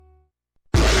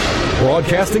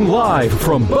Broadcasting live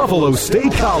from Buffalo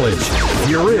State College,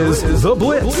 here is The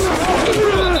Blitz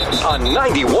on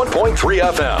 91.3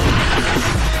 FM.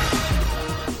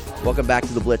 Welcome back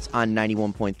to The Blitz on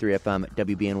 91.3 FM,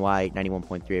 WBNY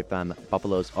 91.3 FM,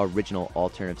 Buffalo's original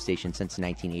alternative station since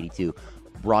 1982.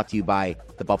 Brought to you by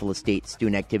the Buffalo State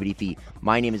Student Activity Fee.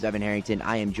 My name is Evan Harrington.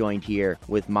 I am joined here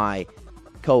with my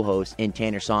co-host and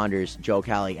Tanner Saunders, Joe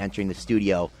Callie, entering the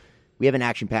studio. We have an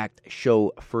action-packed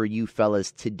show for you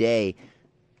fellas today.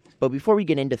 But before we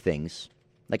get into things,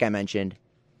 like I mentioned,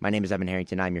 my name is Evan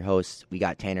Harrington. I'm your host. We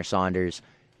got Tanner Saunders,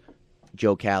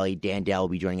 Joe Callie, Dan Dale will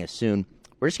be joining us soon.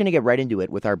 We're just going to get right into it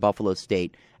with our Buffalo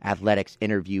State Athletics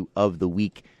interview of the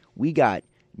week. We got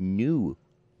new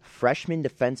freshman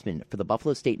defensemen for the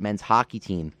Buffalo State men's hockey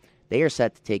team. They are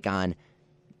set to take on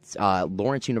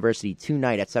Lawrence University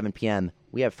tonight at 7 p.m.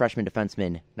 We have freshman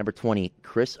defenseman number 20,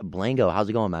 Chris Blango. How's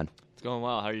it going, man? It's going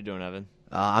well. How are you doing, Evan?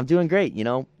 I'm doing great. You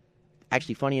know,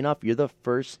 actually, funny enough, you're the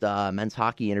first men's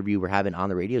hockey interview we're having on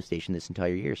the radio station this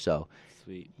entire year. So,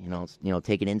 sweet. You know,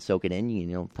 take it in, soak it in. You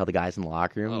know, tell the guys in the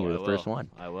locker room you're the first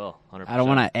one. I will. 100%. I don't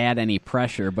want to add any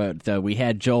pressure, but we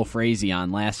had Joel Frazee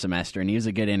on last semester, and he was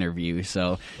a good interview.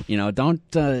 So, you know, don't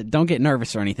get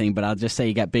nervous or anything. But I'll just say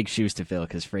you got big shoes to fill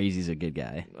because Frazee's a good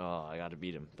guy. Oh, I got to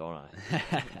beat him, don't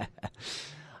I?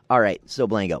 All right, so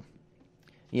Blango,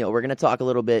 you know, we're going to talk a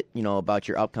little bit, you know, about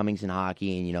your upcomings in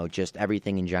hockey and, you know, just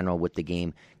everything in general with the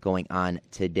game going on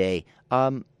today.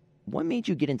 What made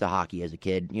you get into hockey as a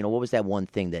kid? You know, what was that one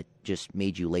thing that just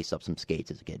made you lace up some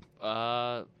skates as a kid?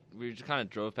 We just kind of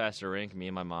drove past the rink, me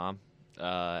and my mom,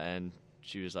 and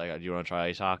she was like, do you want to try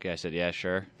ice hockey? I said, yeah,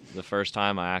 sure. The first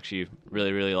time I actually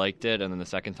really, really liked it, and then the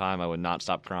second time I would not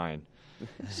stop crying.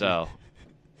 So,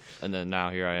 and then now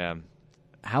here I am.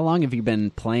 How long have you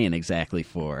been playing exactly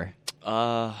for?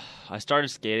 I started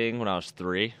skating when I was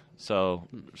 3, so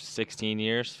 15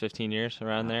 years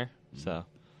around there. So,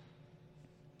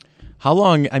 how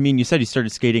long? I mean, you said you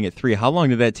started skating at 3. How long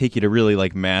did that take you to really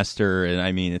like master? And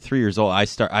I mean, at 3 years old, I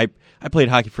played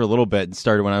hockey for a little bit and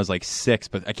started when I was like 6,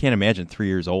 but I can't imagine 3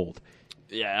 years old.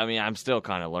 Yeah, I mean, I'm still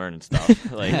kind of learning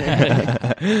stuff. Like,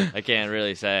 I can't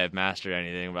really say I've mastered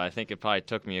anything, but I think it probably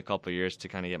took me a couple of years to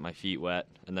kind of get my feet wet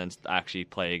and then actually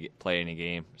play in a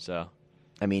game. So,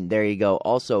 I mean, there you go.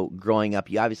 Also, growing up,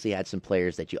 you obviously had some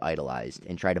players that you idolized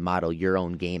and tried to model your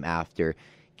own game after.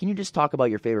 Can you just talk about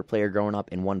your favorite player growing up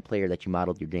and one player that you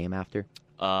modeled your game after?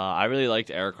 I really liked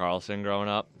Erik Karlsson growing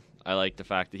up. I liked the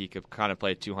fact that he could kind of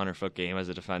play a 200-foot game as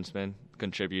a defenseman,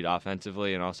 contribute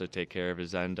offensively, and also take care of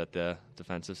his end at the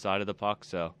defensive side of the puck.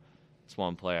 So it's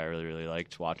one play I really, really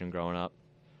liked watching growing up.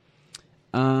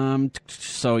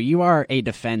 So you are a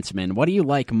defenseman. What do you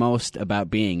like most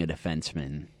about being a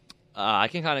defenseman? I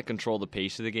can kind of control the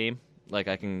pace of the game. Like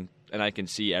I can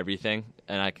see everything,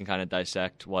 and I can kind of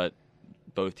dissect what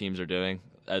both teams are doing.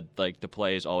 Like the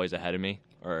play is always ahead of me,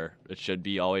 or it should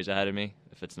be always ahead of me.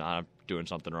 If it's not, I'm doing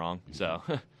something wrong. So,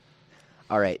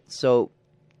 all right. So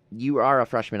you are a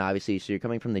freshman, obviously. So you're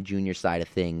coming from the junior side of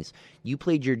things. You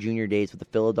played your junior days with the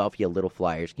Philadelphia Little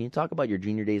Flyers. Can you talk about your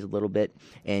junior days a little bit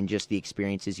and just the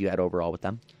experiences you had overall with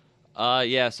them?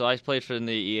 Yeah. So I played for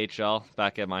the EHL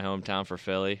back at my hometown for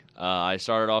Philly. I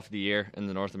started off the year in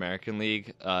the North American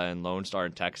League in Lone Star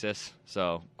in Texas,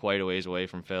 so quite a ways away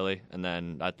from Philly. And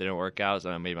then that didn't work out, so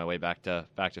I made my way back to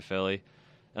Philly.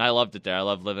 And I loved it there. I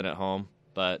loved living at home.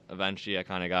 But eventually I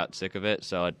kind of got sick of it,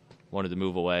 so I wanted to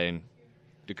move away and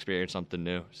experience something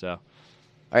new. So, all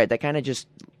right, that kind of just,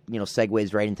 you know,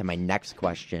 segues right into my next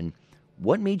question.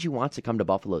 What made you want to come to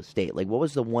Buffalo State? Like, what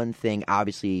was the one thing,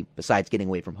 obviously, besides getting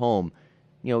away from home,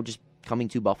 you know, just coming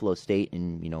to Buffalo State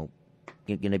and, you know,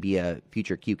 going to be a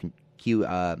future key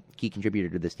contributor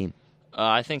to this team?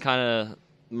 I think kind of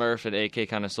Murph and AK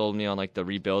kind of sold me on, like, the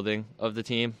rebuilding of the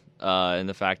team and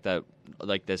the fact that,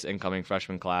 like, this incoming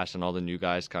freshman class and all the new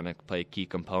guys kind of play a key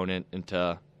component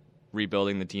into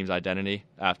rebuilding the team's identity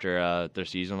after their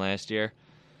season last year.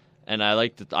 And I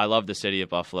love the city of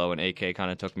Buffalo, and AK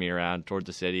kind of took me around toward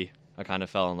the city. I kind of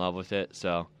fell in love with it,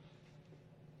 so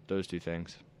those two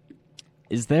things.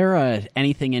 Is there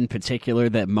anything in particular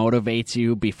that motivates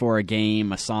you before a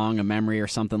game, a song, a memory, or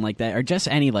something like that, or just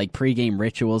any like pregame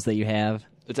rituals that you have?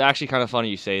 It's actually kind of funny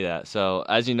you say that. So,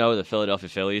 as you know, the Philadelphia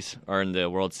Phillies are in the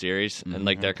World Series, and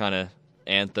like their kind of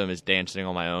anthem is "Dancing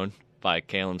on My Own" by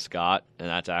Kalen Scott, and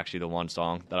that's actually the one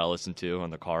song that I listen to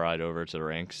on the car ride over to the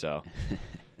rink. So,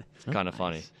 it's kind of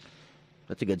funny.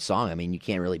 That's a good song. I mean, you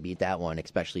can't really beat that one,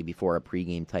 especially before a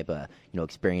pregame type of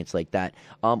experience like that.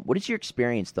 What has your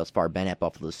experience thus far been at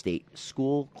Buffalo State,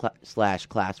 school /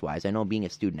 class wise? I know being a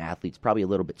student athlete is probably a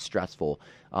little bit stressful,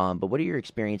 but what are your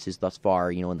experiences thus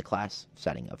far? In the class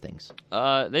setting of things.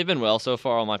 They've been well so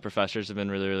far. All my professors have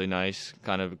been really, really nice,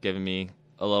 kind of giving me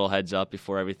a little heads up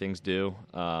before everything's due.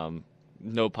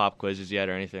 No pop quizzes yet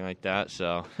or anything like that,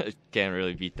 so can't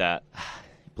really beat that.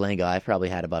 Blanco, I've probably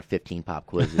had about 15 pop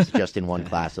quizzes just in one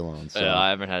class alone. So. Yeah, I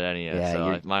haven't had any yet,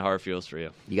 so my heart feels for you.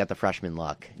 You got the freshman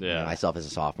luck. Yeah. Myself as a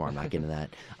sophomore, I'm not getting that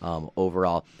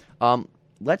overall.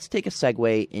 Let's take a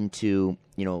segue into,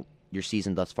 your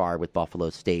season thus far with Buffalo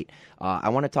State. I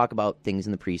want to talk about things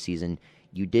in the preseason.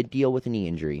 You did deal with a knee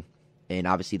injury, and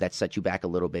obviously that set you back a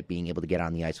little bit being able to get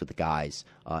on the ice with the guys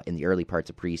in the early parts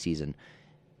of preseason.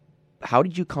 How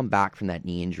did you come back from that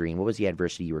knee injury, and what was the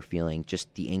adversity you were feeling,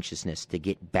 just the anxiousness to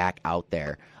get back out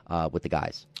there with the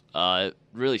guys? It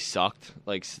really sucked,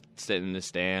 like sitting in the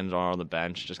stands or on the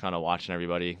bench, just kind of watching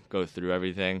everybody go through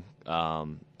everything.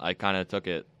 I kind of took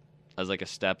it as like a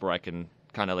step where I can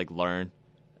kind of like learn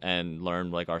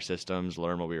like our systems,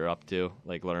 learn what we were up to,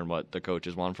 like learn what the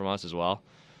coaches want from us as well.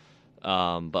 But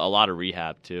a lot of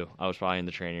rehab too. I was probably in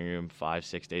the training room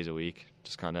 5-6 days a week,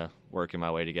 just kind of working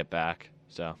my way to get back.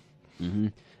 So. Mm-hmm.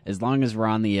 As long as we're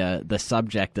on the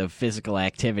subject of physical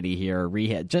activity here,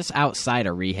 rehab, just outside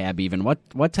of rehab, even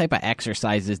what type of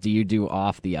exercises do you do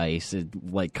off the ice?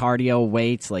 Like cardio,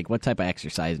 weights, like what type of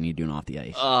exercise are you doing off the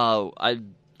ice?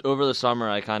 Over the summer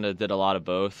I kind of did a lot of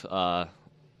both.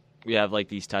 We have like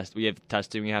these tests. We have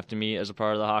testing we have to meet as a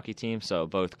part of the hockey team, so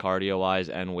both cardio wise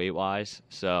and weight wise.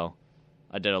 So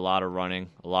I did a lot of running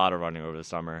over the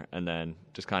summer, and then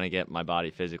just kind of get my body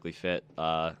physically fit.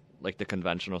 Like the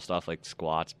conventional stuff, like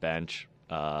squats, bench,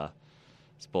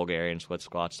 Bulgarian split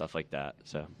squats, stuff like that.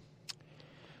 So,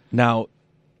 now,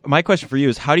 my question for you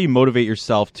is, how do you motivate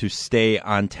yourself to stay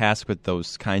on task with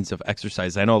those kinds of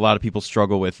exercises? I know a lot of people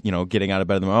struggle with, getting out of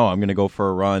bed in the morning. Oh, I'm going to go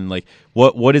for a run. Like,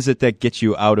 what is it that gets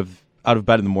you out of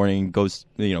bed in the morning and goes,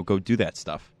 go do that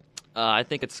stuff? I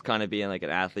think it's kind of being like an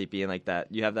athlete, being like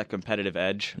that. You have that competitive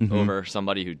edge Mm-hmm. over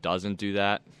somebody who doesn't do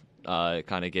that. It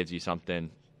kind of gives you something.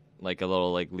 Like a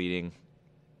little like leading,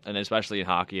 and especially in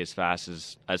hockey, as fast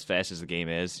as the game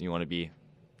is, you want to be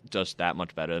just that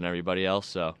much better than everybody else.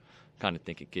 So, kind of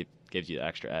think it gives you the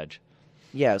extra edge.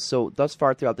 Yeah. So thus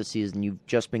far throughout the season, you've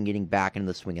just been getting back into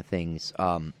the swing of things.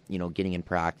 Getting in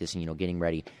practice and getting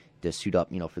ready to suit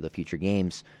up, for the future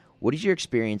games. What has your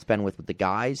experience been with the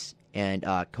guys and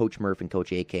Coach Murph and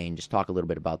Coach AK, and just talk a little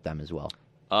bit about them as well?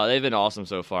 They've been awesome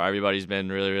so far. Everybody's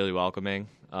been really, really welcoming.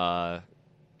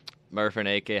 Murph and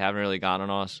AK haven't really gotten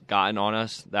on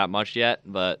us that much yet,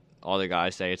 but all the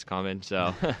guys say it's coming.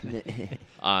 So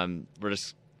we're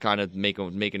just kind of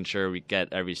making sure we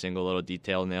get every single little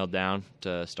detail nailed down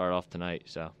to start off tonight.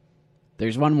 So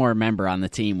there's one more member on the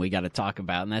team we got to talk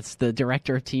about, and that's the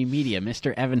director of team media,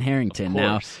 Mr. Evan Harrington.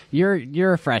 Now,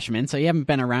 you're a freshman, so you haven't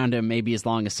been around him maybe as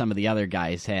long as some of the other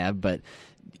guys have, but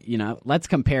let's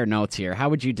compare notes here. How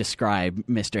would you describe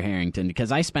Mr. Harrington?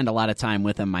 Because I spend a lot of time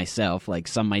with him myself. Like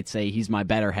some might say he's my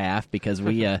better half because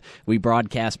we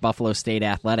broadcast Buffalo State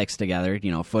athletics together,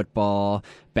 football,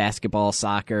 basketball,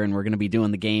 soccer, and we're going to be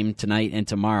doing the game tonight and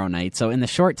tomorrow night. So in the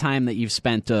short time that you've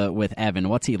spent with Evan,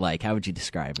 what's he like? How would you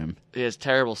describe him? He has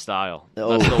terrible style.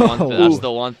 Oh. That's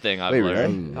the one thing I've Really?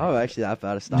 learned. Oh, actually, that's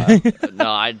out of style. No,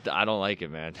 I don't like it,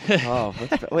 man.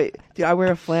 Wait, dude, I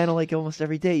wear a flannel like almost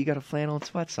every day. You got a flannel and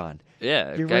sweats on. Yeah,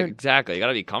 exactly. You got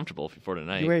to be comfortable before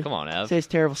tonight. Come on, Ev. Say his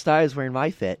terrible style is wearing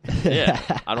my fit. Yeah,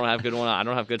 I don't have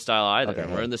good style either. Okay,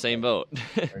 we're in the same boat.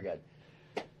 Very good.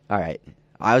 All right.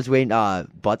 I was waiting.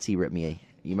 Butsy ripped me.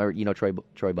 You remember? Troy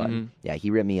Button? Mm-hmm. Yeah,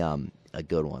 he ripped me a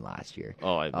good one last year.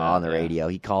 Oh, I bet, on the radio.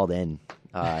 He called in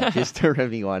just to rip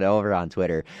me one over on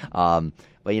Twitter. But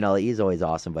he's always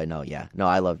awesome. But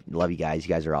I love you guys.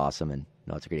 You guys are awesome, and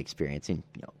it's a great experience. And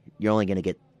you're only going to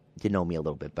get to know me a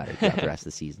little bit better throughout the rest of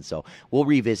the season. So we'll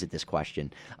revisit this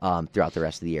question throughout the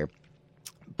rest of the year.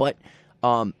 But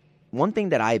one thing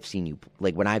that I've seen you,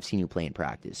 like when I've seen you play in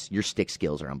practice, your stick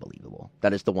skills are unbelievable.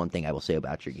 That is the one thing I will say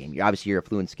about your game. You're a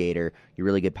fluent skater. You're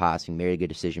really good passing, very good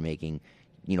decision making.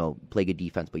 Play good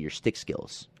defense, but your stick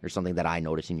skills are something that I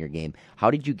notice in your game. How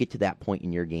did you get to that point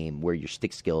in your game where your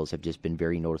stick skills have just been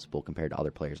very noticeable compared to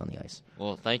other players on the ice?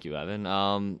 Well, thank you, Evan.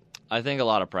 I think a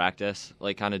lot of practice,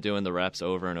 like kind of doing the reps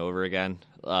over and over again.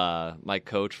 My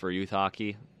coach for youth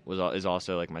hockey is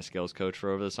also like my skills coach for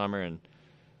over the summer, and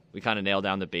we kind of nail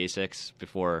down the basics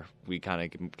before we kind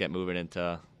of get moving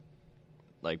into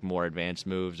like more advanced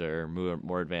moves or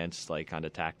more advanced like kind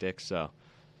of tactics. So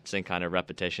I think kind of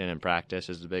repetition and practice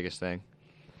is the biggest thing.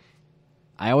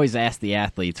 I always ask the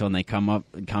athletes when they come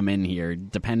in here,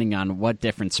 depending on what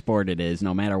different sport it is,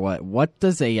 no matter what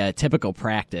does a typical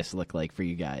practice look like for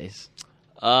you guys?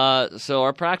 So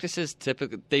our practices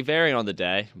typically, they vary on the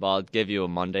day, but I'll give you a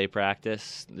Monday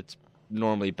practice. It's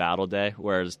normally battle day,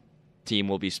 whereas team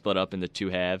will be split up into two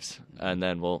halves, and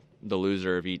then the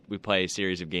loser of we play a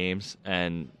series of games,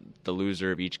 and the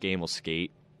loser of each game will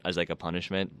skate as like a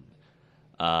punishment.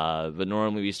 But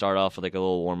normally we start off with like a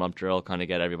little warm-up drill, kind of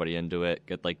get everybody into it,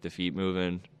 get like the feet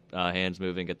moving, hands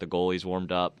moving, get the goalies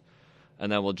warmed up,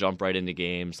 and then we'll jump right into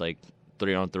games like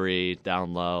 3-on-3,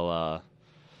 down low,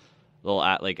 little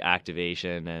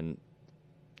activation, and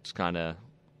just kind of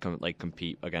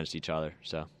compete against each other.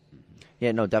 So.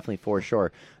 Yeah, no, definitely for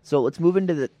sure. So let's move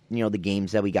into the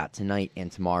games that we got tonight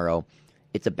and tomorrow.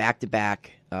 It's a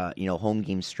back-to-back home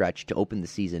game stretch to open the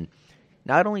season.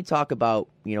 Not only talk about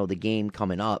the game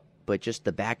coming up, but just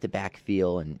the back-to-back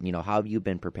feel and how have you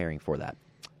been preparing for that?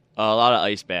 A lot of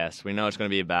ice baths. We know it's going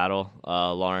to be a battle.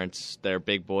 Lawrence, they're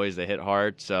big boys. They hit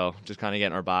hard, so just kind of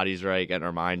getting our bodies right, getting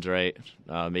our minds right,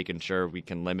 making sure we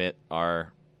can limit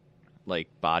our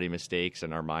body mistakes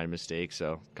and our mind mistakes,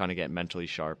 so kind of get mentally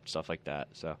sharp, stuff like that.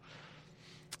 So,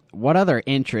 what other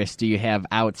interests do you have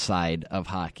outside of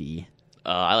hockey?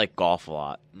 I like golf a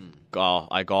lot.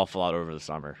 I golf a lot over the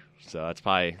summer, so that's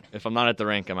probably, if I'm not at the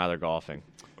rink, I'm either golfing.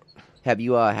 Have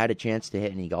you had a chance to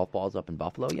hit any golf balls up in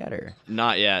Buffalo yet, or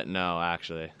not yet? No,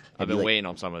 actually, I've been waiting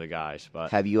on some of the guys.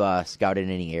 But have you scouted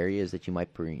any areas that you might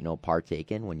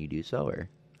partake in when you do so, or?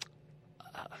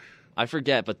 I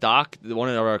forget, but Doc, one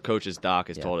of our coaches, Doc,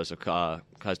 has told us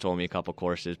has told me a couple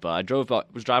courses. But I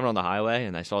was driving on the highway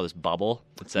and I saw this bubble.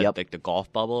 It said like the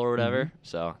golf bubble or whatever. Mm-hmm.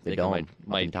 So I think I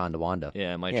might in Tonawanda.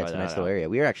 Yeah, I might try that. It's a nice little out. area.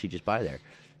 We were actually just by there,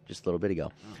 just a little bit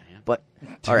ago. Oh, yeah. But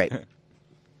all right,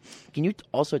 can you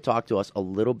also talk to us a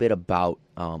little bit about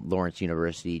Lawrence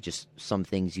University? Just some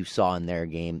things you saw in their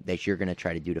game that you're going to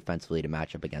try to do defensively to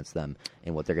match up against them,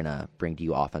 and what they're going to bring to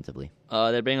you offensively.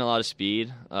 They're bringing a lot of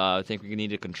speed. I think we need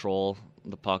to control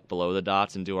the puck below the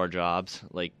dots and do our jobs,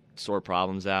 sort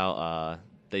problems out.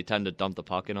 They tend to dump the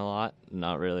puck in a lot,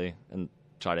 not really, and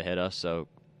try to hit us. So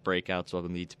breakouts will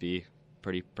need to be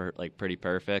pretty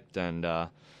perfect, and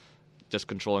just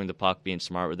controlling the puck, being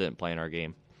smart with it, and playing our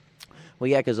game. Well,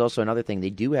 yeah, because also another thing,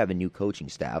 they do have a new coaching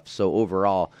staff. So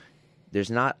overall, there's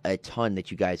not a ton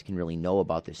that you guys can really know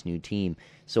about this new team.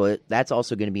 So that's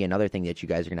also going to be another thing that you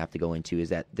guys are going to have to go into, is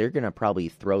that they're going to probably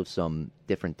throw some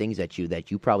different things at you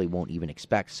that you probably won't even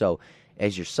expect. So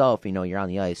as yourself, you're on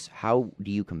the ice, how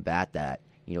do you combat that?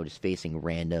 Just facing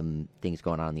random things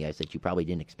going on the ice that you probably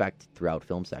didn't expect throughout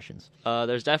film sessions.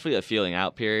 There's definitely a feeling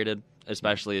out period,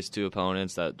 especially as two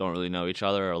opponents that don't really know each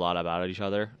other or a lot about each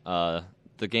other.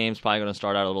 The game's probably going to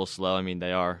start out a little slow. I mean,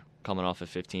 they are coming off a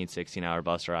 15, 16-hour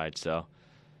bus ride, so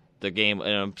the game,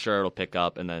 and I'm sure it'll pick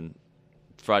up, and then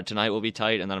Friday tonight will be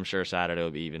tight, and then I'm sure Saturday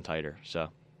will be even tighter. So,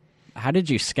 how did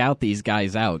you scout these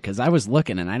guys out? Because I was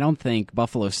looking, and I don't think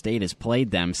Buffalo State has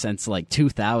played them since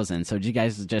 2000. So did you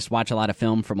guys just watch a lot of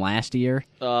film from last year?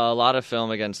 A lot of film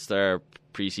against their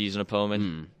preseason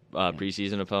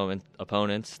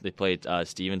opponents. They played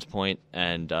Stevens Point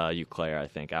and Eau Claire, I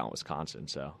think, out in Wisconsin.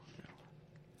 So,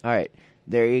 all right,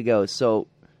 there you go. So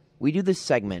we do this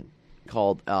segment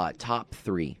called Top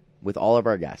 3 with all of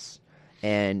our guests.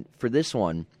 And for this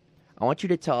one, I want you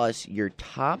to tell us your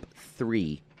top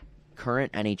 3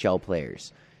 current NHL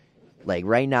players. Like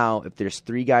right now, if there's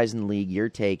 3 guys in the league you're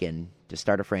taking to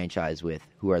start a franchise with,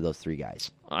 who are those 3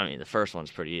 guys? I mean, the first one's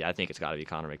pretty, I think it's got to be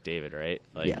Connor McDavid, right?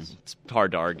 Yes. It's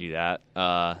hard to argue that.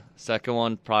 Second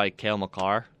one, probably Cale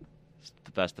Makar. He's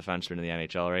the best defenseman in the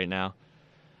NHL right now.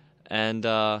 And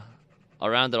I'll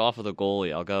round it off with a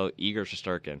goalie. I'll go Igor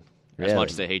Shesterkin. Really? As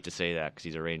much as I hate to say that because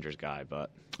he's a Rangers guy,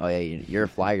 but oh yeah, you're a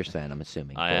Flyers fan, I'm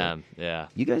assuming. I am. Yeah.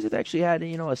 You guys have actually had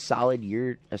a solid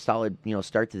year, a solid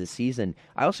start to the season.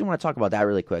 I also want to talk about that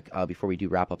really quick before we do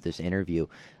wrap up this interview.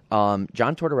 John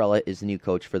Tortorella is the new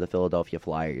coach for the Philadelphia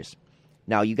Flyers.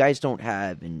 Now, you guys don't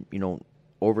have an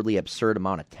overly absurd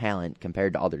amount of talent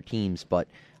compared to other teams, but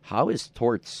how has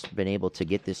Torts been able to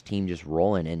get this team just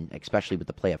rolling, and especially with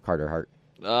the play of Carter Hart?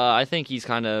 I think he's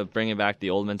kind of bringing back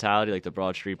the old mentality, like the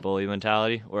Broad Street Bully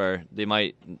mentality, where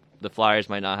the Flyers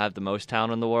might not have the most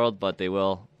talent in the world, but they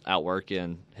will outwork you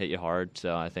and hit you hard.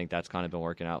 So I think that's kind of been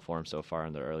working out for him so far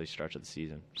in the early stretch of the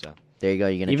season. So there you go.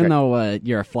 Even though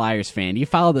you're a Flyers fan, do you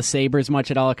follow the Sabres much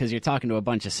at all? Because you're talking to a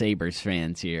bunch of Sabres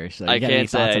fans here. So I can't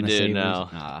say I do.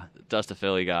 No, just a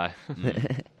Philly guy.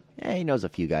 Yeah, he knows a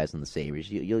few guys on the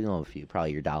Sabres. You'll know a few,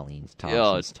 probably your Dahlins,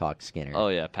 Thompsons, Tuck, Skinner. Oh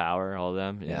yeah, Power, all of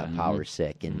them. Yeah, Power,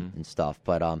 Sick, and stuff.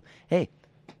 But hey,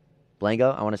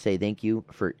 Blango, I want to say thank you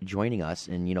for joining us,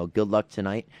 and good luck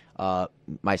tonight.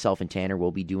 Myself and Tanner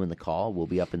will be doing the call. We'll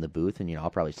be up in the booth, and I'll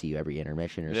probably see you every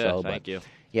intermission or so. Thank you.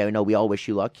 Yeah, we all wish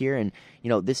you luck here, and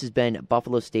this has been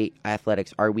Buffalo State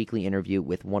Athletics, our weekly interview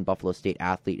with one Buffalo State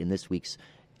athlete, and this week's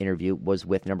interview was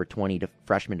with number 20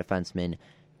 freshman defenseman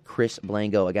Chris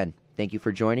Blango. Again, thank you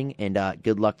for joining, and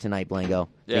good luck tonight, Blango.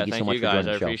 Yeah, thank you so much guys. for joining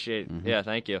the show. I appreciate it. Mm-hmm. Yeah,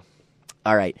 thank you.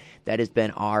 All right, that has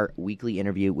been our weekly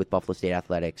interview with Buffalo State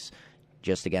Athletics.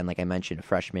 Just again, like I mentioned,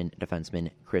 freshman defenseman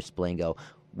Chris Blango.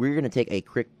 We're going to take a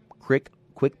quick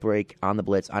break on the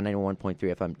Blitz on 91.3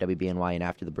 FM WBNY, and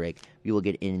after the break, we will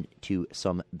get into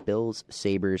some Bills,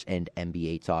 Sabres, and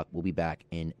NBA talk. We'll be back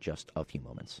in just a few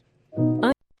moments.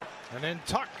 And then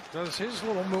Tuck does his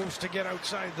little moves to get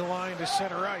outside the line to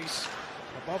center ice.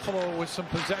 Buffalo with some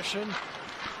possession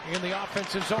in the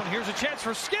offensive zone. Here's a chance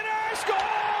for Skinner. Scores!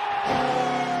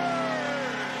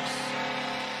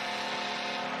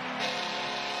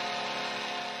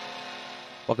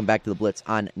 Welcome back to the Blitz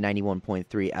on 91.3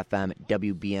 FM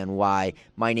WBNY.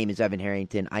 My name is Evan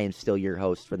Harrington. I am still your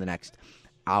host for the next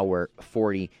hour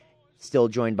 40. Still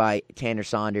joined by Tanner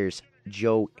Saunders,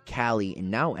 Joe Cali, and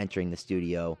now entering the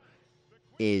studio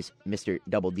is Mr.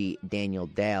 Double D, Daniel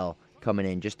Dale, coming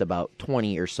in just about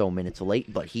 20 or so minutes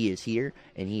late, but he is here,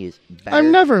 and he is better.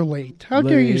 I'm never late. How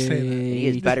dare you say that? He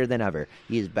is better than ever.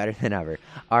 He is better than ever.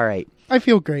 All right. I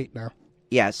feel great now.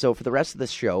 Yeah, so for the rest of the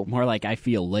show... More like I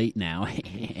feel late now.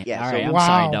 Yeah, all so, right, I'm wow.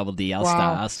 sorry, Double D.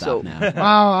 I'll stop now.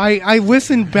 Wow, I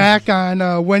listened back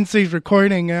on Wednesday's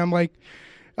recording, and I'm like,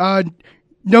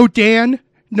 no Dan,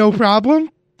 no problem?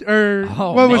 Or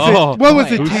what was it? What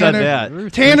was it, Who Tanner? said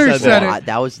that? Tanner said it.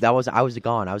 That was I was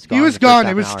gone. He was gone.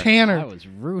 It was hour. Tanner. I was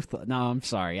ruthless. No, I'm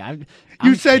sorry. I'm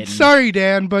You said kidding. sorry,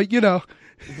 Dan, but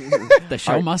The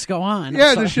show must go on. yeah, I'm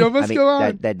the sorry. show must go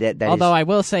on. That Although is, I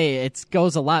will say it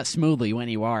goes a lot smoothly when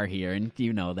you are here, and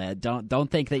you know that.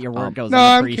 Don't think that your work goes no,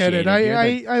 I'm unappreciated.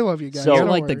 kidding. I love you guys. So- You're Don't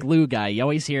like the worry. glue guy. You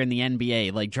always hear in the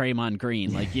NBA, like Draymond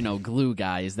Green, like glue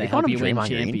guys that They call help him you win Draymond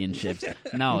Green. championships.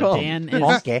 No, Call Dan him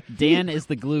is Donkey. Dan is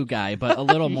the glue guy, but a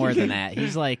little more than that.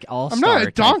 He's like all-star I'm not a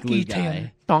type donkey, glue guy.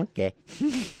 Tanner. donkey.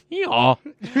 Yeah. All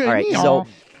right, Yeah. so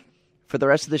for the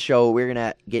rest of the show, we're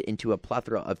gonna get into a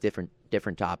plethora of different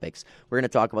topics. We're gonna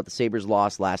talk about the Sabres'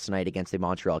 loss last night against the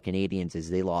Montreal Canadiens as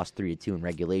they lost 3-2 in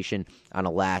regulation on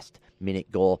a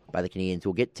last-minute goal by the Canadiens.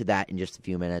 We'll get to that in just a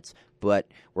few minutes, but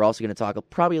we're also gonna talk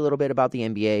probably a little bit about the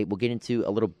NBA. We'll get into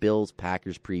a little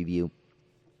Bills-Packers preview,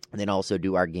 and then also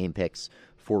do our game picks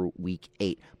for Week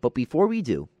 8. But before we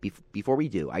do,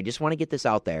 I just want to get this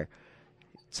out there.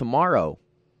 Tomorrow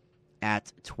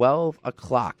at 12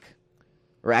 o'clock,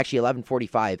 or actually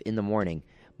 11:45 in the morning,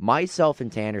 myself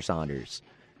and Tanner Saunders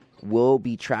will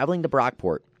be traveling to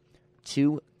Brockport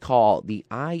to call the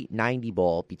I-90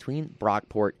 Bowl between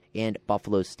Brockport and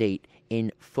Buffalo State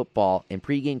in football, and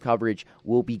pregame coverage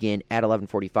will begin at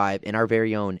 11:45, and our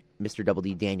very own Mr. Double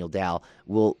D, Daniel Dow,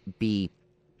 will be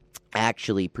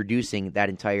actually producing the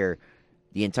entire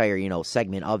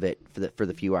segment of it for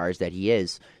the few hours that he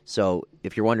is. So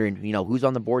if you're wondering, who's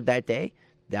on the board that day,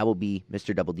 that will be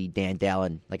Mr. Double D, Dan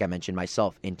Dallin. Like I mentioned,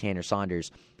 myself and Tanner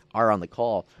Saunders are on the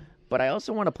call. But I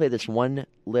also want to play this one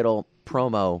little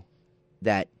promo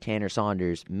that Tanner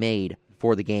Saunders made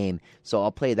for the game. So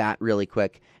I'll play that really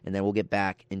quick, and then we'll get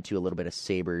back into a little bit of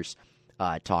Sabres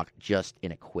talk just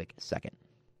in a quick second.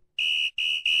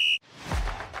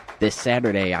 This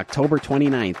Saturday, October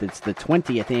 29th, it's the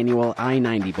 20th annual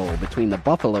I-90 Bowl between the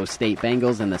Buffalo State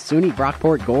Bengals and the SUNY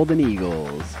Brockport Golden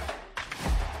Eagles.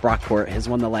 Brockport has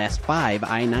won the last 5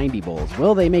 I-90 Bowls.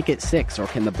 Will they make it 6, or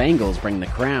can the Bengals bring the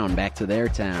crown back to their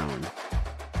town?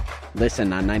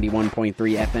 Listen on 91.3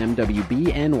 FM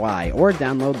WBNY or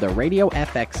download the Radio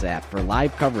FX app for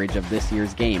live coverage of this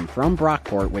year's game from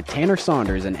Brockport with Tanner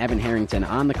Saunders and Evan Harrington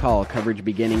on the call, coverage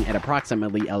beginning at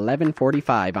approximately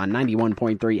 11:45 on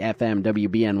 91.3 FM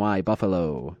WBNY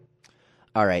Buffalo.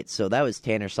 All right, so that was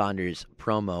Tanner Saunders'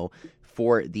 promo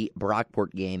for the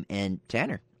Brockport game. And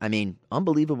Tanner,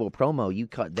 unbelievable promo you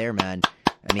cut there, man.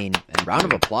 Round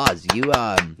of applause.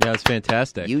 Yeah, it's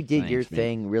fantastic. You did your Thanks, man.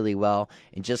 thing really well.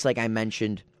 And just like I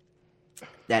mentioned,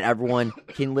 that everyone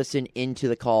can listen into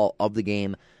the call of the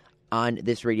game on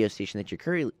this radio station that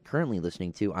you're currently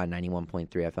listening to on 91.3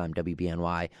 FM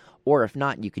WBNY. Or if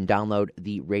not, you can download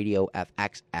the Radio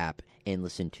FX app and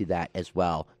listen to that as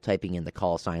well, typing in the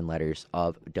call sign letters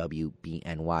of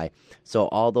WBNY. So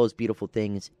all those beautiful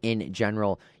things in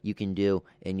general you can do,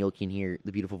 and you can hear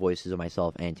the beautiful voices of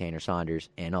myself and Tanner Saunders.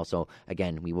 And also,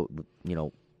 again, we will,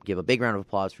 give a big round of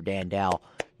applause for Dan Dow,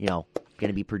 going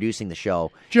to be producing the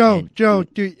show. Joe,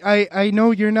 I know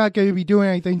you're not going to be doing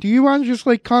anything. Do you want to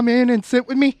just come in and sit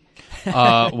with me?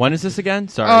 When is this again?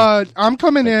 Sorry. I'm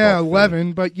coming in at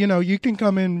 11, but you can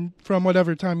come in from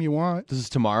whatever time you want. This is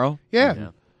tomorrow? Yeah.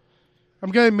 I'm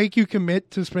going to make you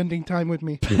commit to spending time with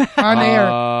me on air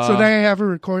so that I have a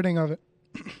recording of it.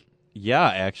 Yeah,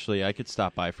 actually, I could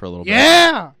stop by for a little bit.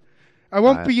 Yeah! I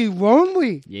won't be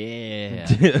lonely. Yeah.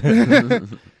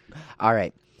 All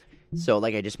right. So,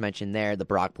 like I just mentioned there, the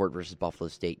Brockport versus Buffalo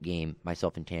State game,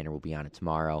 myself and Tanner will be on it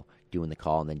tomorrow doing the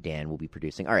call, and then Dan will be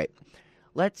producing. All right.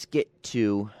 Let's get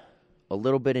to a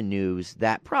little bit of news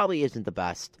that probably isn't the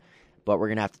best, but we're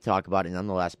going to have to talk about it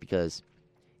nonetheless because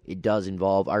it does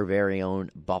involve our very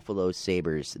own Buffalo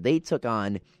Sabres. They took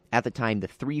on, at the time, the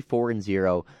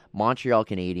 3-4-0 Montreal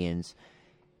Canadiens.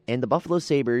 And the Buffalo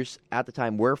Sabres, at the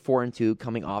time, were 4-2,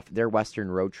 coming off their Western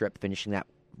road trip, finishing that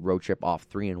road trip off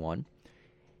 3-1.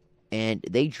 And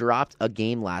they dropped a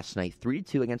game last night,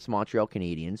 3-2 against the Montreal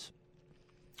Canadiens.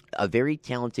 A very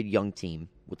talented young team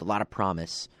with a lot of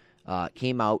promise.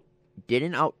 Came out,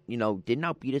 didn't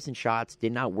outbeat us in shots,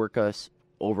 didn't outwork us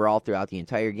overall throughout the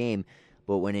entire game.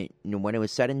 But when it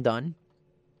was said and done,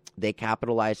 they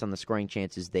capitalized on the scoring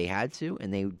chances they had to,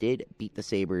 and they did beat the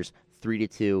Sabres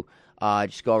 3-2.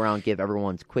 Just go around, give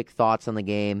everyone's quick thoughts on the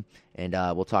game, and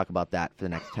we'll talk about that for the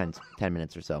next 10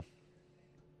 minutes or so.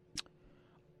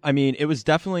 I mean, it was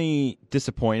definitely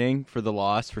disappointing for the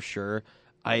loss, for sure.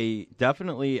 I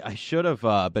should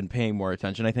have been paying more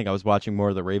attention. I think I was watching more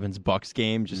of the Ravens-Bucks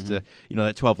game, just to,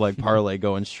 that 12-leg parlay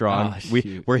going strong.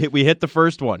 We hit the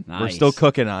first one. Nice. We're still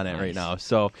cooking on it right now.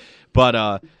 So,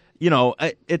 but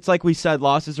it's like we said,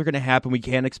 losses are going to happen. We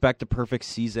can't expect a perfect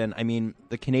season. I mean,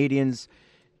 the Canadians,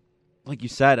 like you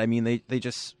said, I mean, they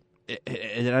just it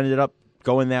ended up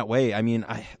going that way. I mean,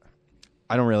 I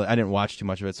didn't watch too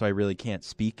much of it, so I really can't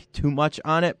speak too much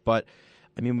on it. But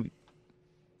I mean,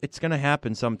 it's going to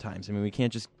happen sometimes. I mean,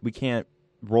 we can't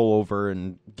roll over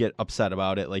and get upset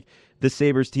about it. Like, the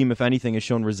Sabres team, if anything, has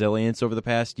shown resilience over the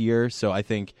past year, so I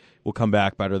think we'll come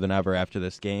back better than ever after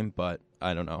this game, but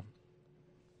I don't know.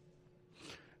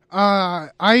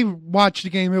 I watched the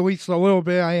game at least a little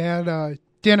bit. I had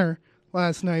dinner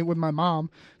last night with my mom,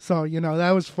 so,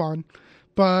 that was fun.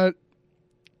 But,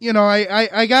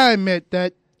 I got to admit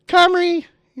that Comrie,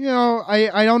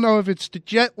 I don't know if it's the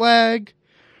jet lag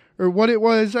or what it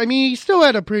was. I mean, he still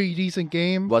had a pretty decent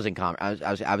game. Wasn't Comrie.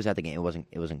 I was at the game. It wasn't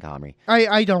Comrie.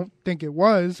 I don't think it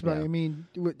was, but Yeah. I mean,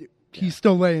 he's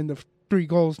still letting the 3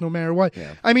 goals no matter what.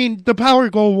 Yeah. I mean, the power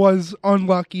goal was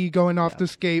unlucky going off the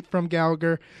skate from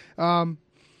Gallagher.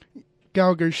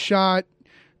 Gallagher's shot.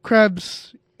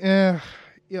 Krebs, I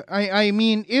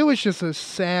mean, it was just a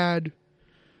sad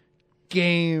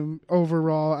game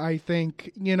overall, I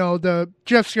think. The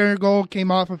Jeff Skinner goal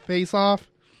came off a face-off.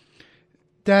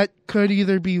 That could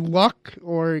either be luck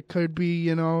or it could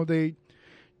be,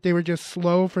 they were just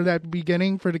slow for that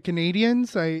beginning for the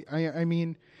Canadians. I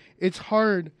mean, it's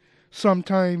hard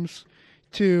sometimes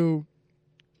to,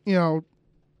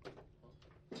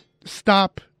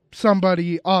 stop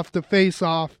somebody off the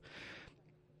face-off.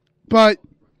 But,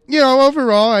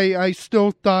 overall, I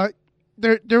still thought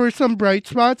there were some bright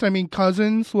spots. I mean,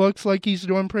 Cousins looks like he's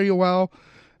doing pretty well.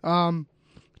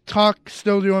 Tuck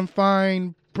still doing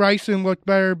fine. Bryson looked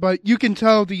better, but you can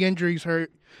tell the injuries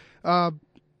hurt.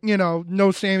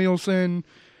 No Samuelson.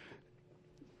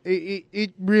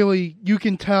 It really, you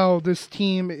can tell this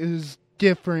team is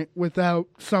different without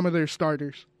some of their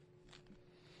starters.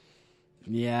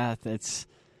 Yeah, it's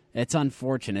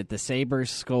unfortunate. The Sabres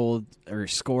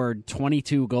scored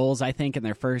 22 goals, I think, in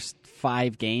their first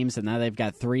 5 games, and now they've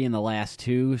got 3 in the last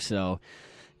 2. So,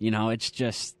 it's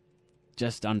just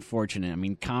unfortunate. I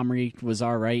mean, Comrie was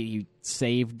all right. He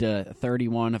saved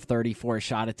 31 of 34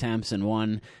 shot attempts, and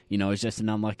one, is just an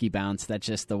unlucky bounce. That's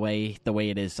just the way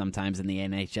it is sometimes in the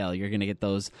NHL. You're going to get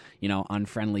those,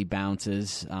 unfriendly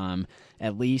bounces.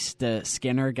 At least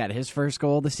Skinner got his first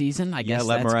goal of the season. I guess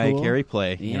let that's Mariah cool. Carey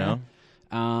play.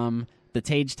 The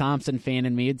Tage Thompson fan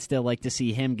in me would still like to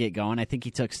see him get going. I think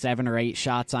he took 7 or 8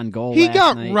 shots on goal. He last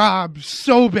got night. robbed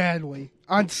so badly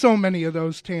on so many of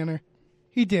those, Tanner.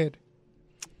 He did.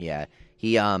 Yeah,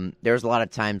 he there was a lot of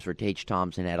times where Tage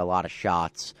Thompson had a lot of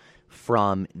shots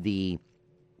from the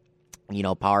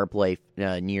power play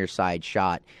near side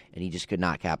shot, and he just could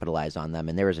not capitalize on them.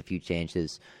 And there was a few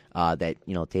chances that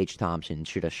Tage Thompson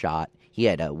should have shot. He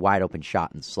had a wide open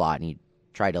shot in the slot, and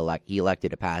he elected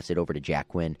to pass it over to Jack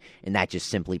Quinn, and that just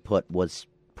simply put was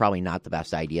probably not the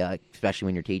best idea, especially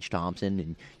when you're Tage Thompson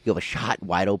and you have a shot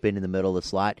wide open in the middle of the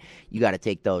slot. You got to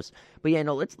take those. But yeah,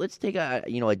 let's take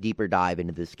a deeper dive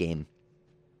into this game.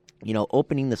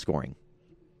 Opening the scoring,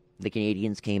 the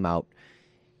Canadians came out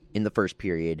in the first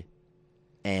period,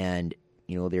 and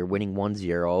They're winning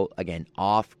 1-0 again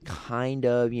off kind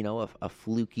of a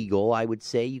fluky goal. I would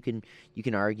say you can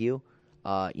argue,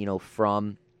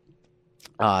 from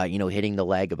hitting the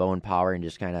leg of Owen Power and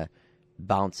just kind of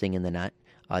bouncing in the net.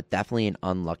 Definitely an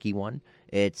unlucky one.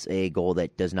 It's a goal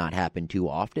that does not happen too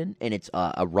often, and it's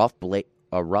a rough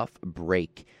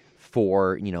break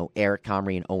for Eric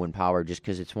Comrie and Owen Power, just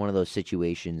because it's one of those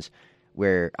situations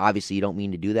where obviously you don't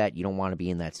mean to do that. You don't want to be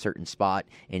in that certain spot,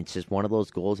 and it's just one of those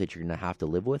goals that you're going to have to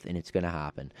live with, and it's going to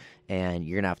happen. And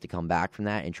you're going to have to come back from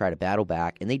that and try to battle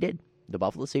back, and they did. The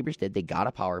Buffalo Sabres did. They got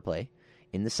a power play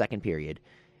in the second period,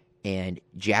 and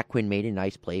Jack Quinn made a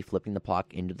nice play, flipping the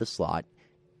puck into the slot.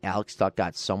 Alex Tuch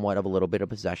got somewhat of a little bit of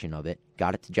possession of it,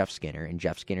 got it to Jeff Skinner, and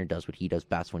Jeff Skinner does what he does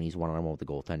best when he's one-on-one with the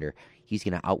goaltender. He's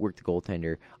going to outwork the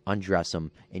goaltender, undress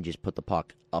him, and just put the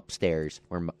puck upstairs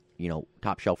where,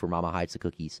 top shelf where Mama hides the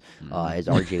cookies, as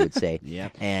RJ would say. Yeah.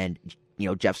 And,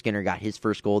 Jeff Skinner got his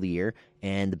first goal of the year,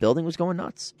 and the building was going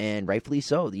nuts, and rightfully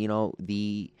so.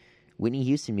 The Whitney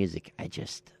Houston music,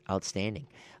 outstanding.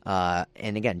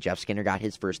 And again, Jeff Skinner got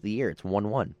his first of the year. It's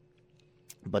 1-1.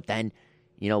 But then,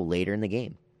 later in the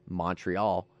game,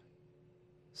 Montreal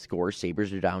scores.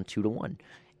 Sabres are down 2-1.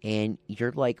 And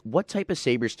you're like, what type of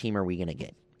Sabres team are we going to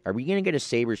get? Are we going to get a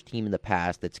Sabres team in the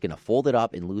past that's going to fold it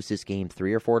up and lose this game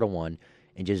 3 or 4-1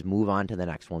 and just move on to the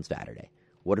next one Saturday?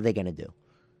 What are they going to do?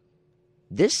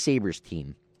 This Sabres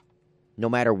team, no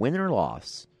matter win or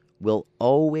loss, will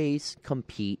always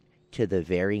compete to the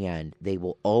very end. They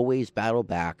will always battle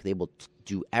back. They will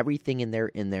do everything in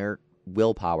their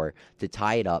willpower to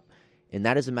tie it up. And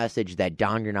that is a message that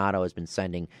Don Granato has been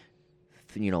sending,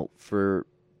 for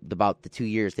about the 2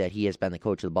 years that he has been the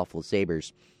coach of the Buffalo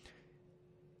Sabres.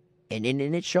 And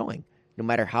it's showing. No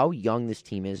matter how young this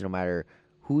team is, no matter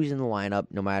who's in the lineup,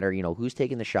 no matter, who's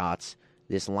taking the shots,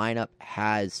 this lineup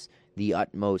has the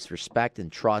utmost respect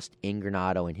and trust in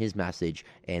Granato and his message,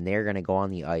 and they're going to go on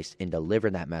the ice and deliver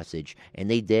that message.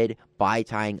 And they did by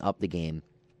tying up the game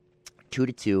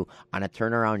 2-2 on a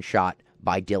turnaround shot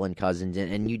by Dylan Cousins.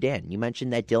 And you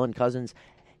mentioned that Dylan Cousins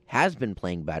has been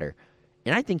playing better.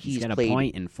 And I think he's got played a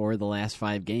point in 4 of the last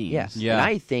 5 games. Yes. Yeah. And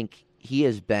I think he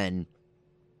has been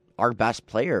our best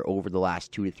player over the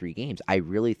last 2 to 3 games. I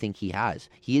really think he has.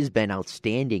 He has been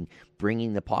outstanding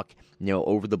bringing the puck,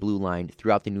 over the blue line,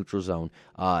 throughout the neutral zone,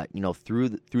 through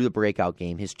the breakout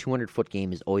game. His 200-foot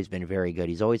game has always been very good.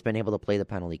 He's always been able to play the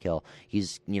penalty kill.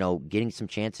 He's, getting some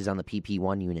chances on the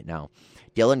PP1 unit now.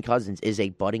 Dylan Cousins is a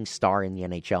budding star in the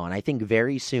NHL, and I think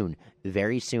very soon,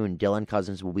 Dylan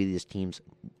Cousins will be this team's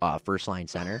first-line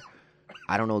center.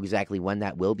 I don't know exactly when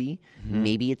that will be. Mm-hmm.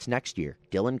 Maybe it's next year.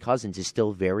 Dylan Cousins is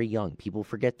still very young. People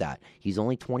forget that. He's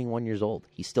only 21 years old.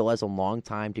 He still has a long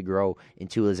time to grow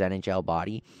into his NHL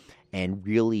body and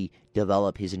really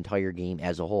develop his entire game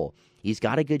as a whole. He's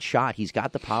got a good shot. He's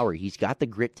got the power. He's got the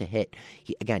grit to hit.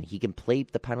 He can play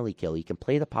the penalty kill. He can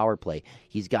play the power play.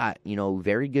 He's got,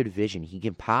 very good vision. He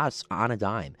can pass on a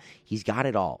dime. He's got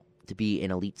it all to be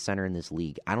an elite center in this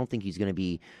league. I don't think he's going to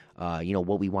be,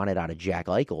 what we wanted out of Jack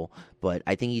Eichel, but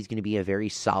I think he's going to be a very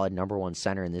solid number 1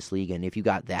 center in this league. And if you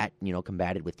got that,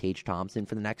 combated with Tage Thompson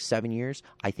for the next 7 years,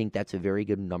 I think that's a very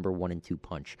good number 1 and 2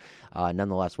 punch.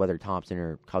 Nonetheless, whether Thompson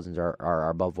or Cousins are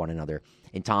above one another,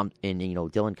 and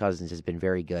Dylan Cousins has been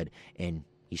very good, and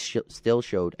he still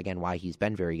showed again why he's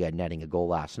been very good, netting a goal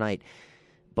last night.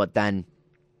 But then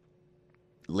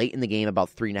late in the game,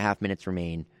 about 3.5 minutes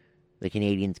remain. The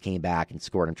Canadians came back and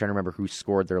scored. I'm trying to remember who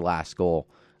scored their last goal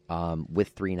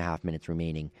with 3.5 minutes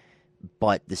remaining.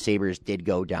 But the Sabres did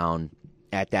go down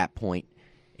at that point.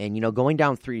 And, going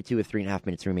down 3-2 with 3.5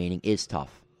 minutes remaining is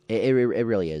tough. It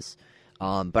really is.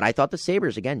 But I thought the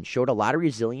Sabres, again, showed a lot of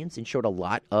resilience and showed a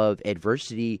lot of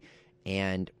adversity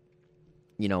and,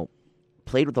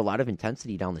 played with a lot of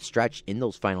intensity down the stretch in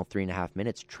those final 3.5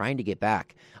 minutes, trying to get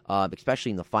back,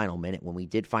 especially in the final minute when we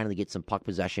did finally get some puck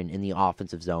possession in the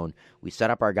offensive zone. We set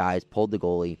up our guys, pulled the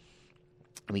goalie,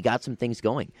 and we got some things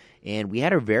going. And we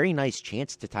had a very nice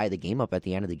chance to tie the game up at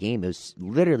the end of the game. It was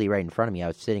literally right in front of me. I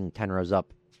was sitting 10 rows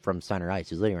up from center ice.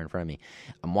 It was literally right in front of me.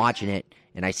 I'm watching it,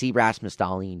 and I see Rasmus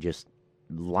Dahlin just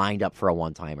lined up for a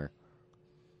one-timer.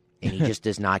 And he just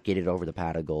does not get it over the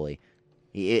pad of goalie.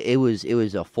 It was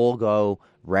a full go,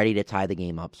 ready to tie the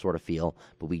game up sort of feel,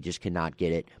 but we just could not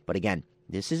get it. But again,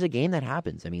 this is a game that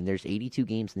happens. I mean, there's 82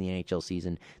 games in the NHL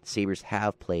season. The Sabres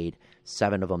have played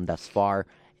 7 of them thus far,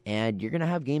 and you're going to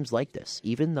have games like this.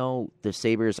 Even though the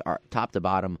Sabres are top to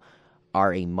bottom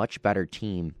are a much better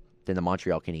team than the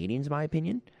Montreal Canadiens, in my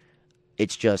opinion.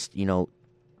 It's just,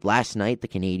 last night the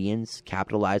Canadiens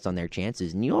capitalized on their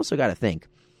chances, and you also got to think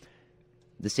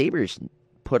the Sabres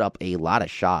put up a lot of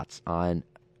shots on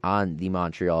on the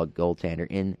Montreal goaltender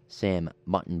in Sam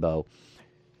Muttenbow.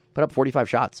 Put up 45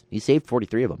 shots. He saved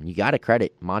 43 of them. You got to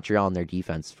credit Montreal and their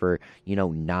defense for,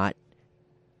 not,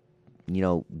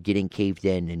 getting caved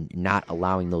in and not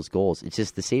allowing those goals. It's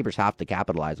just the Sabres have to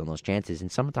capitalize on those chances.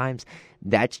 And sometimes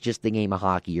that's just the game of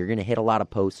hockey. You're going to hit a lot of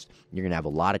posts. You're going to have a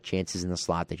lot of chances in the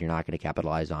slot that you're not going to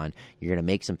capitalize on. You're going to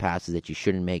make some passes that you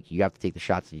shouldn't make. You have to take the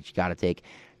shots that you got to take.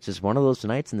 It's just one of those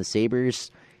nights, and the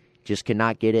Sabres just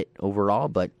cannot get it overall,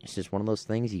 but it's just one of those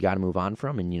things you got to move on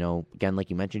from. And, again, like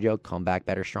you mentioned, Joe, come back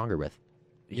better, stronger with.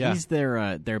 Yeah. He's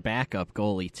their backup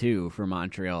goalie, too, for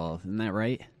Montreal. Isn't that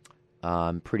right?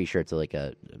 I'm pretty sure it's like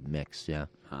a mix, yeah.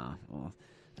 Well,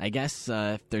 I guess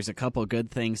if there's a couple good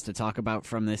things to talk about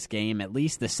from this game, at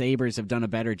least the Sabres have done a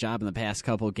better job in the past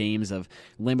couple games of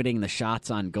limiting the shots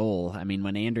on goal. I mean,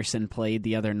 when Anderson played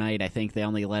the other night, I think they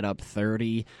only let up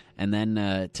 30, and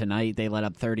then tonight they let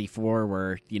up 34,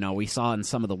 where, we saw in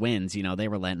some of the wins, they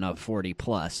were letting up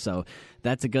 40+. So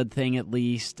that's a good thing at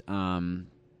least. Shoot.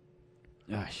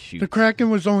 The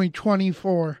Kraken was only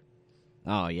 24.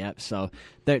 Oh, yep. So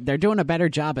they're doing a better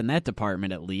job in that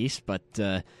department at least. But,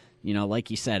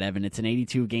 like you said, Evan, it's an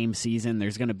 82-game season.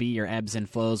 There's going to be your ebbs and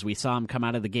flows. We saw them come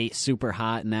out of the gate super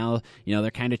hot. And now,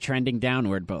 they're kind of trending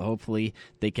downward. But hopefully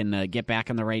they can get back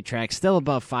on the right track. Still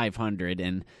above 500.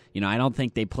 And, I don't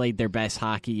think they played their best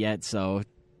hockey yet. So,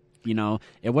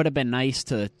 it would have been nice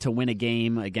to win a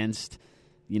game against,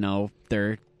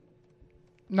 their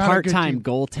Not part-time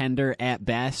goaltender at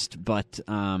best. But,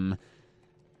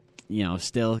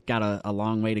 still got a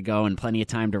long way to go and plenty of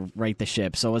time to right the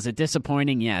ship. So was it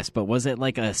disappointing? Yes. But was it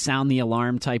like a sound the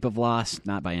alarm type of loss?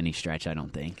 Not by any stretch, I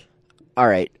don't think. All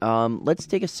right. Let's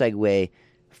take a segue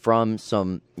from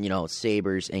some,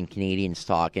 Sabres and Canadians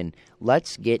talk, and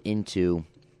let's get into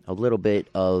a little bit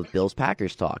of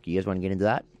Bills-Packers talk. You guys want to get into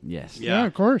that? Yes. Yeah,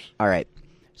 of course. All right.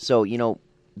 So,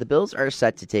 the Bills are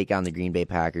set to take on the Green Bay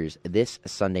Packers this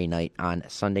Sunday night on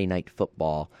Sunday Night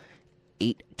Football,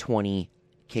 8:20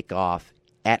 kickoff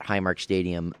at Highmark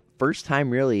Stadium. First time,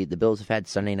 really, the Bills have had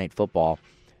Sunday Night Football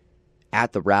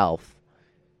at the Ralph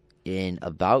in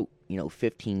about,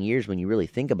 15 years when you really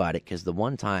think about it, because the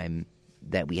one time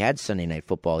that we had Sunday Night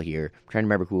Football here, I'm trying to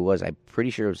remember who it was, I'm pretty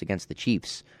sure it was against the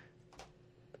Chiefs,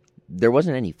 there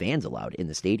wasn't any fans allowed in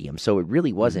the stadium, so it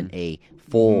really wasn't a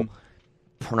full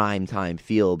prime time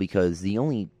feel, because the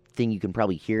only thing you can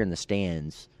probably hear in the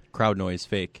stands, Crowd noise,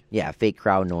 fake. yeah, fake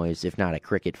crowd noise, if not a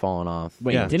cricket falling off.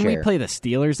 Wait, Yeah. didn't we chair. play the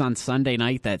Steelers on Sunday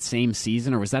night that same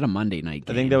season, or was that a Monday night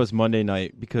game? I think that was Monday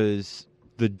night because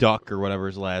the Duck or whatever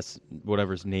his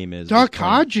name is. Duck was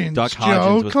playing. Hodgins, Duck Joe.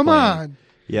 Hodgins was Come playing. on.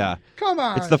 Yeah. Come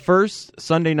on. It's the first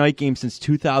Sunday night game since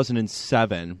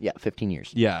 2007. Yeah, 15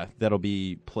 years. Yeah, that'll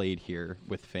be played here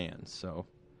with fans. So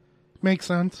Makes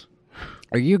sense.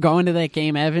 Are you going to that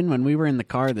game, Evan? When we were in the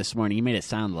car this morning, you made it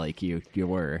sound like you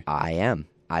were. I am.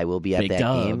 I will be at Big that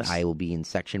game. Dubs. I will be in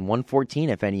section 114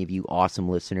 if any of you awesome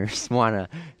listeners want to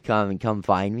come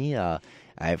find me. I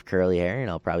have curly hair, and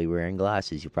I'll probably be wearing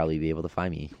glasses. You'll probably be able to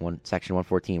find me. Section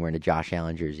 114 wearing a Josh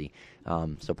Allen jersey.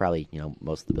 So probably,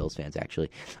 most of the Bills fans,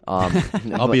 actually.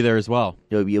 I'll be there as well.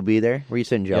 You'll be there? Where you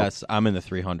sitting, Joe? Yes, I'm in the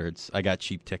 300s. I got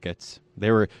cheap tickets.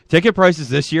 They were ticket prices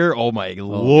this year. Oh my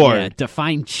lord! Yeah,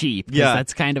 define cheap. 'Cause Yeah.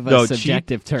 that's kind of a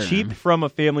subjective term. Cheap from a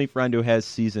family friend who has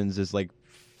seasons is like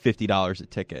 $50 a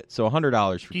ticket. So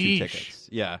 $100 for Yeesh. 2 tickets.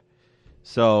 Yeah.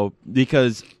 So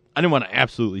because I didn't want to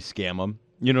absolutely scam them.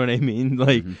 You know what I mean?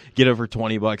 Like get it for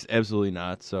 $20. Absolutely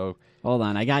not. So Hold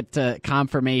on, I got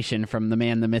confirmation from the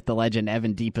man, the myth, the legend,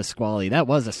 Evan DePasquale. That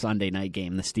was a Sunday night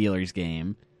game, the Steelers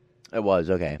game. It was,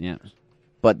 okay. Yeah.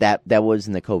 But that was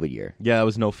in the COVID year. yeah, it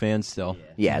was no fans still.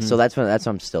 Yeah, so that's what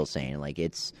I'm still saying. Like,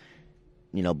 it's,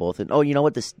 both. Oh, you know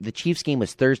what? The Chiefs game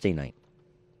was Thursday night.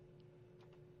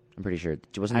 I'm pretty sure.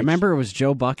 Wasn't I it- remember it was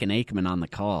Joe Buck and Aikman on the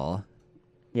call.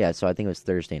 Yeah, so I think it was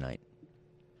Thursday night.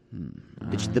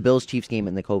 The Bills-Chiefs game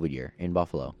in the COVID year in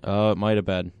Buffalo. It might have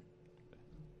been.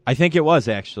 I think it was,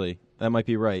 actually. That might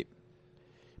be right.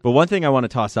 But one thing I want to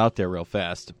toss out there real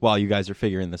fast while you guys are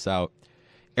figuring this out.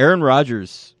 Aaron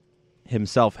Rodgers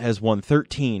himself has won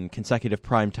 13 consecutive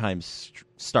primetime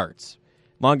starts.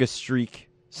 Longest streak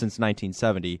since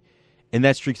 1970. And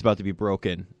that streak's about to be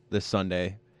broken this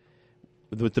Sunday.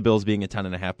 With the Bills being a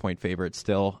 10.5-point favorite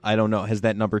still. I don't know. Has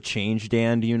that number changed,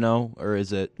 Dan? Do you know? Or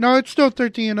is it... No, it's still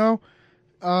 13-0.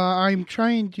 I'm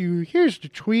trying to... Here's the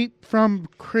tweet from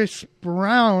Chris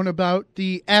Brown about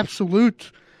the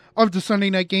absolute of the Sunday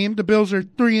night game. The Bills are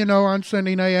 3-0 on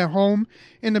Sunday night at home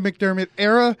in the McDermott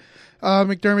era.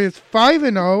 McDermott is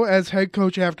 5-0 as head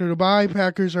coach after the bye.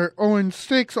 Packers are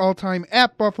 0-6 all-time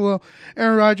at Buffalo.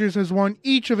 Aaron Rodgers has won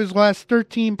each of his last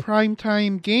 13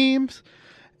 primetime games.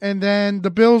 And then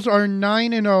the Bills are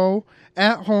 9-0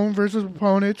 at home versus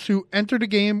opponents who entered the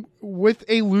game with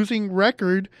a losing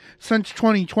record since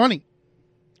 2020,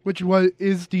 which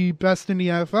is the best in the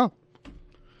NFL.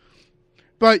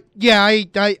 But yeah, I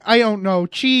don't know.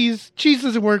 Cheese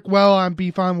doesn't work well on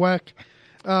beef on weck.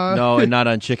 No, and not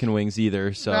on chicken wings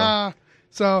either. So,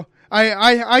 so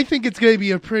I think it's going to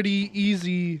be a pretty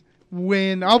easy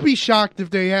win. I'll be shocked if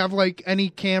they have like any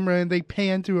camera and they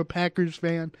pan to a Packers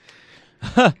fan.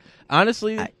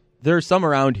 honestly, there are some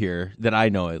around here that I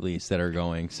know at least that are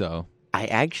going. So I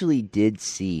actually did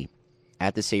see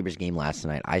at the Sabres game last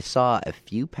night. I saw a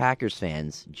few Packers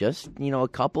fans just a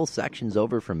couple sections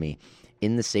over from me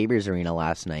in the Sabres arena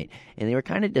last night, and they were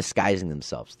kind of disguising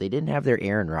themselves. They didn't have their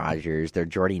Aaron Rodgers, their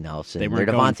Jordy Nelson, their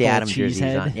Devontae Adams jerseys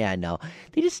on. Yeah, no.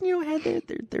 They just, had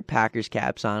their Packers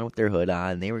caps on with their hood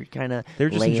on. They were kind of They were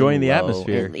just enjoying the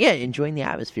atmosphere. And, enjoying the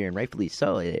atmosphere, and rightfully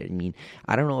so. I mean,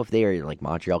 I don't know if they are like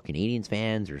Montreal Canadiens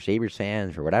fans or Sabres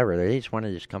fans or whatever. They just want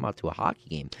to just come out to a hockey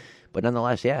game. But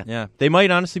nonetheless, yeah. Yeah. They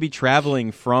might honestly be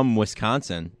traveling from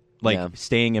Wisconsin.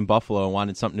 Staying in Buffalo and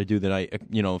wanted something to do that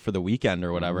for the weekend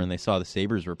or whatever, and they saw the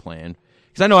Sabres were playing.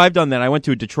 Because I know I've done that. I went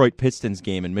to a Detroit Pistons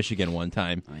game in Michigan one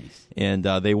time, and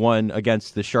they won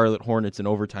against the Charlotte Hornets in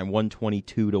overtime,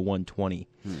 122-120.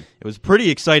 It was a pretty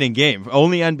exciting game.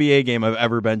 Only NBA game I've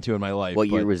ever been to in my life. What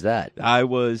year was that? I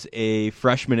was a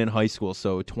freshman in high school,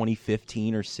 so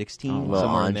 2015 or 16. Little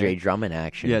Andre Drummond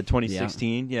action. Yeah,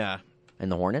 2016, yeah.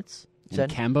 And the Hornets?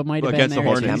 Kemba might have been against there. the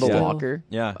Hornets. Kemba Walker.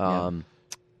 Yeah.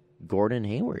 Gordon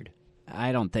Hayward.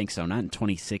 I don't think so. Not in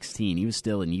 2016. He was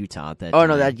still in Utah at that time. Oh,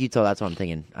 no, that Utah. That's what I'm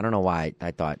thinking. I don't know why I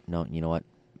thought, no, you know what?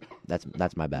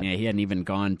 That's my bad. Yeah, he hadn't even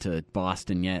gone to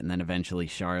Boston yet, and then eventually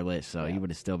Charlotte, so he would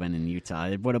have still been in Utah.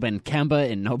 It would have been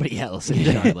Kemba and nobody else in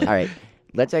Charlotte. All right,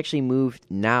 let's actually move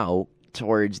now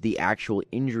towards the actual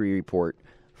injury report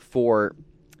for,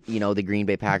 the Green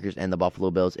Bay Packers and the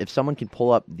Buffalo Bills. If someone can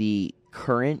pull up the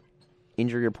current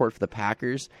injury report for the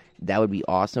Packers, that would be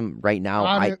awesome. Right now,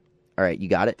 all right, you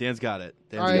got it? Dan's got it.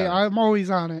 I'm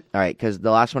always on it. All right, because the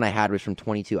last one I had was from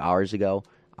 22 hours ago.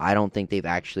 I don't think they've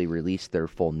actually released their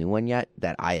full new one yet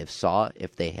that I have saw.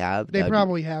 If they have. They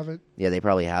probably haven't. Yeah, they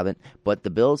probably haven't. But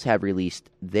the Bills have released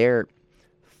their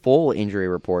full injury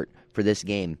report for this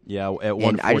game. Yeah, at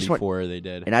 1:44 they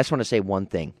did. And I just want to say one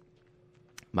thing.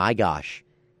 My gosh,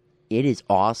 it is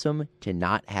awesome to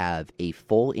not have a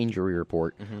full injury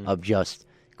report of just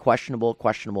questionable,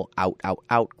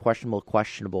 out,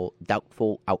 questionable,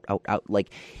 doubtful, out.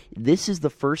 Like, this is the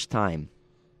first time,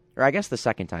 or I guess the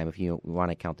second time if you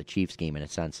want to count the Chiefs game in a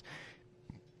sense,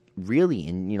 really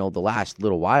in, the last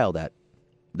little while that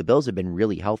the Bills have been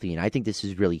really healthy, and I think this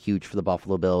is really huge for the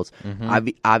Buffalo Bills.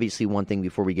 Obviously, one thing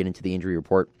before we get into the injury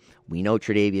report, we know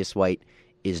Tre'Davious White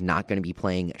is not going to be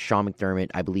playing. Sean McDermott,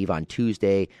 I believe on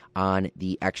Tuesday on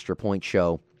the Extra Point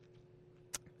show,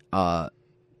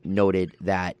 noted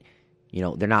that,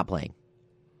 they're not playing.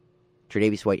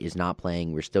 Tre'Davious White is not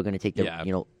playing. We're still going to take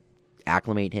the,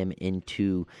 acclimate him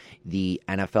into the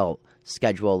NFL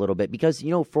schedule a little bit because,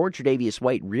 for Tre'Davious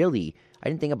White, really, I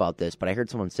didn't think about this, but I heard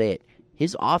someone say it.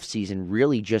 His offseason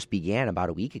really just began about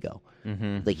a week ago.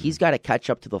 Like, he's got to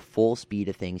catch up to the full speed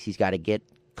of things. He's got to get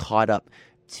caught up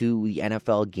to the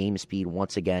NFL game speed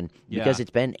once again because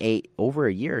it's been over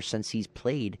a year since he's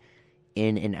played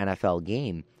in an NFL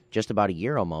game. Just about a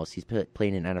year almost. He's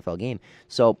played in an NFL game.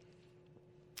 So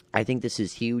I think this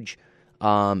is huge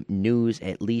news,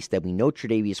 at least, that we know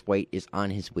Tre'Davious White is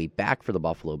on his way back for the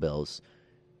Buffalo Bills.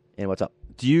 And what's up?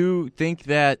 Do you think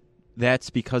that that's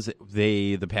because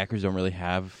the Packers don't really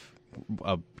have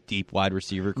a deep wide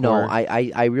receiver core? No,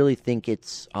 I really think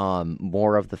it's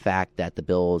more of the fact that the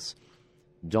Bills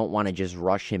don't want to just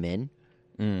rush him in.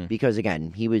 Because,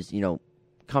 again, he was,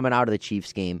 coming out of the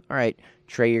Chiefs game. All right,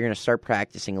 Trey, you're going to start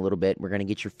practicing a little bit. We're going to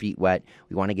get your feet wet.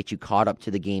 We want to get you caught up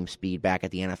to the game speed back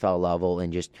at the NFL level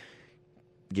and just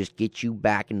get you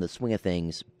back in the swing of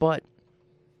things. But,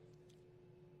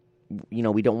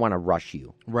 we don't want to rush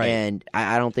you. Right. And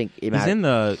I don't think it matters. He's in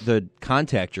the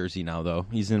contact jersey now, though.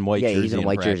 He's in white jersey. Yeah, he's in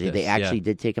white practice. jersey. They actually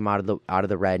did take him out of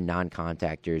the red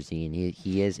non-contact jersey, and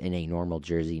he is in a normal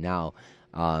jersey now,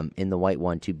 in the white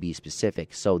one to be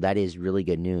specific. So that is really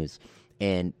good news.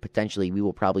 And potentially we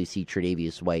will probably see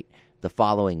Tre'Davious White the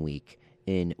following week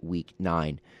in Week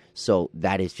 9. So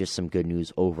that is just some good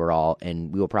news overall,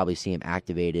 and we will probably see him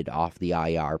activated off the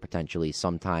IR potentially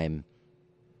sometime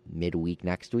midweek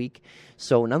next week.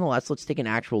 So nonetheless, let's take an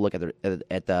actual look at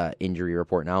the injury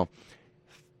report now.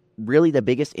 Really, the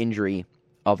biggest injury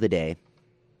of the day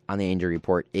on the injury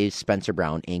report is Spencer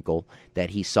Brown ankle that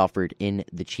he suffered in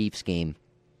the Chiefs game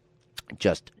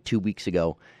just 2 weeks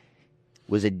ago.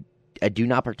 Was a do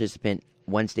not participant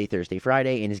Wednesday, Thursday,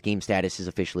 Friday, and his game status is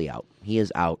officially out. He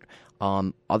is out.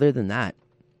 Other than that,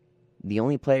 the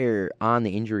only player on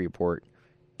the injury report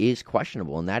is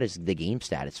questionable, and that is the game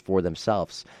status for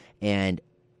themselves. And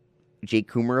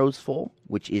Jake Kumerow's full,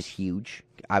 which is huge.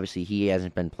 Obviously, he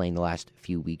hasn't been playing the last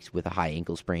few weeks with a high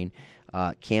ankle sprain.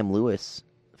 Cam Lewis,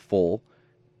 full.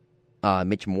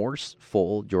 Mitch Morse,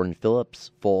 full. Jordan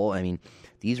Phillips, full. I mean,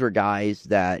 these were guys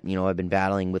that, have been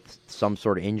battling with some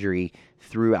sort of injury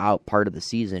throughout part of the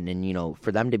season. And,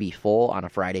 for them to be full on a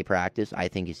Friday practice, I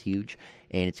think is huge.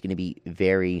 And it's going to be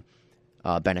very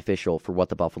beneficial for what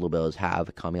the Buffalo Bills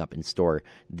have coming up in store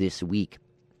this week,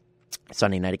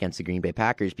 Sunday night against the Green Bay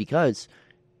Packers, because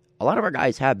a lot of our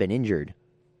guys have been injured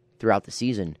throughout the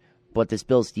season, but this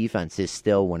Bills defense has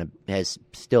still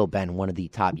been one of the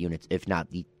top units, if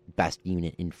not the best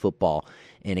unit in football.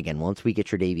 And again, once we get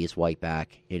Tre'Davious White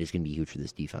back, it is going to be huge for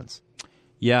this defense.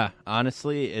 Yeah,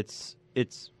 honestly, it's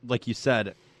like you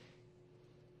said,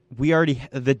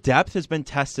 the depth has been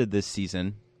tested this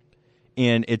season,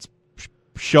 and it's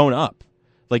shown up.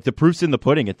 Like, the proof's in the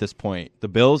pudding at this point. The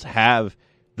Bills have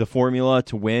the formula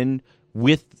to win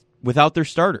without their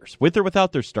starters, with or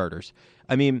without their starters.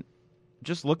 I mean,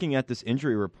 just looking at this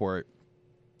injury report,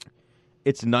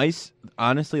 it's nice,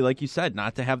 honestly, like you said,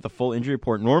 not to have the full injury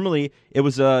report. Normally, it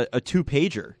was a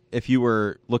 2-pager if you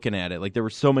were looking at it. Like, there were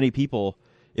so many people.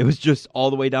 It was just all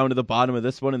the way down to the bottom of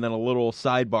this one and then a little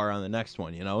sidebar on the next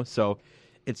one, So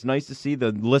it's nice to see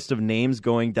the list of names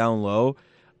going down low.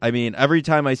 I mean, every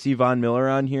time I see Von Miller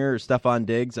on here or Stephon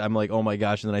Diggs, I'm like, oh my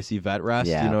gosh, and then I see vet rest,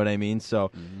 You know what I mean? So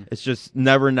It's just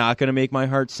never not going to make my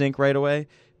heart sink right away.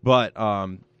 But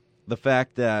the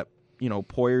fact that,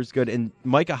 Poyer's good, and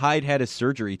Micah Hyde had his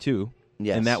surgery too,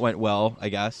 and that went well, I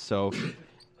guess, so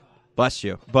bless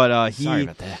you. But sorry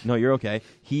about that. No, you're okay.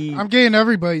 I'm getting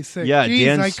everybody sick. Yeah, Jeez,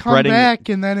 Dan's I come back,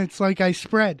 and then it's like I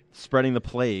spreading the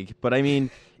plague. But I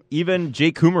mean, even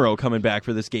Jake Kumerow coming back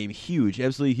for this game, huge,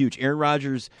 absolutely huge. Aaron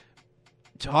Rodgers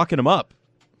talking him up.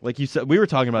 Like you said, we were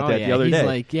talking about that the other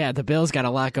day. He's the Bills got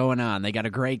a lot going on. They got a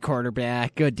great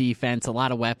quarterback, good defense, a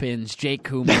lot of weapons. Jake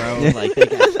Kumerow, they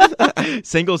got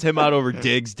singles him out over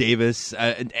Diggs, Davis,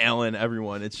 and Allen,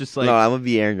 everyone. It's just like, no, I'm gonna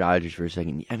be Aaron Rodgers for a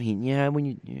second. I mean, when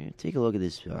you take a look at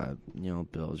this,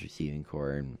 Bills receiving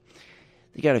core, and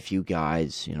they got a few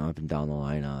guys, up and down the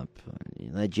lineup.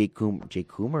 That Jake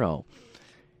Kumerow.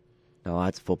 No,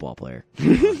 that's a football player.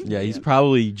 Yeah, he's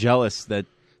probably jealous that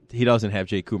he doesn't have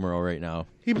Jake Kumerow right now.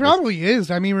 He probably is.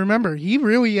 I mean, remember, he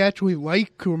really actually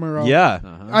liked Kumerow. Yeah.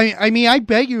 I mean, I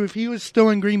bet you if he was still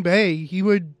in Green Bay, he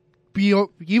would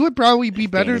probably be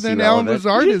better than Allen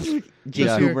Lazard is. Jake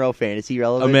Kumerow fantasy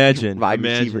relevant. Imagine.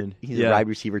 Receiver. He's a wide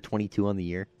receiver 22 on the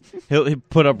year. He'll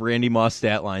put up Randy Moss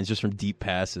stat lines just from deep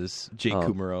passes. Jake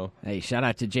Kumerow. Hey, shout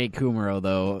out to Jake Kumerow,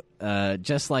 though.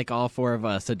 Just like all four of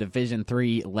us, a Division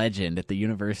III legend at the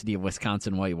University of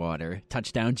Wisconsin-Whitewater.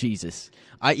 Touchdown Jesus.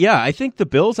 I think the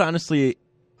Bills honestly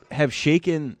have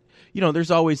shaken.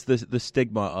 There's always the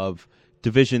stigma of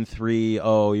Division III.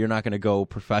 Oh, you're not going to go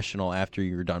professional after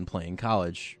you're done playing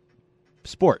college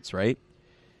sports, right?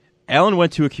 Allen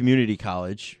went to a community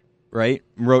college, right?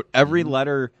 Wrote every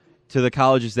letter to the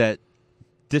colleges that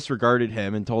disregarded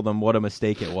him and told them what a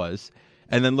mistake it was.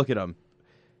 And then look at him.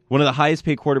 One of the highest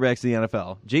paid quarterbacks in the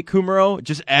NFL. Jake Kumerow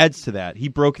just adds to that. He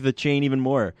broke the chain even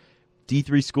more.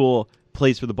 D3 school,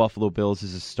 plays for the Buffalo Bills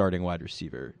as a starting wide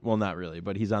receiver. Well, not really,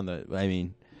 but he's on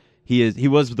he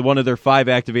was one of their 5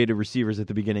 activated receivers at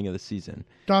the beginning of the season.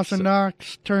 Dawson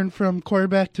Knox turned from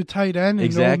quarterback to tight end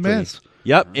in Ole Miss.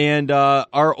 Yep, and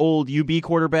our old UB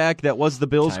quarterback that was the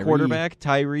Bills quarterback,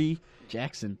 Tyree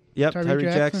Jackson. Yep, Tyree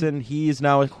Jackson. He is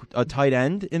now a tight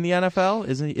end in the NFL,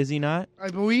 is he not? I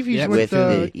believe he's with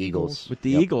the Eagles. With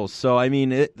the Eagles. So, I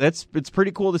mean, it's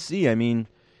pretty cool to see. I mean,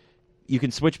 you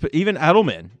can switch. Even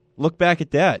Edelman, look back at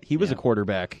that. He was a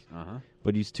quarterback,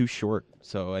 but he's too short.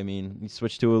 So, I mean, he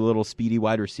switched to a little speedy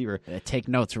wide receiver. Take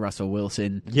notes, Russell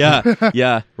Wilson.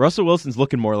 Yeah. Russell Wilson's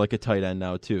looking more like a tight end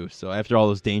now, too. So, after all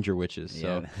those danger witches.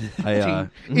 So,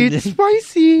 it's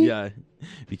spicy. Yeah.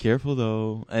 Be careful,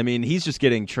 though. I mean, he's just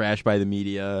getting trashed by the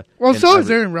media. Well, so is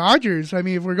Aaron Rodgers. I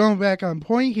mean, if we're going back on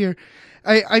point here,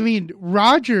 I mean,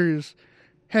 Rodgers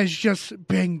has just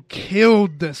been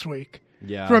killed this week.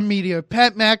 Yeah. From media.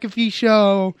 Pat McAfee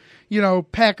show,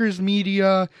 Packers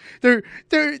media.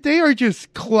 They are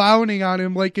just clowning on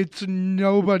him like it's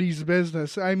nobody's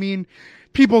business. I mean,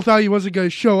 people thought he wasn't going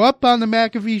to show up on the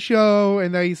McAfee show,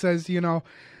 and then he says,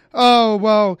 oh,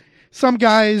 well, some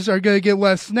guys are going to get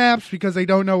less snaps because they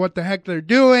don't know what the heck they're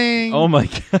doing. Oh, my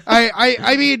God.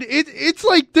 I mean, it's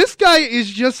like this guy is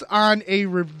just on a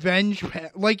revenge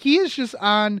path. Like, he is just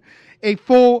on a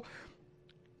full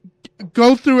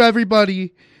go through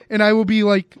everybody, and I will be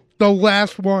like the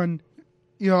last one.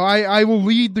 I will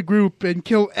lead the group and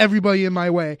kill everybody in my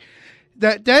way.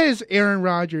 That is Aaron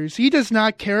Rodgers. He does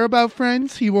not care about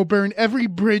friends. He will burn every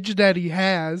bridge that he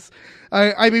has.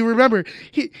 I mean, remember,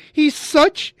 he's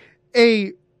such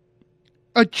a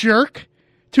jerk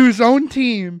to his own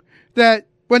team that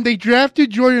when they drafted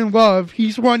Jordan Love,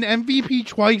 he's won MVP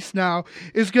twice now,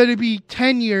 is going to be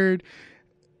tenured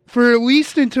for at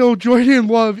least until Jordan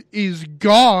Love is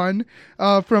gone,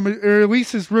 or at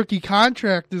least his rookie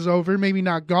contract is over, maybe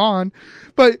not gone.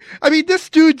 But, I mean, this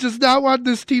dude does not want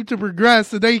this team to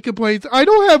progress, and then he complains, I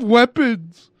don't have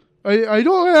weapons. I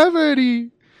don't have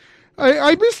any.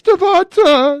 I miss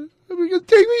Devonta.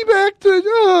 Take me back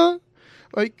to,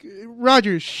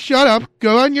 Rodgers, shut up,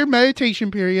 go on your meditation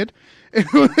period.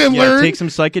 And learn. Take some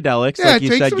psychedelics, like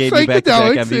you said, gave you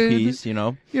back-to-back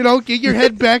MVPs, get your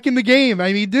head back in the game.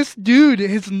 I mean, this dude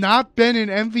has not been an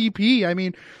MVP. I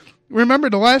mean, remember,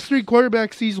 the last 3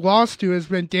 quarterbacks he's lost to has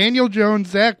been Daniel Jones,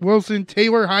 Zach Wilson,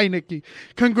 Taylor Heinicke.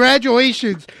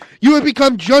 Congratulations. You have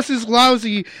become just as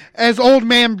lousy as old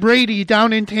man Brady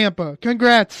down in Tampa.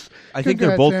 Congrats. I think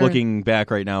they're both looking back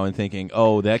right now and thinking,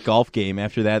 oh, that golf game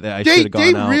after that I should have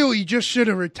gone out. They really just should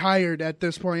have retired at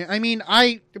this point. I mean,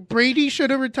 Brady should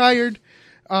have retired.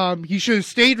 He should have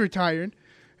stayed retired,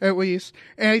 at least.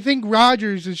 And I think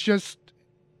Rodgers is just,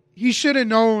 he should have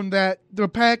known that the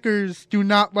Packers do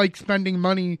not like spending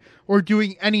money or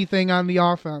doing anything on the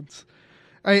offense.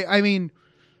 I mean,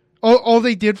 all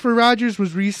they did for Rodgers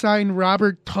was re-sign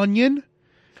Robert Tonyan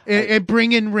and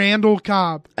bring in Randall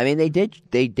Cobb. I mean, they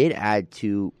did add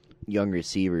 2 young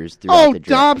receivers throughout the draft.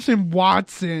 Dobbs and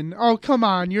Watson. Oh, come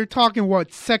on. You're talking,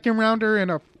 what, second rounder and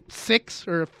a 6th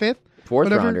or a 5th?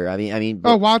 Fourth rounder. I mean.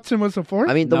 Watson was the 4th?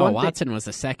 I mean, Watson was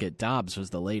the 2nd. Dobbs was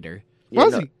the later.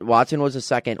 Was he? Watson was a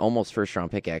 2nd, almost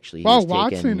first-round pick, actually.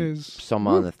 Watson is some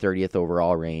on the 30th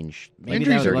overall range.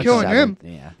 Injuries are killing him.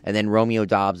 Yeah. And then Romeo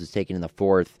Dobbs was taken in the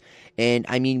 4th. And,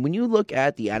 I mean, when you look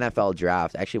at the NFL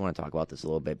draft, I actually want to talk about this a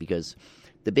little bit because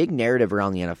the big narrative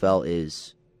around the NFL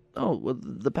is,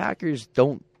 the Packers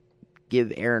don't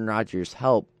give Aaron Rodgers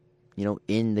help,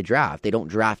 in the draft. They don't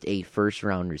draft a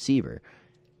first-round receiver.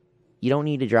 You don't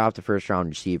need to draft a first-round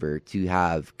receiver to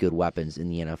have good weapons in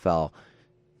the NFL.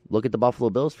 Look at the Buffalo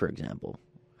Bills, for example.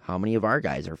 How many of our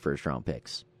guys are first-round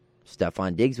picks?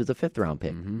 Stephon Diggs was a 5th-round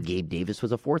pick. Mm-hmm. Gabe Davis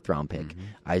was a 4th-round pick.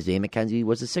 Mm-hmm. Isaiah McKenzie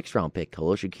was a 6th-round pick.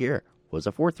 Khalil Shakir was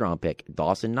a 4th-round pick.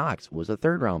 Dawson Knox was a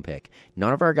 3rd-round pick.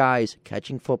 None of our guys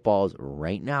catching footballs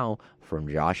right now from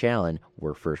Josh Allen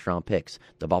were first-round picks.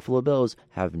 The Buffalo Bills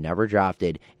have never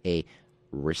drafted a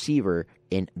receiver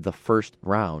in the 1st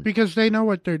round. Because they know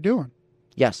what they're doing.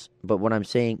 Yes, but what I'm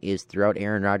saying is throughout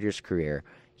Aaron Rodgers' career,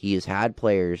 he has had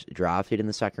players drafted in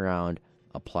the 2nd round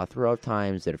a plethora of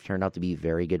times that have turned out to be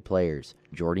very good players.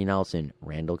 Jordy Nelson,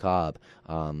 Randall Cobb,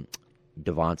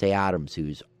 Devontae Adams,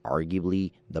 who's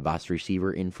arguably the best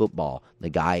receiver in football. The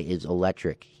guy is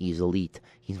electric. He's elite.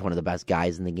 He's one of the best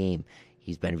guys in the game.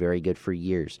 He's been very good for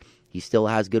years. He still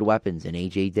has good weapons in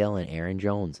A.J. Dillon, Aaron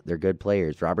Jones. They're good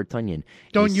players. Robert Tonyan.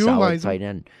 Don't utilize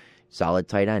him. Solid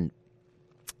tight end.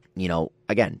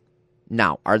 Again,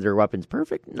 now, are their weapons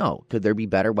perfect? No. Could there be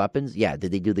better weapons? Yeah.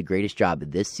 Did they do the greatest job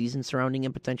this season surrounding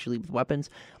him potentially with weapons?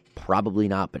 Probably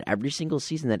not. But every single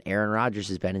season that Aaron Rodgers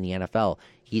has been in the NFL,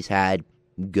 he's had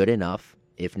good enough,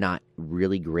 if not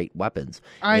really great weapons.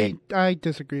 I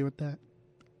disagree with that.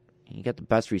 You got the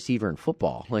best receiver in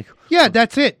football. Yeah,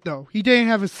 that's it, though. He didn't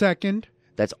have a 2nd.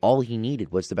 That's all he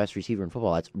needed was the best receiver in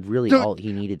football. That's really all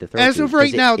he needed to throw As to. of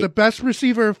right now, the best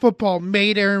receiver in football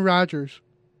made Aaron Rodgers.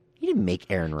 He didn't make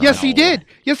Aaron Rodgers. Yes, he did.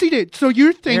 Yes, he did. So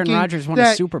you're thinking Aaron Rodgers won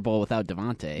a Super Bowl without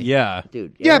Devontae. Yeah.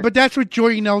 Dude. Yeah, but that's with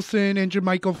Jordy Nelson and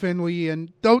Jermichael Finley,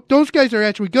 and those guys are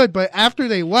actually good, but after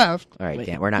they left... All right,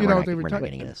 Dan, we're not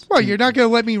getting this. Well, you're not going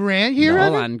to let me rant here? No,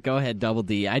 hold on. Go ahead, Double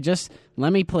D.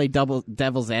 Let me play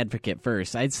devil's advocate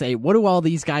first. I'd say, what do all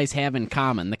these guys have in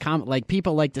common?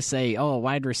 People like to say,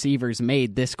 wide receivers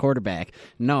made this quarterback.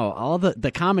 No, all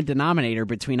the common denominator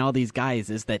between all these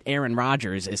guys is that Aaron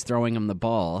Rodgers is throwing them the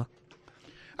ball.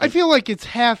 I feel like it's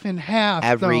half and half.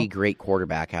 Every great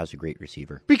quarterback has a great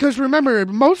receiver. Because remember,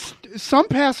 some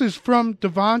passes from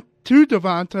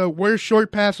Devonta were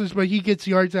short passes, but he gets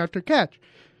yards after catch.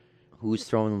 Who's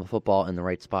throwing the football in the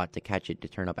right spot to catch it, to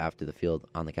turn up after the field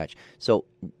on the catch? So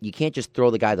you can't just throw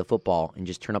the guy the football and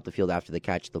just turn up the field after the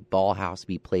catch. The ball has to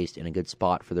be placed in a good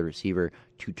spot for the receiver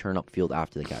to turn up field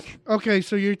after the catch. Okay,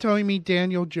 so you're telling me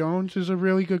Daniel Jones is a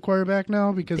really good quarterback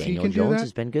now because he can do that? Daniel Jones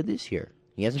has been good this year.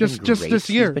 He hasn't been great. Just this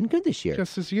year. He's been good this year.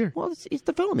 Just this year. Well, it's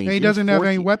development. He doesn't have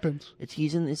any weapons.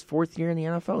 He's in his 4th year in the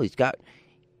NFL.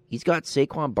 he's got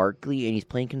Saquon Barkley, and he's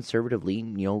playing conservatively,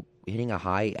 hitting a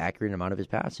high, accurate amount of his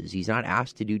passes. He's not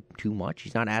asked to do too much.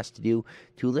 He's not asked to do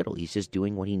too little. He's just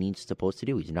doing what he needs supposed to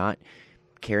do. He's not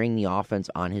carrying the offense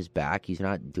on his back. He's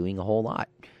not doing a whole lot.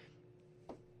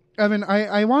 Evan,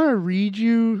 I want to read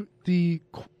you the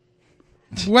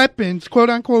weapons,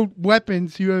 quote-unquote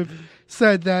weapons, you have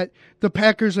said that the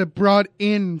Packers have brought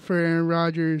in for Aaron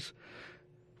Rodgers.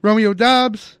 Romeo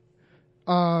Doubs,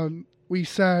 we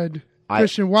said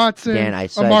Christian Watson,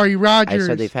 Amari Rodgers. I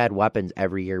said they've had weapons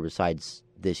every year besides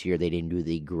this year. They didn't do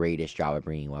the greatest job of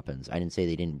bringing weapons. I didn't say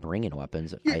they didn't bring in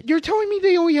weapons. You're telling me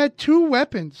they only had 2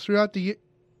 weapons throughout the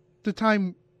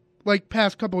time, like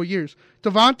past couple of years.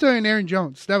 Devonta and Aaron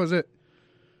Jones. That was it.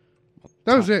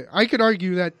 That was it. I could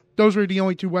argue that those were the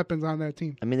only 2 weapons on that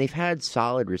team. I mean, they've had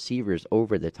solid receivers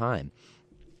over the time.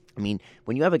 I mean,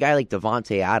 when you have a guy like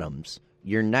Devontae Adams,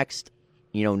 your next,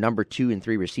 number 2 and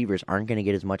 3 receivers aren't going to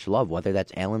get as much love, whether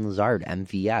that's Allen Lazard,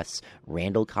 MVS,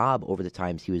 Randall Cobb over the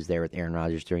times he was there with Aaron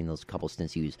Rodgers during those couple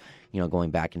stints he was,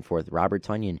 going back and forth. Robert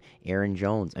Tonyan, Aaron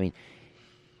Jones. I mean,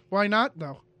 why not,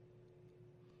 though?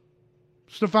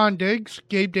 Stephon Diggs,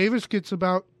 Gabe Davis gets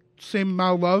about the same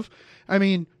amount of love. I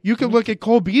mean, you could look at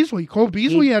Cole Beasley. Cole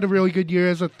Beasley had a really good year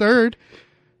as a third.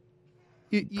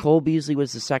 Cole Beasley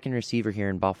was the second receiver here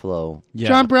in Buffalo. Yeah.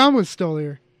 John Brown was still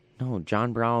there. No,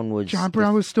 John Brown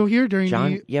was still here during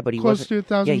but he close to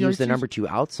 1,000 he was the season. number 2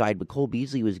 outside, but Cole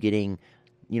Beasley was getting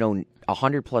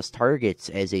 100+ targets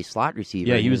as a slot receiver.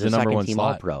 Yeah, he was the number 1 team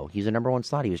slot. All-Pro. He was the number 1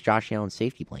 slot. He was Josh Allen's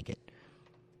safety blanket.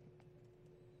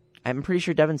 I'm pretty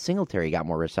sure Devin Singletary got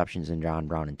more receptions than John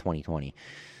Brown in 2020.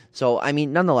 So, I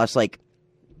mean, nonetheless,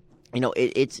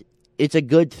 it's a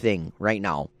good thing right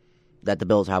now that the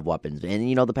Bills have weapons.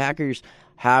 And, the Packers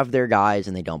have their guys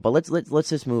and they don't. But let's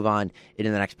just move on into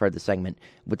the next part of the segment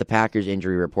with the Packers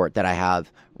injury report that I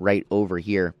have right over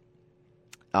here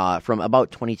from about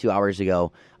 22 hours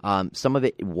ago. Some of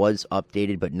it was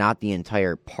updated, but not the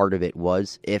entire part of it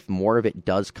was. If more of it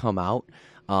does come out,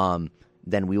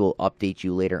 then we will update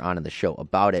you later on in the show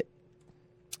about it.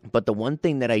 But the one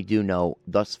thing that I do know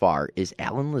thus far is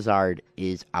Allen Lazard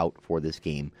is out for this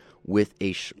game with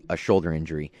a shoulder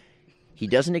injury. He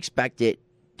doesn't expect it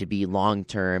to be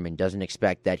long-term and doesn't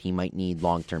expect that he might need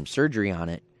long-term surgery on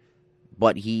it,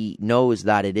 but he knows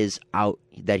that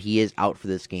he is out for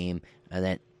this game and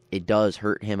that it does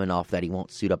hurt him enough that he won't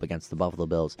suit up against the Buffalo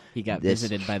Bills. He got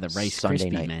visited by the Rice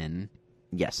Krispie Men.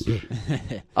 Yes.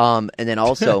 And then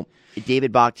also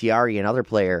David Bakhtiari, another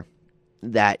player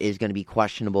that is going to be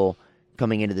questionable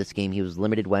coming into this game. He was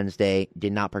limited Wednesday,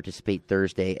 did not participate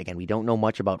Thursday. Again, we don't know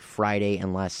much about Friday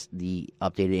unless the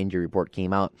updated injury report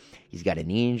came out. He's got a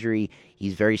knee injury.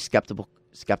 He's very skeptical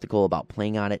about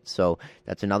playing on it. So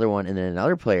that's another one. And then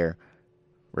another player,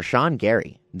 Rashawn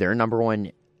Gary, their number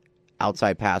 1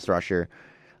 outside pass rusher,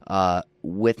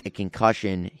 with a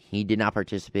concussion. He did not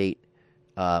participate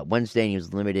Wednesday, and he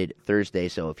was limited Thursday.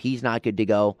 So if he's not good to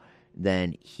go,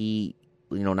 then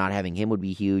not having him would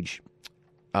be huge,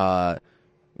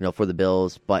 for the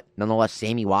Bills. But nonetheless,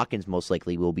 Sammy Watkins most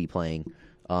likely will be playing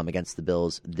against the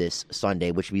Bills this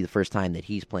Sunday, which would be the first time that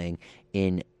he's playing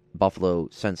in Buffalo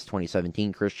since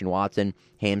 2017. Christian Watson,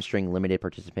 hamstring limited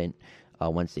participant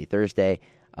Wednesday, Thursday.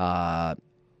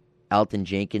 Elton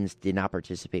Jenkins did not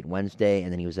participate Wednesday,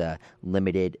 and then he was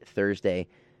limited Thursday.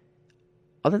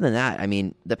 Other than that, I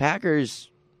mean, the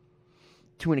Packers,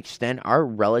 to an extent, are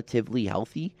relatively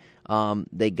healthy.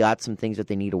 They got some things that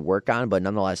they need to work on, but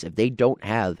nonetheless, if they don't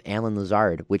have Allen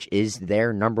Lazard, which is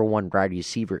their number 1 wide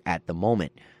receiver at the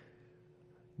moment,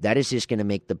 that is just going to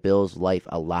make the Bills' life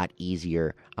a lot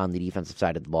easier on the defensive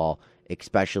side of the ball,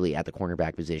 especially at the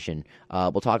cornerback position.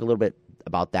 We'll talk a little bit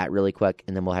about that really quick,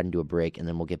 and then we'll head into a break, and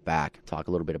then we'll get back, talk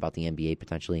a little bit about the NBA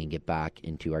potentially, and get back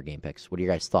into our game picks. What are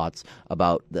your guys' thoughts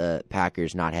about the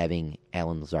Packers not having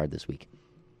Allen Lazard this week?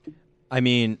 I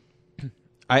mean,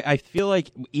 I feel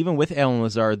like even with Allen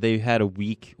Lazard, they had a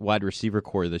weak wide receiver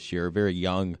core this year, very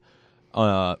young,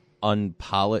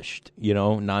 unpolished,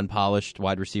 non-polished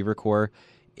wide receiver core.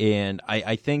 And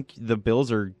I think the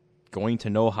Bills are going to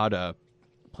know how to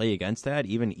play against that.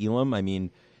 Even Elam, I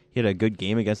mean, he had a good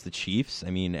game against the Chiefs. I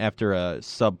mean, after a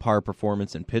subpar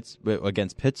performance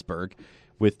against Pittsburgh,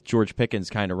 with George Pickens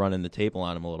kind of running the table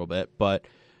on him a little bit. But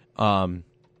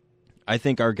I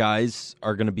think our guys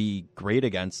are going to be great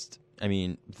against, I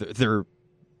mean, they're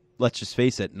let's just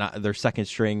face it, not their second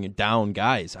string down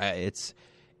guys. It's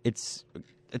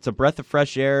a breath of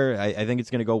fresh air. I think it's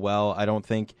going to go well. I don't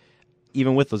think,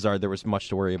 even with Lazard, there was much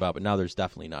to worry about, but now there's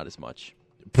definitely not as much.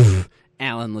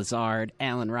 Allen Lazard,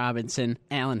 Allen Robinson,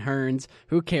 Allen Hearns.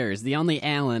 Who cares? The only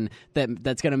Allen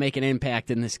that's going to make an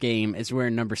impact in this game is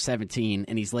wearing number 17,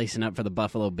 and he's lacing up for the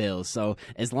Buffalo Bills. So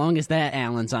as long as that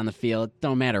Allen's on the field,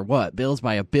 don't matter what. Bills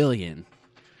by 1 billion.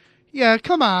 Yeah,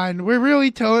 come on. You're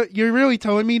really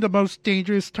telling me the most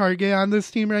dangerous target on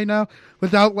this team right now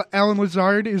without Allen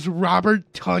Lazard is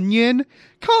Robert Tonyan?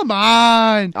 Come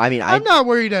on. I mean, I'm not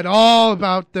worried at all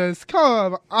about this.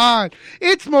 Come on.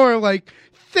 It's more like,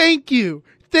 thank you.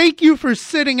 Thank you for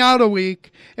sitting out a week,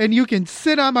 and you can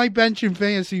sit on my bench in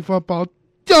fantasy football.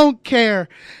 Don't care,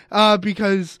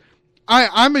 because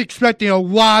I'm expecting a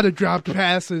lot of dropped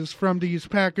passes from these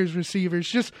Packers receivers.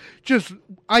 Just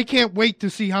I can't wait to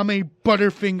see how many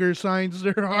Butterfinger signs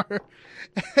there are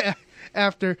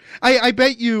after. I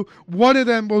bet you one of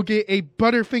them will get a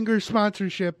Butterfinger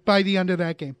sponsorship by the end of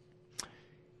that game.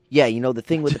 Yeah, the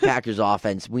thing with the Packers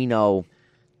offense, we know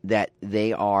that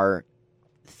they are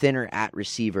thinner at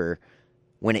receiver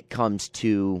when it comes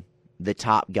to the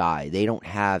top guy. They don't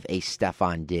have a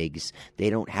Stephon Diggs. They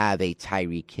don't have a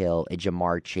Tyreek Hill, a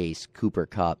Jamar Chase, Cooper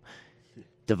Kupp,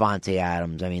 Devontae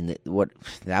Adams. I mean,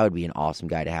 that would be an awesome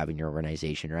guy to have in your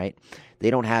organization, right?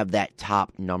 They don't have that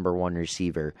top number one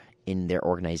receiver in their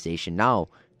organization. Now,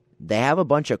 they have a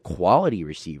bunch of quality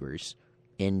receivers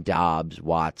in Dobbs,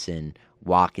 Watson,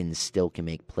 Watkins still can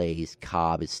make plays.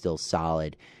 Cobb is still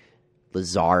solid.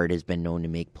 Lazard has been known to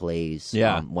make plays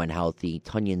when healthy.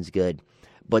 Tunyan's good.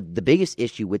 But the biggest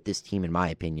issue with this team, in my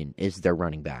opinion, is their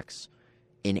running backs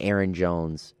in Aaron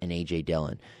Jones and A.J.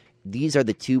 Dillon. These are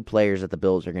the two players that the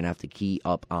Bills are going to have to key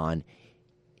up on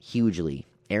hugely.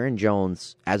 Aaron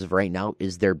Jones, as of right now,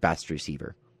 is their best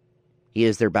receiver. He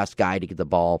is their best guy to get the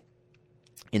ball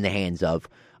in the hands of,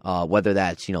 whether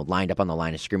that's lined up on the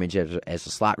line of scrimmage as a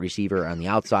slot receiver on the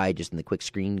outside, just in the quick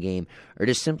screen game, or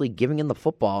just simply giving him the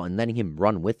football and letting him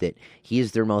run with it. He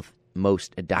is their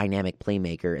most dynamic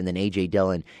playmaker, and then A.J.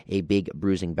 Dillon, a big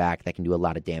bruising back that can do a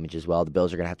lot of damage as well. The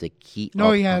Bills are going to have to keep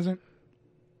No, he hasn't.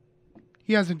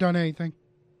 He hasn't done anything.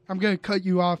 I'm going to cut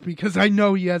you off because I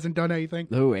know he hasn't done anything.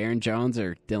 Who, Aaron Jones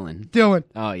or Dillon? Dillon.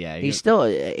 Oh, yeah. He's still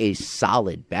a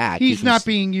solid back. He's not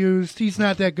being used. He's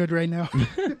not that good right now.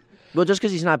 Well, just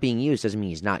because he's not being used doesn't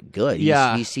mean he's not good.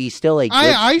 Yeah. He's still a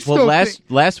good...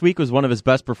 last week was one of his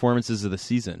best performances of the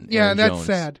season. Yeah, Aaron that's Jones.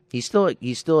 sad. He's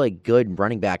still a good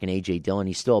running back in A.J. Dillon.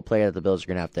 He's still a player that the Bills are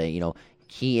going to have to,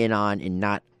 key in on and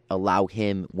not allow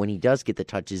him, when he does get the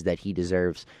touches that he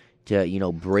deserves,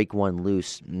 to, break one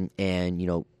loose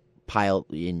and, pile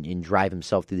and drive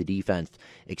himself through the defense,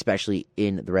 especially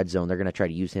in the red zone. They're going to try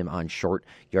to use him on short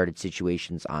yardage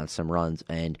situations on some runs.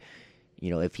 And,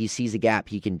 if he sees a gap,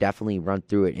 he can definitely run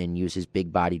through it and use his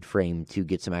big-bodied frame to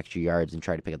get some extra yards and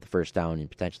try to pick up the first down and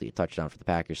potentially a touchdown for the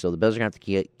Packers. So the Bills are going to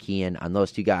have to key in on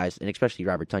those two guys, and especially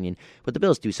Robert Tonyan. But the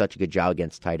Bills do such a good job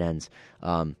against tight ends.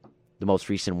 The most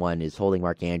recent one is holding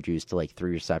Mark Andrews to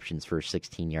 3 receptions for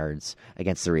 16 yards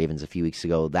against the Ravens a few weeks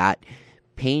ago. That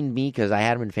pained me because I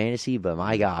had him in fantasy, but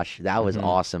my gosh, that was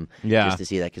awesome just to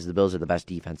see that, because the Bills are the best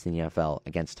defense in the NFL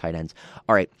against tight ends.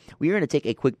 All right, we are going to take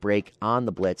a quick break on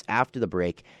the Blitz. After the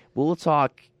break, we'll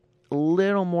talk a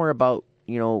little more about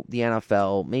the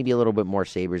NFL, maybe a little bit more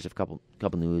Sabres, a couple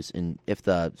news, and if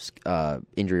the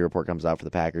injury report comes out for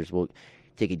the Packers, we'll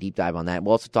take a deep dive on that.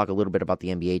 We'll also talk a little bit about the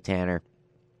NBA, Tanner,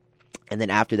 and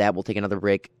then after that, we'll take another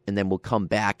break, and then we'll come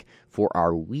back for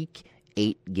our Week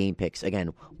 8 game picks.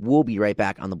 Again, we'll be right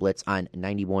back on the Blitz on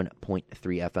 91.3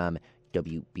 FM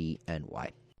WBNY.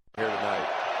 Here tonight.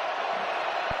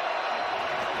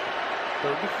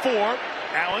 3rd and 4.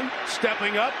 Allen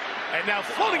stepping up and now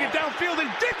floating it downfield, and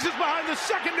Diggs is behind the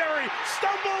secondary.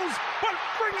 Stumbles, but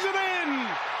brings it in.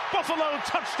 Buffalo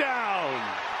touchdown.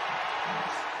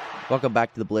 Welcome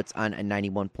back to the Blitz on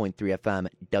 91.3 FM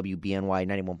WBNY,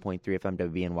 91.3 FM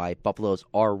WBNY, Buffalo's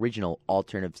original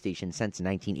alternative station since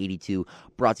 1982,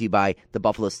 brought to you by the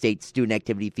Buffalo State Student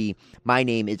Activity Fee. My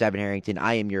name is Evan Harrington.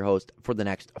 I am your host for the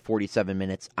next 47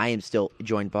 minutes. I am still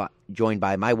joined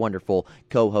by my wonderful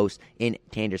co-host in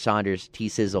Tander Saunders,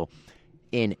 T-Sizzle,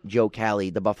 in Joe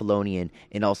Cali, the Buffalonian,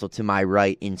 and also to my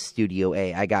right in Studio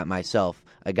A, I got myself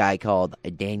a guy called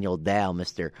Daniel Dale,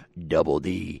 Mr. Double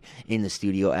D, in the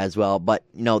studio as well. But,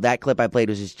 that clip I played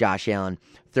was just Josh Allen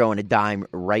throwing a dime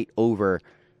right over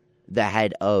the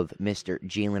head of Mr.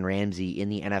 Jalen Ramsey in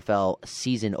the NFL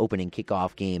season opening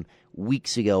kickoff game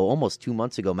weeks ago, almost 2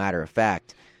 months ago, matter of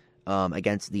fact,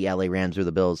 against the LA Rams, where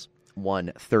the Bills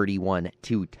won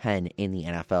 31-10 in the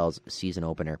NFL's season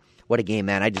opener. What a game,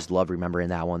 man. I just love remembering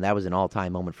that one. That was an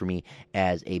all-time moment for me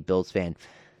as a Bills fan.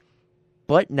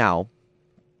 But now,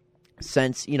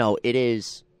 since, it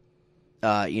is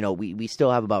we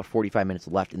still have about 45 minutes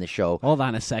left in the show. Hold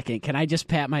on a second. Can I just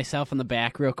pat myself on the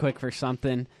back real quick for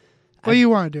something? What do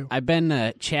you want to do? I've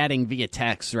been chatting via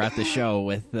text throughout the show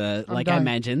with, like I done.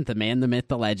 mentioned, the man, the myth,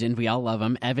 the legend. We all love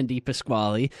him, Evan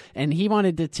DePasquale, and he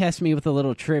wanted to test me with a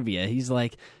little trivia. He's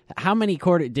like,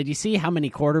 did you see how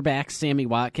many quarterbacks Sammy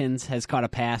Watkins has caught a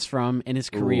pass from in his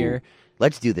career?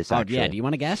 Let's do this, actually. Yeah, do you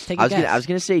want to guess? Take a guess. I was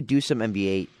gonna say do some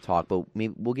NBA talk, but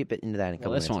maybe we'll get into that in a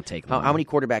couple minutes. This won't take how long. many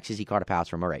quarterbacks has he caught a pass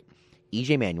from? All right.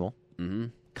 E.J. Manuel, Mm-hmm.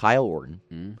 Kyle Orton,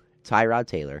 Mm-hmm. Tyrod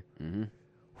Taylor. Mm-hmm.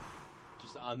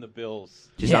 Just on the Bills.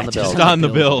 Just on the Bills. Just on the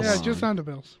Bills. Yeah, just on the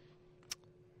Bills.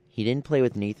 He didn't play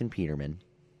with Nathan Peterman.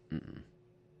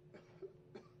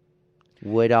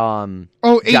 Would Jeff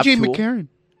A.J. Toole? McCarron.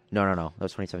 No. That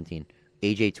was 2017.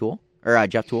 A.J. Toole? Or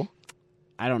Jeff Toole?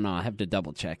 I don't know. I have to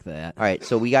double check that. All right,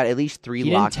 so we got at least three He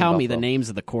didn't locks in tell me the Buffalo. names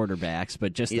of the quarterbacks,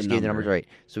 but just He the just number. gave the numbers right.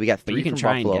 So we got But you three can from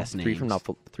try and Buffalo, guess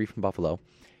three from Buffalo.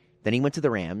 Then he went to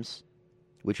the Rams,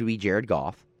 which would be Jared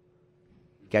Goff.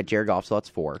 Got Jared Goff, so that's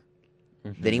 4.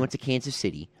 Mm-hmm. Then he went to Kansas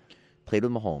City, played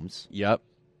with Mahomes. Yep.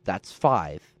 That's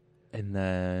 5. And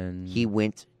then He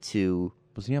went to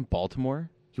was he on Baltimore?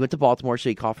 Baltimore, so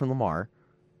he caught from Lamar.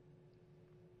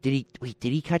 Did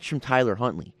he catch from Tyler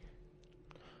Huntley?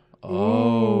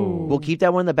 Oh. We'll keep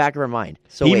that one in the back of our mind.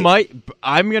 So He wait, might.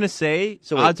 I'm gonna say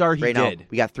So wait, odds are he right now, did.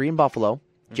 we got 3 in Buffalo.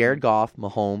 Jared Goff,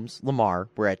 Mahomes, Lamar.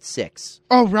 We're at 6.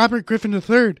 Oh, Robert Griffin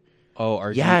III. Oh,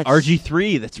 RG, Yes.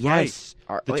 RG3. That's Yes.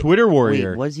 right. The Wait, Twitter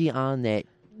warrior. Wait, was he on that?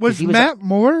 Was he Matt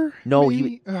Moore? No,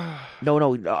 maybe?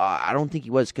 No. I don't think he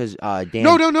was because Dan.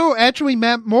 No. Actually,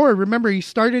 Matt Moore. Remember, he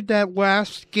started that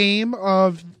last game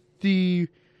of the,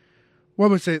 what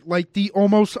was it? Like the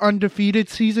almost undefeated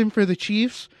season for the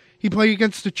Chiefs. He played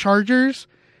against the Chargers.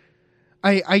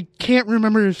 I can't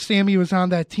remember if Sammy was on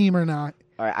that team or not.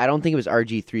 All right, I don't think it was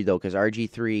RG3 though, because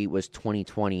RG3 was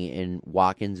 2020 and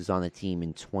Watkins is on the team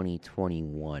in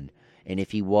 2021. And if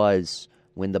he was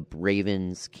when the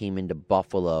Ravens came into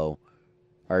Buffalo,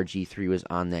 RG3 was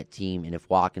on that team, and if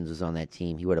Watkins was on that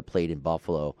team, he would have played in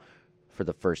Buffalo for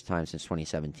the first time since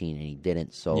 2017, and he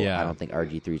didn't. So Yeah. I don't think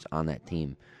RG3 is on that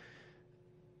team.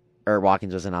 Or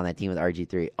Watkins wasn't on that team with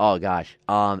RG3. Oh, gosh.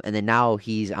 And then now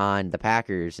he's on the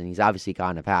Packers, and he's obviously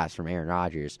gotten a pass from Aaron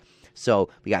Rodgers. So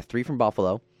we got 3 from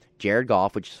Buffalo. Jared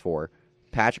Goff, which is 4.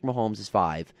 Patrick Mahomes is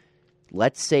 5.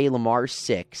 Let's say Lamar's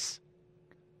 6.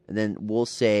 And then we'll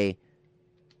say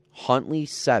Huntley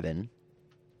 7.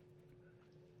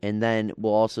 And then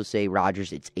we'll also say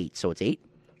Rodgers, it's 8. So it's 8?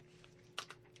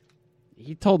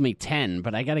 He told me 10,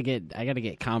 but I gotta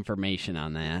get confirmation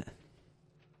on that.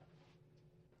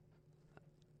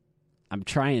 I'm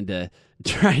trying to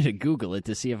Google it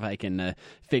to see if I can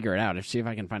figure it out, or see if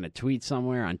I can find a tweet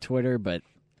somewhere on Twitter. But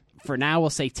for now, we'll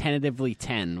say tentatively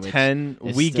 10. Which 10.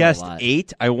 is We still a guessed lot.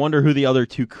 8. I wonder who the other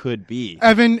 2 could be.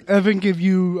 Evan give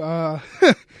you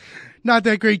not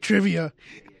that great trivia.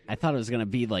 I thought it was gonna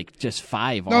be like just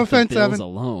 5 No off the offense, Bills Evan.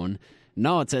 alone.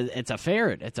 No, it's a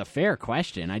fair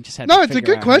question. I just had No, to it's a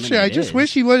figure good out how question. many I it just is.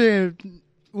 wish he would have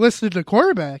listed the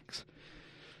quarterbacks.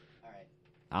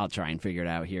 I'll try and figure it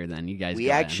out here. Then you guys. We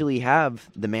go ahead. actually have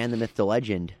the man, the myth, the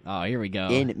legend Oh, here we go.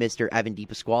 in Mr. Evan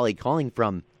DePasquale calling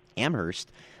from Amherst.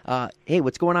 Hey,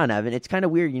 what's going on, Evan? It's kind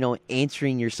of weird,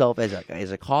 answering yourself as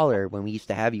a caller when we used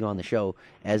to have you on the show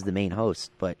as the main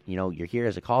host. But, you're here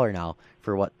as a caller now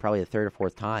for probably the 3rd or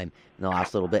 4th time in the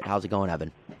last little bit. How's it going,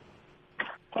 Evan?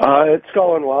 It's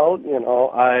going well.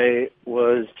 I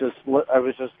was just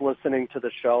listening to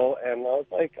the show, and I was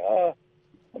like, I'll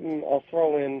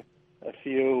throw in a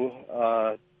few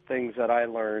things that I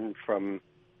learned from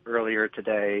earlier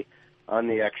today on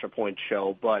the Extra Point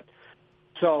show. But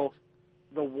so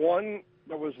there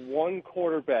was one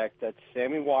quarterback that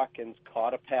Sammy Watkins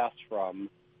caught a pass from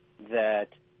that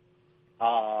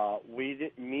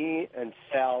me and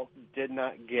Sal did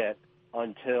not get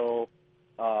until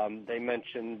they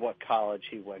mentioned what college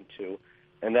he went to,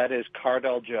 and that is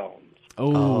Cardell Jones.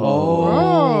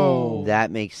 Oh.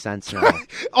 That makes sense now.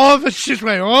 All of us just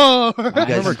went, oh. I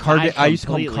remember I used to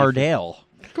call him completely Cardale.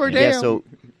 Cordell. Yeah, so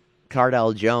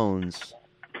Cardell Jones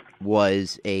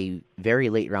was a very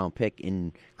late round pick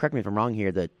in, correct me if I'm wrong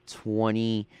here, the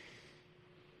 2014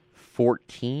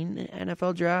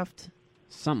 NFL draft.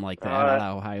 Something like that out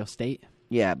of Ohio State.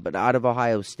 Yeah, but out of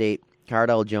Ohio State,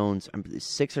 Cardell Jones,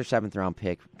 6th or 7th round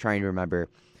pick, I'm trying to remember.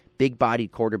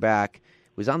 Big-bodied quarterback,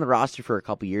 was on the roster for a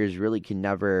couple years, really could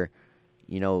never,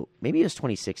 maybe it was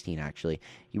 2016 actually.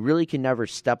 He really could never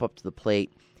step up to the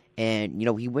plate. And,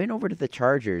 he went over to the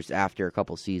Chargers after a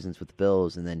couple seasons with the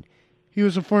Bills, and then He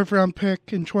was a 4th round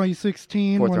pick in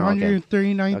 2016, 4th round, okay.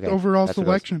 139th Okay, overall that's what it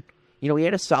was. selection. he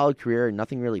had a solid career and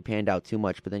nothing really panned out too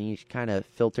much, but then he kind of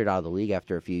filtered out of the league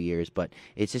after a few years. But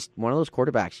it's just one of those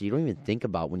quarterbacks you don't even think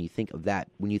about when you think of that.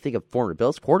 When you think of former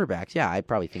Bills quarterbacks, yeah, I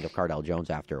probably think of Cardale Jones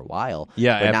after a while.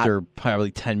 Yeah, but after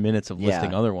probably 10 minutes of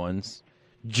listing other ones.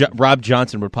 Rob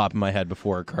Johnson would pop in my head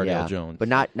before Cardale Jones. But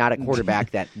not a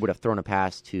quarterback that would have thrown a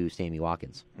pass to Sammy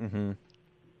Watkins. Mm-hmm.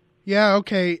 Yeah,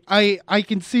 okay. I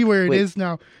can see where it is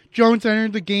now. Jones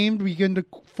entered the game to begin the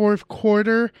fourth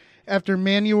quarter after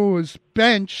Manuel was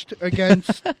benched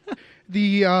against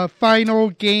the final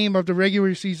game of the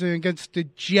regular season against the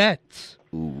Jets.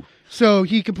 Ooh. So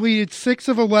he completed 6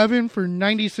 of 11 for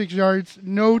 96 yards,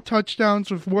 no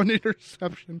touchdowns with 1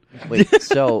 interception. Wait,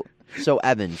 so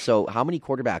Evan, how many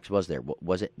quarterbacks was there?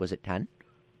 Was it 10?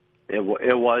 It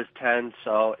was 10,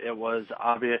 so it was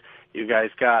obvious. You guys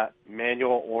got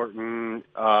Manuel Orton,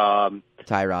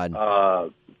 Tyrod,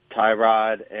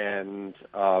 and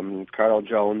Cardale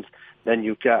Jones. Then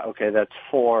you got, that's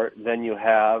 4. Then you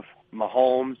have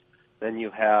Mahomes. Then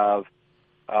you have,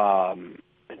 I'm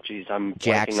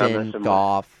Jackson, on this.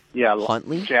 Goff,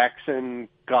 Huntley, Jackson,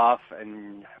 Goff,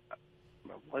 and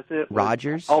was it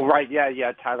Rodgers? Oh, right,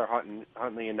 yeah, Tyler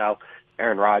Huntley, and now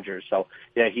Aaron Rodgers. So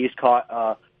yeah, he's caught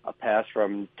a pass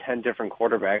from 10 different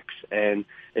quarterbacks, and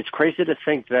it's crazy to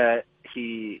think that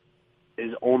he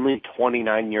is only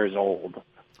 29 years old.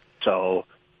 So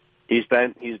he's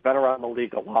been around the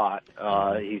league a lot.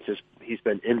 He's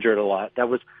been injured a lot. That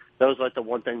was like the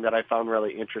one thing that I found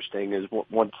really interesting is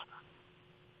once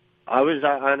I was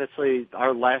honestly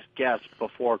our last guest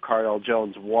before Cardale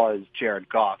Jones was Jared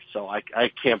Goff. So I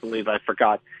can't believe I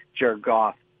forgot Jared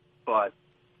Goff. But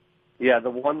yeah,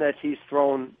 the one that he's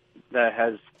thrown that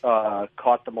has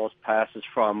caught the most passes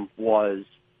from was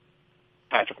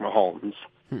Patrick Mahomes.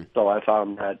 So I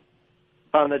found that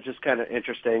just kind of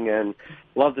interesting, and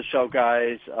love the show,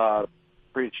 guys.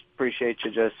 Appreciate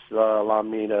you just allowing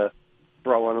me to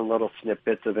throw in a little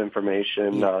snippets of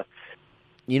information.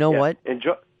 You know what?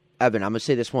 Enjoy. Evan, I'm going to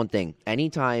say this one thing.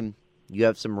 Anytime you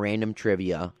have some random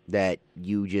trivia that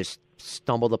you just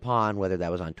stumbled upon, whether that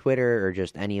was on Twitter or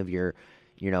just any of your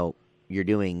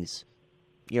doings,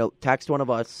 text one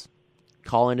of us,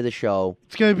 call into the show.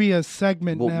 It's going to be a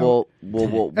segment now.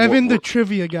 Evan the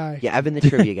trivia guy. Yeah, Evan the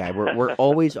trivia guy. We're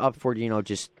always up for,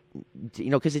 because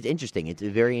it's interesting. It's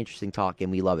a very interesting talk, and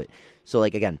we love it. So,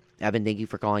 again, Evan, thank you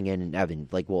for calling in. And, Evan,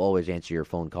 we'll always answer your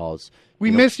phone calls.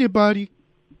 We miss you, buddy.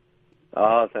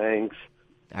 Oh, thanks.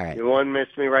 All right. You won't miss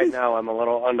me right now. I'm a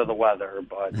little under the weather,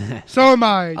 but... So am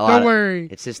I. Don't worry.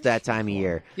 It's just that time of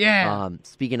year. Yeah.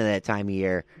 Speaking of that time of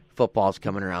year, football's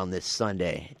coming around this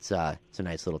Sunday. It's a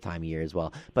nice little time of year as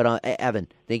well. But, Evan,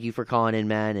 thank you for calling in,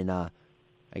 man. And I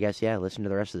guess, listen to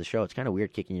the rest of the show. It's kind of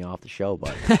weird kicking you off the show,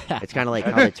 but it's kind of like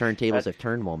how the turntables have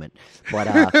turned moment. But,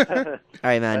 all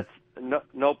right, man.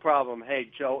 No problem. Hey,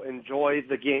 Joe, enjoy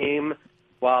the game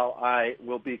while I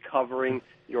will be covering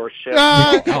your shift.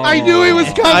 I knew it was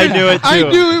coming. I knew it, too. I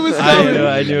knew it was coming.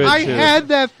 I knew it, too. I had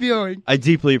that feeling. I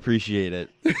deeply appreciate it,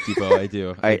 Depot. I do.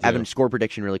 All right, Evan, score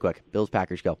prediction really quick. Bills,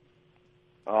 Packers, go.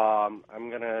 I'm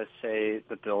going to say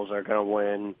the Bills are going to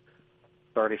win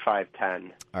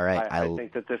 35-10. All right. I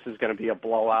think that this is going to be a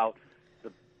blowout.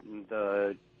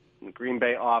 The Green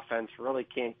Bay offense really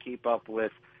can't keep up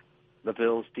with the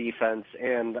Bills' defense,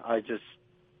 and I just...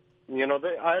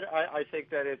 I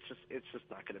think that it's just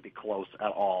not going to be close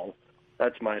at all.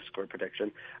 That's my score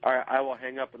prediction. All right, I will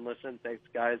hang up and listen. Thanks,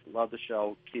 guys. Love the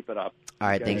show. Keep it up. All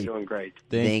right, thanks. You're doing great.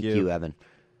 Thank you, Evan.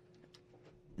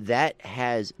 That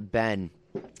has been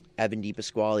Evan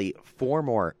DePasquale,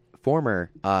 former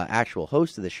actual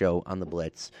host of the show on the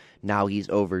Blitz. Now he's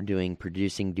over doing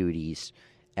producing duties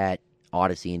at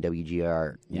Odyssey and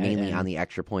WGR, mainly on the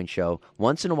Extra Point Show.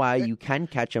 Once in a while, you can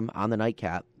catch him on the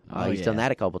Nightcap. He's done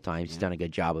that a couple times. He's done a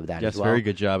good job of that as well. Yes, very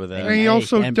good job of that.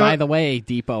 And by the way,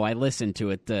 Depot, I listened to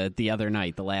it the other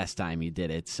night, the last time you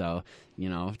did it. So,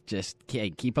 just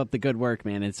keep up the good work,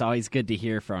 man. It's always good to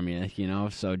hear from you,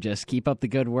 So just keep up the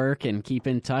good work and keep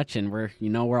in touch, and we're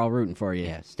all rooting for you.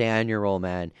 Yeah, stay on your roll,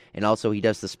 man. And also, he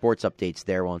does the sports updates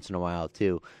there once in a while,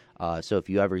 too. So if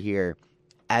you ever hear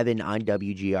Evan on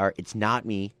WGR, it's not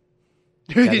me.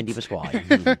 It's Evan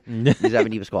DePasquale. He's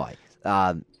Evan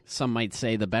DePasquale. Some might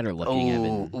say the better looking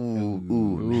Evan.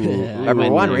 Ooh.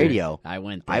 We're on radio. I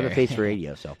went there. I have a face for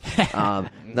radio, so.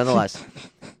 Nonetheless,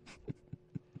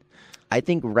 I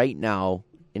think right now,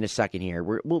 in a second here,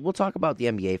 we'll talk about the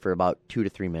NBA for about 2 to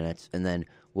 3 minutes, and then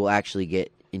we'll actually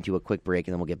get into a quick break,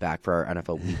 and then we'll get back for our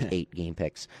NFL Week 8 game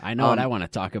picks. I know what I want to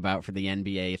talk about for the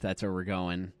NBA, if that's where we're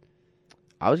going.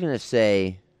 I was going to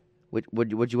say, what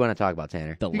you want to talk about,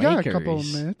 Tanner? You got a couple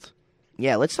of minutes.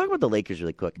 Yeah, let's talk about the Lakers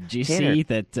really quick. Do you see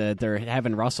that they're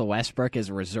having Russell Westbrook as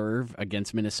a reserve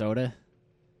against Minnesota?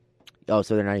 Oh,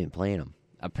 so they're not even playing him.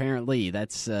 Apparently,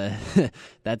 that's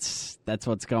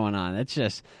what's going on. That's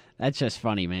just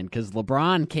funny, man, because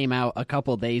LeBron came out a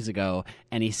couple days ago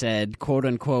and he said, quote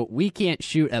unquote, "We can't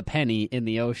shoot a penny in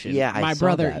the ocean." Yeah, my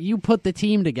brother, you put the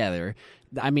team together.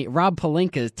 I mean, Rob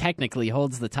Pelinka technically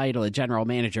holds the title of general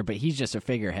manager, but he's just a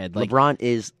figurehead. Like, LeBron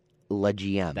is Le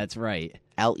GM. That's right.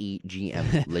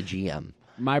 LEGM, Le GM.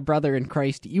 My brother in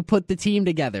Christ, you put the team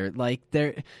together. Like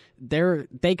they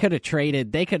could have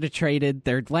traded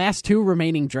their last 2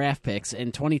 remaining draft picks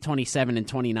in 2027 and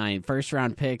 29, first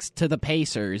round picks to the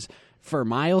Pacers for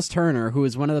Miles Turner, who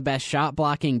is one of the best shot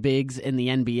blocking bigs in the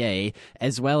NBA,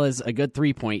 as well as a good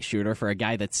 3-point shooter for a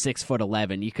guy that's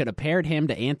 6'11". You could have paired him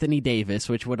to Anthony Davis,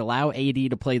 which would allow AD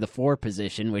to play the 4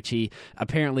 position, which he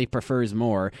apparently prefers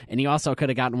more. And you also could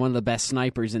have gotten one of the best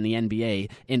snipers in the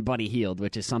NBA in Buddy Hield,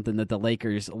 which is something that the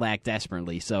Lakers lack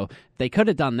desperately. So they could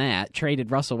have done that, traded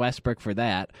Russell Westbrook for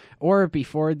that, or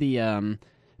before the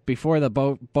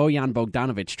Bojan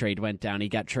Bogdanovic trade went down, he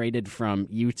got traded from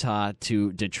Utah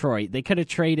to Detroit. They could have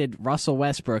traded Russell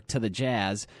Westbrook to the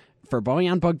Jazz for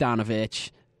Bojan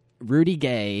Bogdanovic, Rudy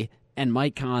Gay, and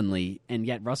Mike Conley, and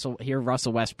yet Russell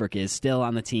Westbrook is still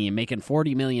on the team, making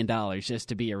 $40 million just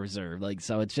to be a reserve. Like,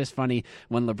 so it's just funny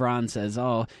when LeBron says,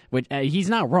 he's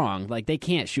not wrong. Like, they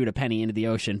can't shoot a penny into the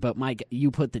ocean, but Mike,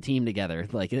 you put the team together.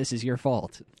 Like, this is your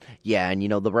fault. Yeah, and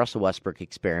the Russell Westbrook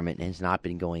experiment has not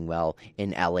been going well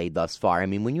in LA thus far. I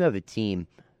mean, when you have a team,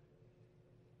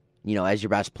 as your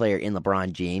best player in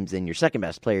LeBron James and your second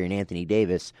best player in Anthony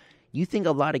Davis, you think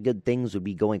a lot of good things would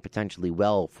be going potentially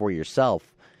well for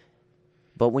yourself.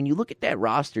 But when you look at that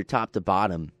roster top to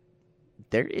bottom,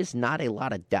 there is not a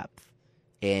lot of depth.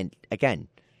 And again,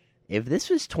 if this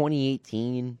was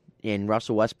 2018 and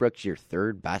Russell Westbrook's your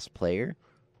third best player,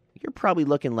 you're probably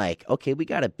looking like, okay, we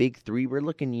got a big 3. We're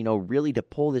looking, really to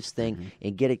pull this thing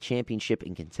and get a championship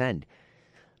and contend.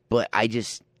 But I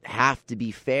just have to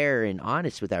be fair and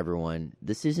honest with everyone.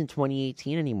 This isn't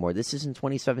 2018 anymore. This isn't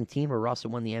 2017 where Russell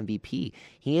won the MVP.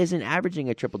 He isn't averaging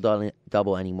a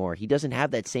triple-double anymore. He doesn't have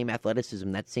that same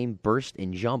athleticism, that same burst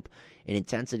and jump and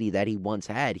intensity that he once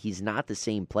had. He's not the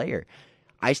same player.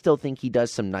 I still think he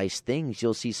does some nice things.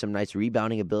 You'll see some nice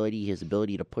rebounding ability, his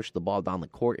ability to push the ball down the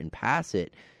court and pass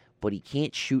it, but he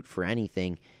can't shoot for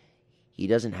anything. He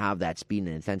doesn't have that speed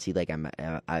and intensity like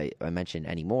I mentioned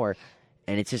anymore.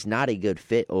 And it's just not a good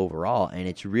fit overall, and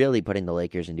it's really putting the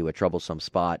Lakers into a troublesome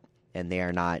spot, and they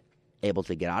are not able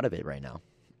to get out of it right now.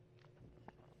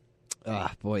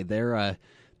 Boy, they're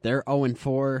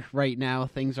 0-4 right now.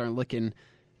 Things aren't looking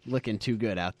too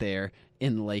good out there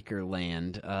in Laker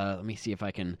land. Let me see if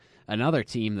I can. Another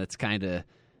team that's kind of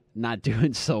not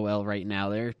doing so well right now.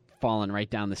 They're falling right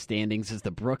down the standings. Is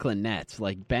the Brooklyn Nets.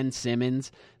 Like Ben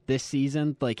Simmons this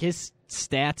season, like his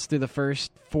stats through the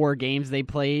first 4 games they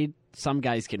played. Some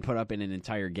guys can put up in an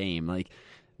entire game. Like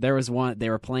there was one, they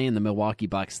were playing the Milwaukee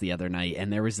Bucks the other night,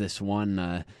 and there was this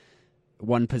one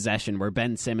possession where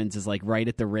Ben Simmons is like right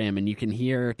at the rim, and you can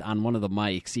hear on one of the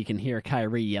mics, you can hear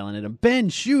Kyrie yelling at him, "Ben,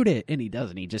 shoot it!" And he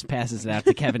doesn't. He just passes it out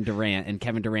to Kevin Durant, and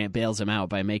Kevin Durant bails him out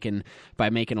by making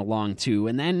a long 2.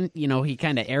 And then he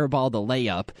kind of airballed a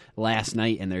layup last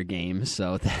night in their game,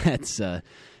 so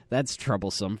that's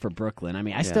troublesome for Brooklyn. I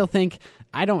mean, I still think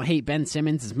I don't hate Ben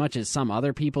Simmons as much as some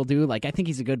other people do. Like, I think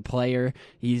he's a good player.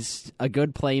 He's a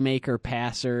good playmaker,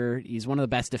 passer. He's one of the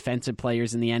best defensive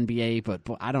players in the NBA, but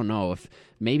I don't know if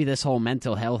maybe this whole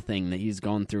mental health thing that he's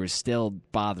going through is still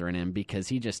bothering him because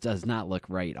he just does not look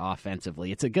right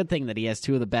offensively. It's a good thing that he has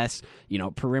 2 of the best,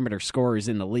 perimeter scorers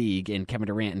in the league in Kevin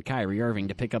Durant and Kyrie Irving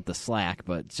to pick up the slack,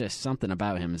 but just something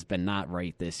about him has been not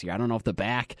right this year. I don't know if the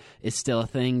back is still a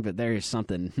thing, but there's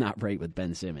something not right with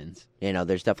Ben Simmons.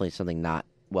 There's definitely something not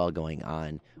well going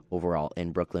on overall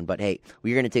in Brooklyn. But hey,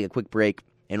 we're going to take a quick break,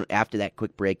 and after that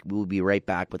quick break, we will be right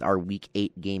back with our Week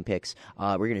 8 game picks.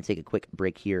 We're going to take a quick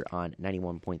break here on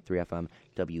 91.3 FM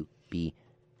WBNY.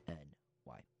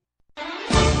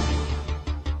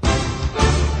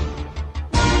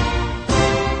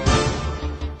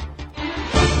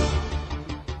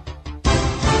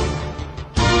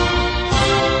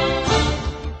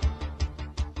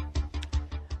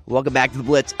 Welcome back to the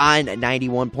Blitz on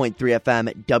 91.3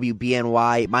 FM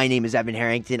WBNY. My name is Evan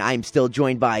Harrington. I am still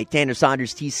joined by Tanner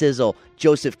Saunders, T. Sizzle,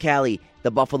 Joseph Kelly,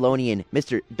 the Buffalonian,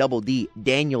 Mr. Double D,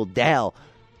 Daniel Dell.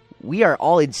 We are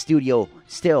all in studio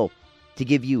still to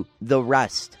give you the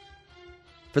rest.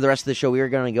 For the rest of the show, we are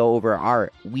going to go over our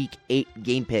Week 8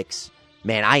 game picks.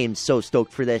 Man, I am so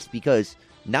stoked for this because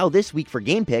now this week for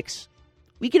game picks,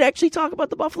 we could actually talk about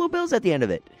the Buffalo Bills at the end of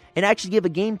it. and actually give a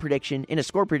game prediction and a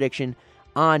score prediction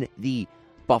on the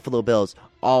Buffalo Bills.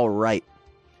 All right.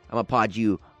 I'm going to pod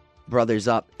you brothers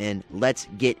up, and let's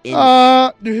get in.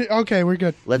 Okay, we're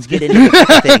good. Let's get into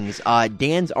things.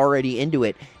 Dan's already into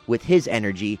it with his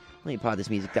energy. Let me pod this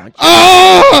music down.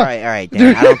 All right,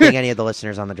 Dan. I don't think any of the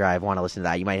listeners on the drive want to listen to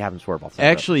that. You might have them swerve off.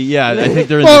 Actually, yeah, I think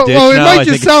they're in the ditch it now. might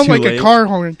just sound like a car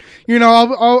horn. You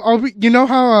know, you know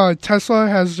how Tesla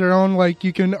has their own, like,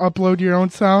 you can upload your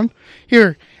own sound?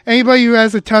 Here, anybody who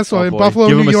has a Tesla in Buffalo,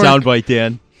 New York. Give him a soundbite,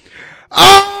 Dan.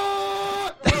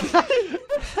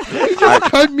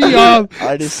 Cut me off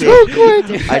so quick.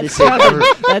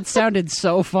 That sounded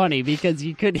so funny because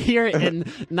you could hear it in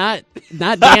not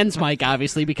Dan's mic,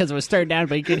 obviously, because it was turned down,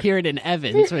 but you could hear it in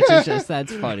Evan's, which is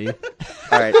that's funny.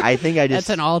 All right, I think that's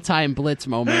an all-time Blitz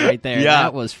moment right there. Yeah.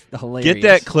 That was hilarious. Get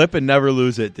that clip and never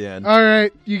lose it, Dan. All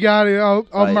right, you got it.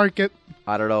 I'll mark it.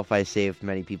 I don't know if I saved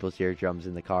many people's eardrums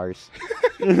in the cars.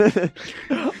 They're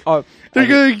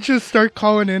going to just start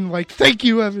calling in like, thank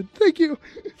you, Evan. Thank you.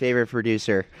 Favorite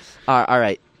producer. All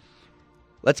right.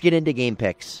 Let's get into game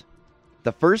picks.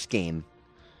 The first game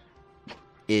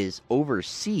is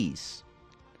overseas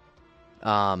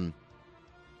in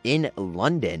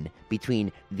London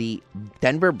between the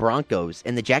Denver Broncos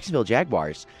and the Jacksonville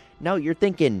Jaguars. Now, you're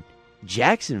thinking,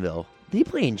 Jacksonville? They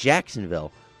play in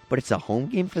Jacksonville. But it's a home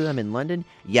game for them in London?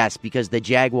 Yes, because the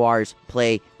Jaguars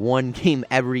play one game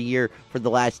every year for the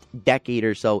last decade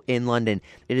or so in London.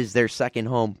 It is their second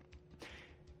home.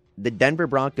 The Denver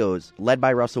Broncos, led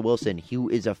by Russell Wilson, who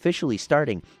is officially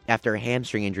starting after a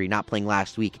hamstring injury, not playing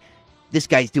last week. This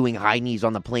guy's doing high knees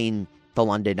on the plane to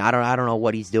London. I don't know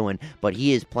what he's doing, but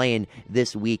he is playing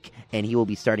this week, and he will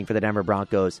be starting for the Denver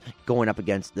Broncos, going up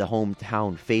against the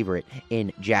hometown favorite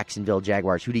in Jacksonville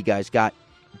Jaguars. Who do you guys got?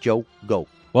 Joe, go.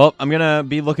 Well, I'm going to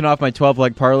be looking off my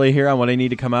 12-leg parlay here on what I need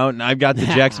to come out, and I've got the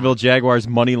Jacksonville Jaguars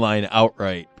money line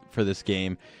outright for this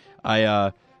game.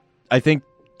 I think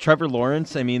Trevor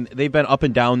Lawrence, I mean, they've been up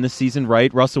and down this season,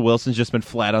 right? Russell Wilson's just been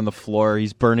flat on the floor.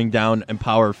 He's burning down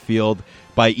Empower Field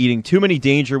by eating too many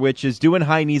danger witches, doing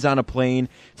high knees on a plane.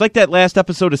 It's like that last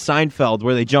episode of Seinfeld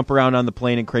where they jump around on the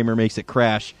plane and Kramer makes it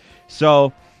crash.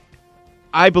 So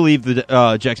I believe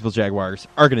the Jacksonville Jaguars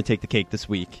are going to take the cake this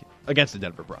week against the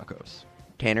Denver Broncos.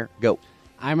 Tanner, go.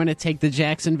 I'm going to take the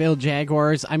Jacksonville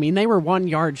Jaguars. I mean, they were 1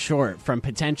 yard short from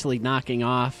potentially knocking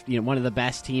off, one of the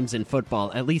best teams in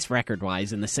football, at least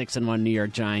record-wise, in the 6-1 New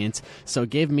York Giants. So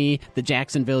give me the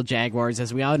Jacksonville Jaguars.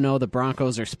 As we all know, the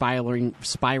Broncos are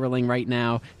spiraling right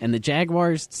now, and the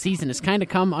Jaguars' season has kind of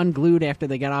come unglued after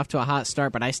they got off to a hot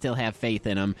start, but I still have faith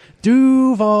in them.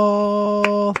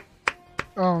 Duval!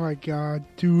 Oh, my God.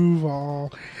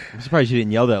 Duval. I'm surprised you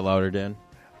didn't yell that louder, Dan.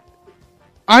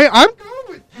 I'm going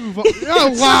with Duval.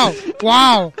 Oh,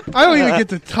 wow. I don't even get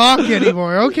to talk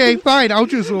anymore. Okay, fine. I'll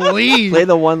just leave. Play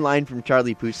the one line from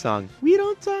Charlie Puth's song. We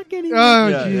don't talk anymore.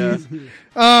 Oh, jeez.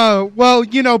 Yeah.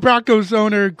 Well, Broncos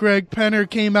owner Greg Penner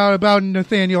came out about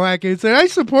Nathaniel Hackett and said, I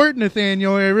support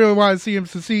Nathaniel and I really want to see him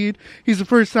succeed. He's a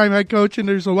first-time head coach and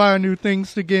there's a lot of new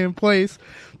things to get in place.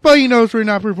 But he knows we're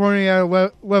not performing at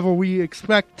a level we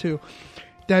expect to.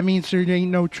 That means there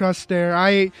ain't no trust there.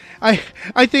 I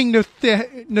think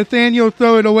Nathaniel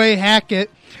throwing away Hackett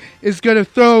is going to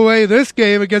throw away this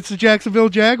game against the Jacksonville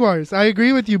Jaguars. I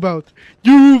agree with you both.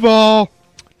 Duval.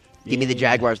 Give me the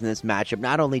Jaguars in this matchup.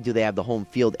 Not only do they have the home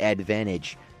field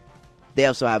advantage, they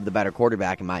also have the better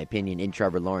quarterback, in my opinion, in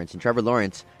Trevor Lawrence. And Trevor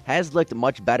Lawrence has looked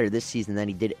much better this season than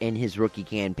he did in his rookie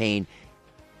campaign.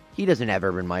 He doesn't have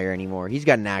Urban Meyer anymore. He's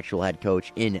got an actual head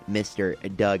coach in Mr.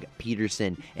 Doug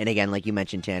Peterson. And again, like you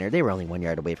mentioned, Tanner, they were only 1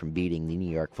 yard away from beating the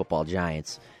New York Football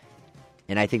Giants.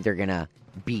 And I think they're going to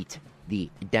beat the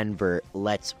Denver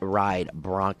Let's Ride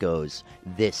Broncos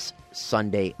this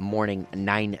Sunday morning,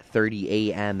 9:30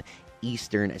 a.m.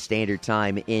 Eastern Standard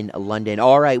Time in London.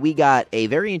 All right, we got a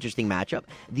very interesting matchup.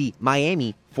 The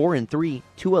Miami 4-3,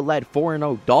 Tua-led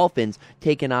 4-0 Dolphins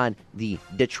taking on the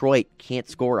Detroit can't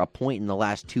score a point in the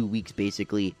last 2 weeks,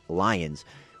 basically, Lions.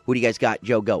 Who do you guys got?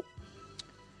 Joe, go.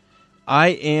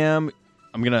 I got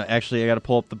to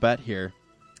pull up the bet here.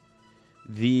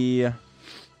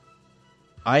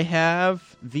 I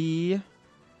have the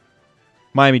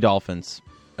Miami Dolphins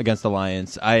against the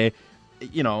Lions. I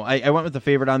went with the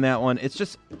favorite on that one. It's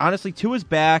just, honestly, Tua's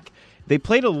back. They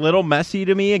played a little messy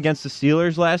to me against the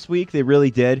Steelers last week. They really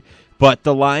did. But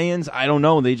the Lions, I don't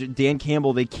know. Dan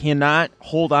Campbell, they cannot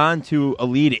hold on to a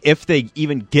lead if they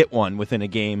even get one within a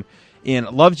game. And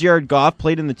love Jared Goff,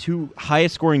 played in the 2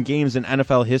 highest scoring games in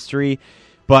NFL history.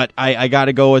 But I got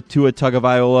to go with Tua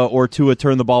Tagovailoa or Tua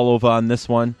turn the ball over on this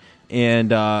one.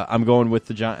 And I'm going with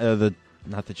the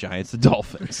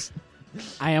Dolphins.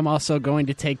 I am also going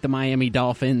to take the Miami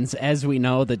Dolphins. As we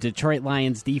know, the Detroit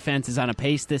Lions defense is on a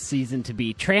pace this season to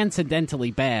be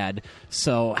transcendently bad.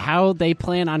 So how they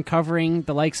plan on covering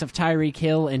the likes of Tyreek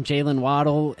Hill and Jalen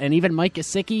Waddle and even Mike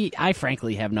Gesicki, I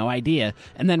frankly have no idea.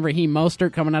 And then Raheem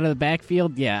Mostert coming out of the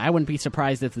backfield, I wouldn't be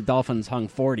surprised if the Dolphins hung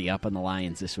 40 up on the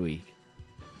Lions this week.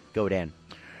 Go, Dan.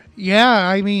 Yeah,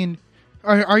 I mean,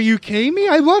 are you kidding me?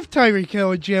 I love Tyreek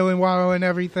Hill and Jalen Waddle and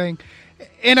everything.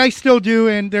 And I still do,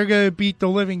 and they're going to beat the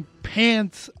living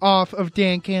pants off of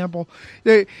Dan Campbell.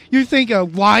 You think a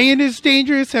lion is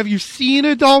dangerous? Have you seen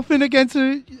a dolphin against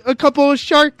a couple of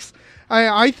sharks?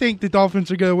 I think the Dolphins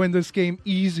are going to win this game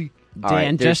easy.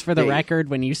 Dan, just for the record,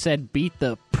 when you said beat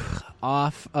the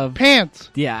off of pants,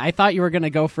 I thought you were going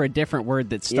to go for a different word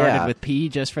that started with P,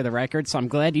 just for the record, so I'm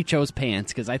glad you chose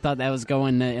pants, because I thought that was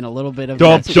going in a little bit of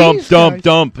dump. That's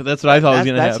what I thought was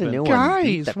going to happen. A new one.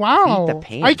 Guys, wow. Beat the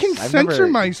pants. I can censor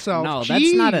myself. No,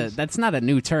 Jeez. that's not a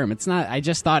new term. It's not. I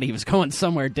just thought he was going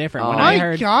somewhere different when my I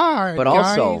heard. God, but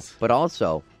guys.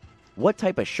 also, what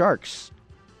type of sharks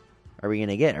are we going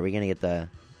to get? Are we going to get the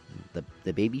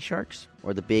baby sharks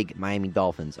or the big Miami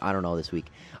Dolphins? I don't know this week.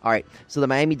 All right, so the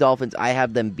Miami Dolphins, I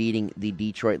have them beating the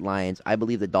Detroit Lions. I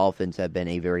believe the Dolphins have been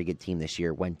a very good team this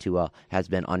year when Tua has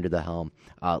been under the helm,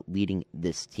 leading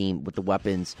this team with the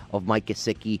weapons of Mike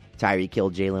Gesicki, Tyreek Hill,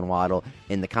 Jalen Waddle,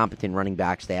 and the competent running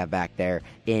backs they have back there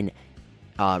in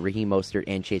Raheem Mostert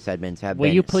and Chase Edmonds.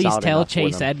 Will you please tell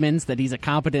Chase Edmonds that he's a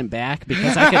competent back?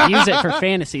 Because I could use it for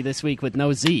fantasy this week with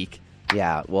no Zeke.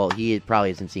 Yeah, well, he probably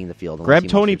isn't seeing the field. Grab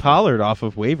Tony Pollard off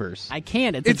of waivers. I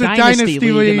can't. It's a dynasty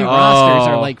league, and the rosters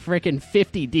are like freaking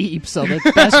 50 deep. So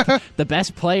the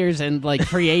best players and like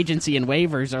free agency and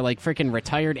waivers are like freaking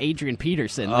retired Adrian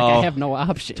Peterson. Like I have no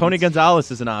options. Tony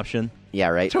Gonzalez is an option. Yeah,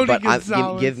 right. But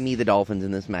give me the Dolphins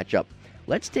in this matchup.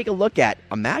 Let's take a look at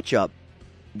a matchup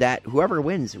that whoever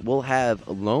wins will have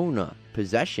lone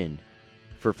possession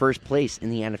for first place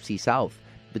in the NFC South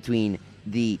between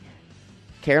the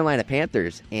Carolina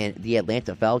Panthers and the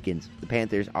Atlanta Falcons. The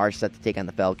Panthers are set to take on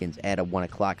the Falcons at a 1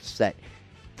 o'clock set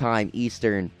time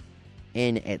Eastern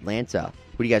in Atlanta.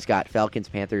 Who do you guys got? Falcons,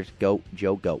 Panthers, go,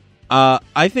 Joe, go.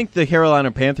 I think the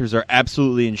Carolina Panthers are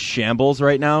absolutely in shambles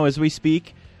right now as we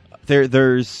speak.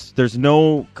 There's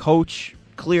no coach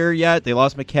clear yet. They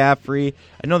lost McCaffrey.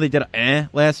 I know they did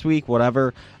last week,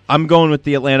 whatever. I'm going with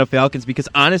the Atlanta Falcons because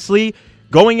honestly,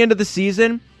 going into the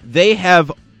season, they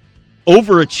have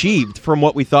overachieved from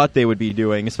what we thought they would be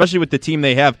doing, especially with the team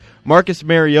they have. Marcus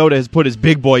Mariota has put his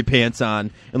big boy pants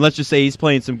on, and let's just say he's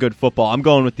playing some good football. I'm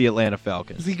going with the Atlanta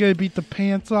Falcons. Is he going to beat the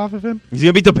pants off of him? He's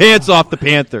going to beat the pants off the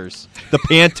Panthers. The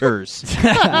Panthers.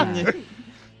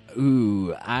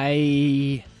 Ooh,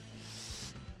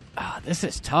 this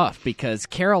is tough because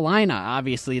Carolina,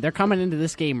 obviously, they're coming into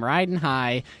this game riding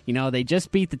high. You know, they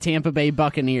just beat the Tampa Bay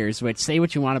Buccaneers, which say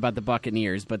what you want about the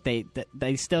Buccaneers, but they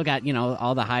still got,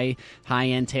 all the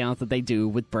high-end talent that they do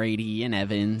with Brady and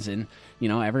Evans and,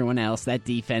 everyone else, that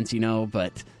defense,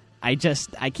 but I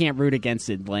can't root against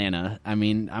Atlanta. I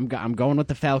mean, I'm going with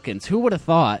the Falcons. Who would have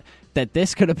thought that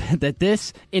this could have been, that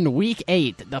this in Week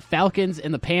 8, the Falcons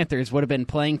and the Panthers would have been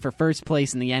playing for first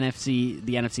place in the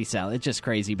NFC South? It's just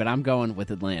crazy, but I'm going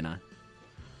with Atlanta.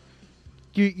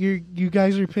 You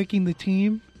guys are picking the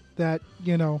team that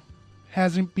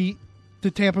hasn't beat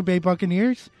the Tampa Bay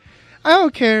Buccaneers. I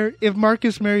don't care if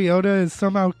Marcus Mariota has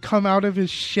somehow come out of his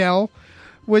shell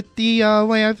with the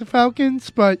Atlanta Falcons,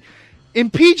 but in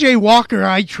P.J. Walker,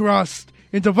 I trust.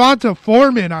 In Devonta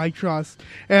Foreman, I trust.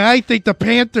 And I think the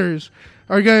Panthers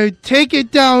are going to take it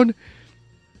down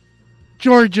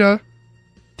Georgia.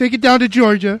 Take it down to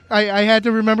Georgia. I had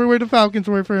to remember where the Falcons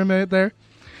were for a minute there.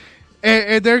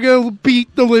 And they're going to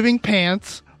beat the living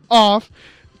pants off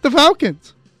the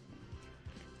Falcons.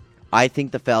 I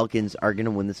think the Falcons are going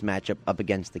to win this matchup up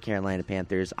against the Carolina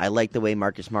Panthers. I like the way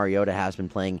Marcus Mariota has been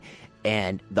playing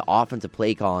and the offensive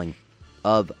play calling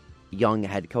of young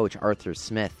head coach Arthur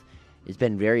Smith. It's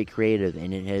been very creative,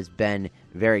 and it has been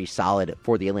very solid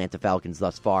for the Atlanta Falcons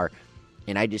thus far.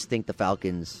 And I just think the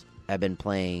Falcons have been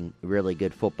playing really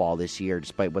good football this year,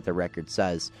 despite what their record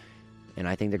says. And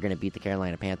I think they're going to beat the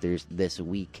Carolina Panthers this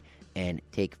week and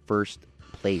take first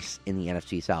place in the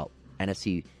NFC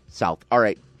South. All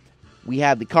right, we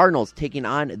have the Cardinals taking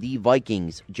on the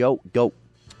Vikings. Joe, go.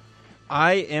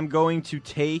 I am going to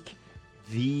take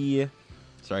the...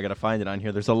 Sorry, I got to find it on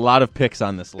here. There's a lot of picks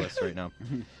on this list right now.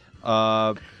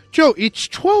 Joe, it's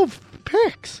 12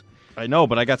 picks. I know,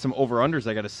 but I got some over-unders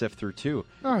I got to sift through, too.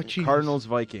 Oh, geez. Cardinals,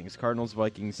 Vikings.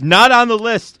 Not on the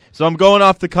list, so I'm going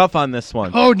off the cuff on this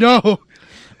one. Oh, no.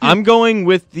 I'm going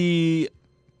with the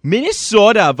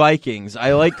Minnesota Vikings.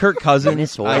 I like Kirk Cousins.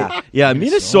 Minnesota.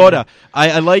 Minnesota.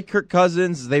 I like Kirk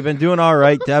Cousins. They've been doing all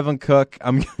right. Devin Cook.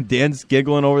 Dan's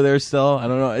giggling over there still. I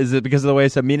don't know. Is it because of the way I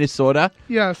said Minnesota?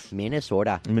 Yes.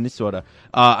 Minnesota.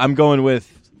 I'm going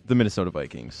with the Minnesota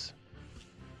Vikings.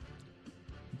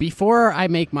 Before I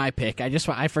make my pick,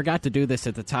 I forgot to do this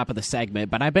at the top of the segment,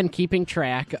 but I've been keeping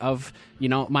track of,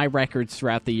 my records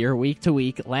throughout the year, week to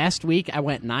week. Last week I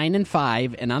went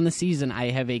 9-5, and on the season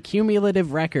I have a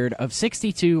cumulative record of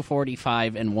 62,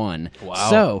 45, and 1. Wow.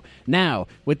 So now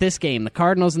with this game, the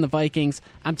Cardinals and the Vikings,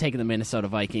 I'm taking the Minnesota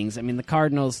Vikings. I mean, the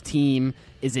Cardinals team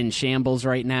is in shambles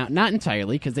right now. Not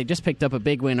entirely, because they just picked up a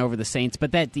big win over the Saints,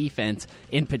 but that defense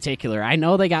in particular. I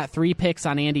know they got 3 picks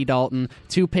on Andy Dalton,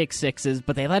 2 pick sixes,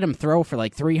 but they let him throw for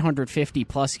like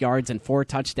 350-plus yards and 4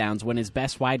 touchdowns when his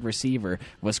best wide receiver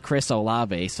was Chris Olave.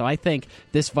 So I think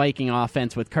this Viking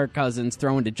offense with Kirk Cousins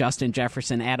throwing to Justin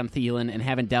Jefferson, Adam Thielen, and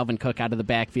having Delvin Cook out of the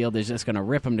backfield is just going to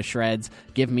rip them to shreds.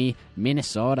 Give me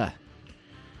Minnesota.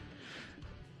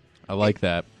 I like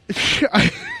that.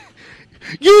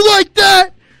 You like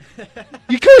that?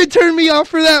 You couldn't turn me off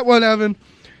for that one, Evan.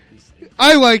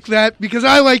 I like that because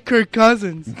I like Kirk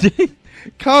Cousins.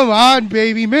 Come on,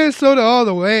 baby. Minnesota all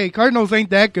the way. Cardinals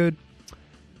ain't that good.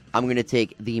 I'm going to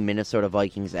take the Minnesota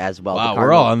Vikings as well. Wow,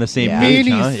 we're all on the same page,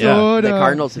 huh? Minnesota. The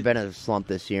Cardinals have been in a slump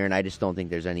this year, and I just don't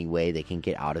think there's any way they can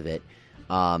get out of it.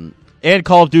 And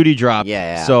Call of Duty dropped.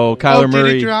 Yeah. So Kyler Did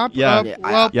Murray. it drop? Yeah.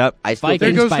 Well, I still Vikings think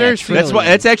There goes by their a trillion. trillion.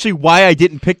 That's actually why I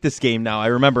didn't pick this game now. I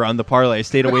remember on the parlay. I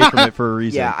stayed away from it for a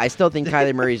reason. Yeah, I still think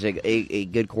Kyler Murray's a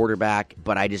good quarterback,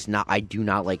 but I do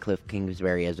not like Cliff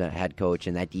Kingsbury as a head coach,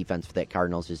 and that defense for that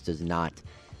Cardinals just does not,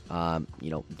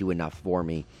 do enough for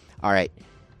me. All right,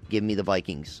 give me the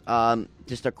Vikings.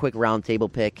 Just a quick round table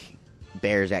pick: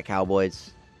 Bears at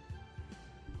Cowboys.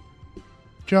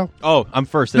 Joe. Oh, I'm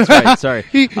first. That's right. Sorry.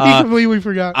 He completely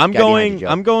forgot. I'm Gotta be happy, Joe.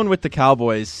 I'm going with the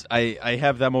Cowboys. I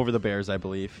have them over the Bears, I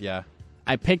believe. Yeah.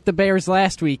 I picked the Bears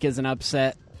last week as an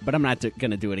upset, but I'm not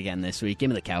going to do it again this week. Give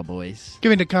me the Cowboys. Give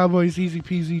me the Cowboys, easy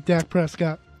peasy, Dak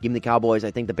Prescott. Give me the Cowboys.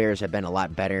 I think the Bears have been a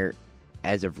lot better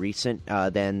as of recent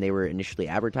than they were initially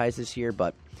advertised this year,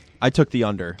 but I took the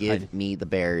under. give me the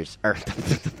Bears, or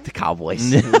the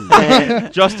Cowboys.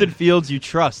 Justin Fields, you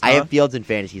trust. I huh? have Fields in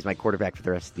fantasy. He's my quarterback for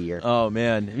the rest of the year. Oh,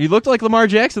 man. He looked like Lamar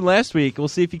Jackson last week. We'll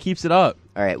see if he keeps it up.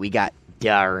 All right, we got the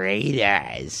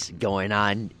Raiders going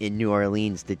on in New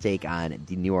Orleans to take on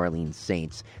the New Orleans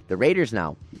Saints. The Raiders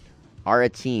now are a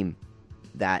team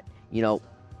that,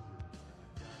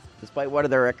 despite what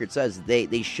their record says,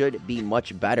 they should be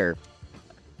much better,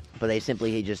 but they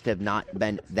simply just have not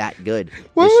been that good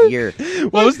this year.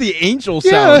 What was the angel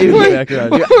sound in the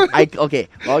background? Okay,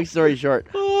 long story short,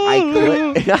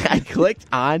 I clicked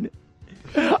on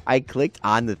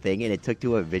the thing, and it took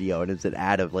to a video, and it's an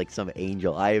ad of like some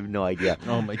angel. I have no idea.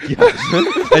 Oh my gosh!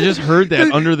 I just heard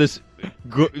that under this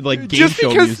game Just show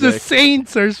because music. the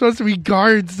Saints are supposed to be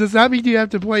guards does not mean you have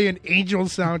to play an angel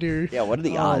sound here. Yeah, what are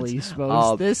the odds? Holy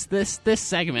smokes. This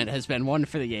segment has been one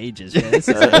for the ages. Man. This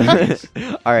is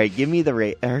All right, give me the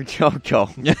Go.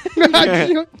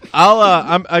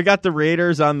 I got the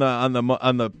Raiders on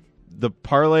the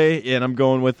parlay, and I'm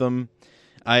going with them.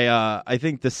 I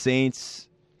think the Saints,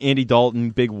 Andy Dalton,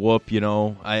 big whoop.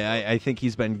 I think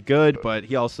he's been good, but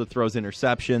he also throws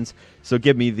interceptions. So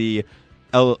give me the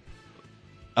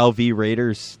LV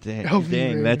Raiders. Dang,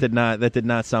 Raiders. that did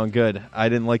not sound good. I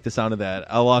didn't like the sound of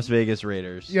that. Las Vegas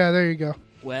Raiders. Yeah, there you go.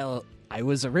 Well, I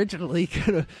was originally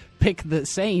going to pick the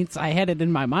Saints. I had it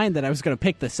in my mind that I was going to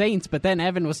pick the Saints, but then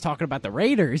Evan was talking about the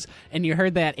Raiders, and you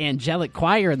heard that angelic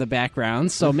choir in the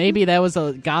background, so maybe that was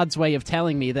God's way of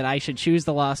telling me that I should choose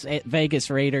the Las Vegas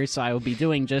Raiders, so I will be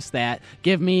doing just that.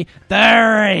 Give me the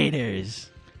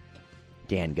Raiders.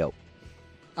 Dan, go.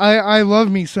 I love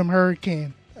me some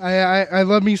Hurricane. I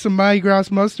love me some Mardi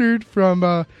Gras mustard from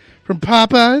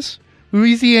Popeyes,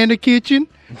 Louisiana Kitchen.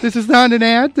 This is not an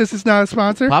ad. This is not a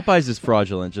sponsor. Popeyes is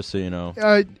fraudulent, just so you know.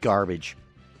 Garbage.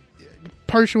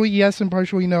 Partially yes and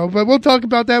partially no, but we'll talk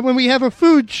about that when we have a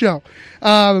food show.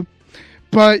 But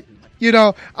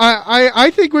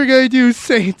I think we're going to do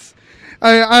Saints.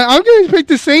 I'm going to pick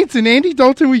the Saints, and Andy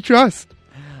Dalton we trust.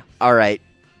 All right.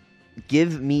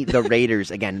 Give me the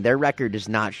Raiders. Again, their record does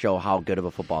not show how good of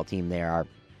a football team they are.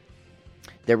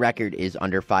 Their record is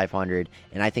under 500,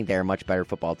 and I think they're a much better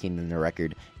football team than their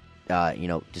record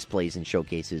displays and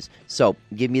showcases. So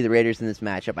give me the Raiders in this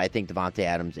matchup. I think Devontae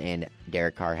Adams and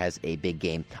Derek Carr has a big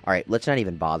game. All right, let's not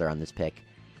even bother on this pick.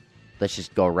 Let's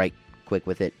just go right quick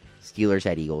with it. Steelers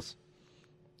at Eagles.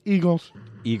 Eagles.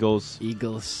 Eagles.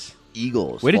 Eagles.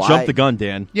 Eagles. Way to jump the gun,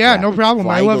 Dan. Yeah, no problem.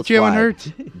 Fly I love Eagles Jalen fly.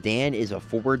 Hurts. Dan is a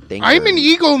forward thinker. I'm an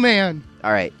Eagle man.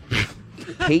 All right.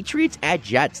 Patriots at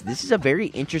Jets. This is a very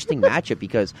interesting matchup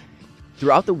because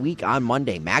throughout the week on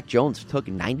Monday, Mac Jones took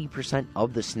 90%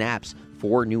 of the snaps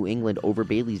for New England over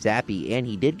Bailey Zappi, and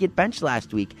he did get benched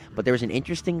last week, but there was an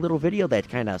interesting little video that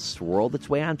kind of swirled its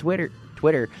way on Twitter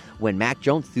when Mac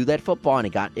Jones threw that football and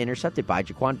it got intercepted by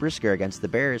Jaquan Brisker against the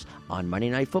Bears on Monday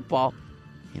Night Football.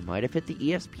 It might have hit the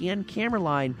ESPN camera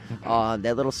line on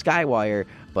that little skywire,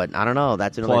 but I don't know.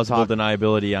 That's another plausible talk.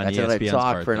 deniability on That's ESPN's another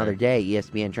talk part for another there. day.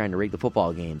 ESPN trying to rig the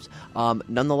football games.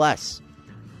 Nonetheless,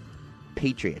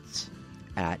 Patriots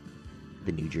at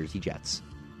the New Jersey Jets.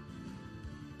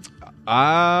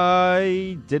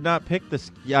 I did not pick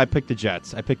this. Yeah, I picked the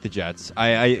Jets. I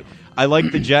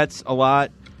like the Jets a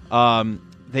lot.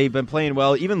 They've been playing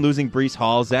well. Even losing Breece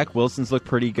Hall, Zach Wilson's looked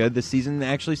pretty good this season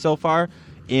actually so far.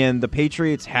 And the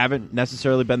Patriots haven't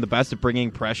necessarily been the best at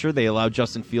bringing pressure. They allowed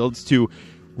Justin Fields to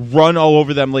run all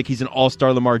over them like he's an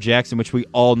all-star Lamar Jackson, which we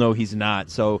all know he's not.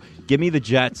 So give me the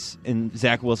Jets, and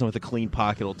Zach Wilson with a clean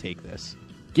pocket will take this.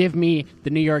 Give me the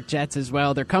New York Jets as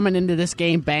well. They're coming into this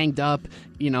game banged up.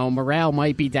 You know, morale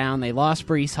might be down. They lost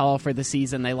Breece Hall for the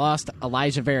season. They lost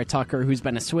Elijah Vera Tucker, who's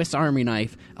been a Swiss Army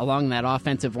knife along that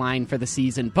offensive line for the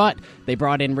season. But they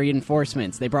brought in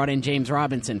reinforcements. They brought in James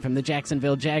Robinson from the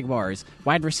Jacksonville Jaguars.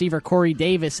 Wide receiver Corey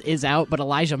Davis is out, but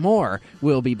Elijah Moore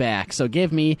will be back. So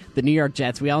give me the New York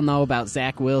Jets. We all know about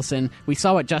Zach Wilson. We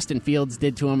saw what Justin Fields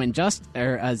did to him. And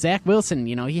Zach Wilson,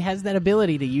 you know, he has that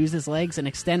ability to use his legs and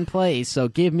extend plays. So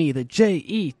give me the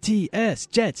Jets,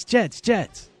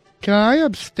 Jets. Can I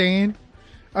abstain?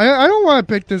 I don't want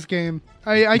to pick this game.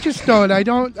 I just don't. I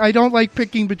don't like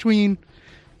picking between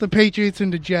the Patriots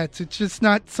and the Jets. It's just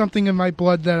not something in my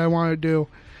blood that I want to do.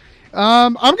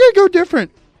 I'm gonna go different.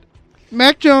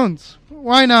 Mac Jones.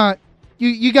 Why not?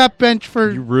 You got benched for.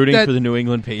 You rooting for the New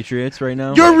England Patriots right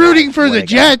now? You're rooting for the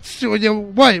Jets.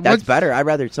 What? That's better. I'd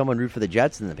rather someone root for the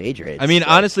Jets than the Patriots. I mean,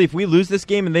 honestly, if we lose this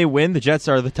game and they win, the Jets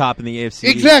are the top in the AFC.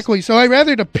 Exactly. So I'd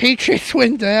rather the Patriots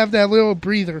win to have that little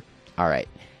breather. All right.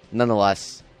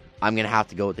 Nonetheless, I'm going to have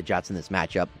to go with the Jets in this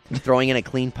matchup. Throwing in a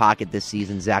clean pocket this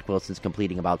season, Zach Wilson's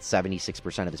completing about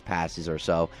 76% of his passes or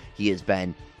so. He has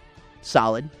been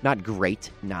solid, not great,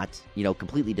 not,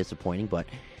 completely disappointing, but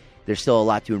there's still a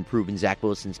lot to improve in Zach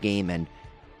Wilson's game, and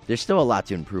there's still a lot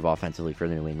to improve offensively for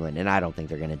New England, and I don't think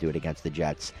they're going to do it against the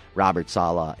Jets. Robert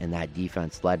Saleh and that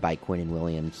defense led by Quinnen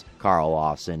Williams, Carl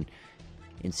Lawson,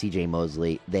 and C.J.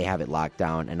 Mosley, they have it locked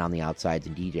down. And on the outsides,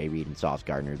 and DJ Reed and Sauce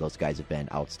Gardner, those guys have been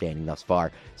outstanding thus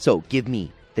far. So give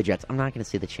me the Jets. I'm not going to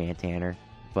say the Chantanner,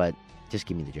 but just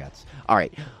give me the Jets. All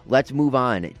right, let's move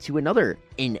on to another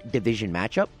in-division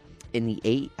matchup. In the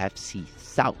AFC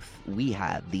South, we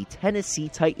have the Tennessee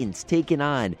Titans taking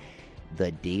on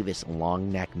the Davis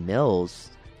Longneck Mills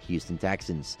Houston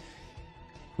Texans.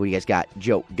 Who do you guys got?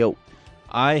 Joe, go.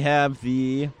 I have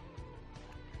the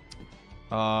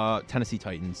Tennessee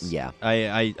Titans. Yeah.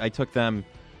 I took them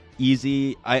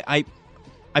easy. I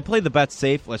played the bet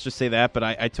safe, let's just say that, but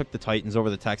I took the Titans over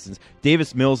the Texans.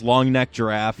 Davis Mills, long neck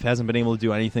giraffe, hasn't been able to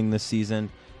do anything this season.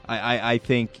 I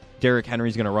think Derrick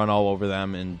Henry's going to run all over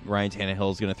them, and Ryan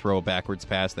Tannehill is going to throw a backwards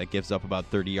pass that gives up about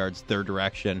 30 yards their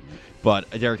direction, but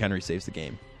Derrick Henry saves the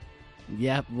game.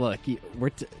 Yeah, look,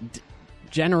 we're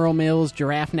General Mills,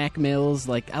 Giraffe Neck Mills.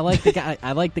 I like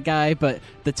the guy, but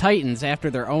the Titans,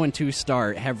 after their 0-2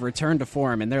 start, have returned to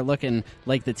form, and they're looking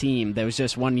like the team that was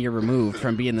just 1 year removed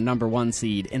from being the number 1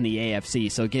 seed in the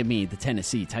AFC. So give me the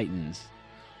Tennessee Titans.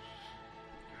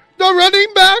 The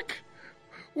running back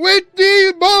with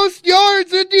the most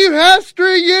yards in the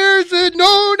history years and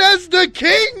known as the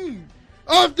king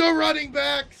of the running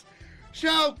backs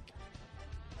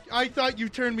I thought you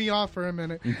turned me off for a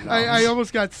minute. No. I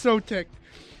almost got so ticked.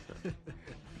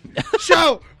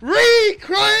 Shall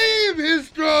reclaim his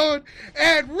throne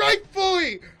and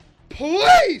rightfully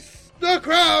place the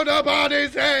crown upon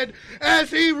his head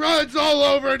as he runs all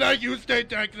over the Houston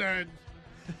Texans.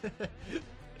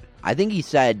 I think he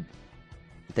said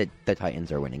that the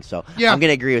Titans are winning, so yeah. I'm going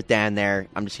to agree with Dan there.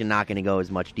 I'm just not going to go as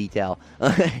much detail.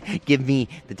 Give me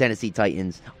the Tennessee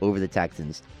Titans over the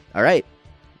Texans. All right.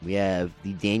 We have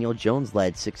the Daniel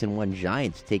Jones-led 6-1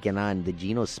 Giants taking on the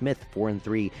Geno Smith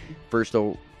 4-3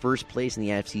 first place in the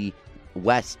NFC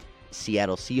West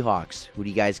Seattle Seahawks. Who do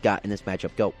you guys got in this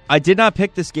matchup? Go. I did not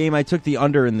pick this game. I took the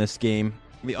under in this game.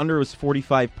 The under was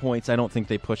 45 points. I don't think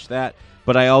they pushed that,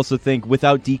 but I also think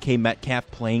without DK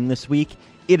Metcalf playing this week,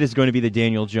 it is going to be the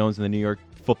Daniel Jones and the New York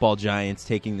Football Giants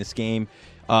taking this game.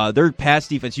 Their pass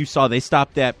defense, you saw they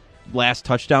stopped that last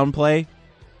touchdown play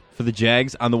for the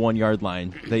Jags on the 1 yard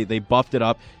line. They buffed it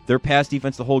up. Their pass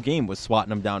defense the whole game was swatting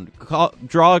them down.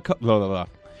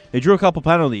 They drew a couple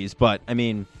penalties, but I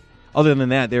mean, other than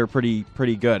that, they were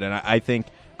pretty good. And I think,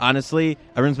 honestly,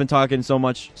 everyone's been talking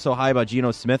so high about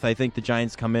Geno Smith. I think the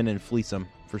Giants come in and fleece him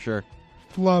for sure.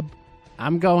 Flub.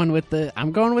 I'm going with the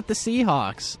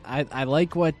Seahawks. I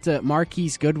like what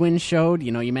Marquise Goodwin showed.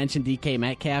 You know, you mentioned DK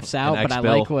Metcalf's out, but I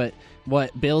like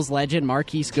what Bills legend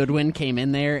Marquise Goodwin came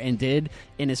in there and did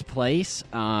in his place.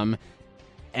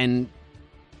 And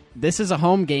this is a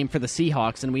home game for the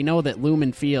Seahawks, and we know that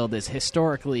Lumen Field is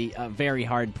historically a very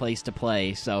hard place to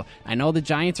play. So I know the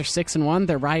Giants are 6-1;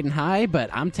 they're riding high,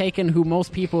 but I'm taking who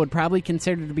most people would probably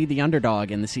consider to be the underdog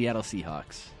in the Seattle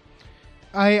Seahawks.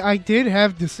 I did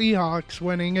have the Seahawks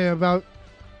winning about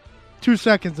 2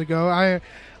 seconds ago.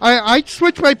 I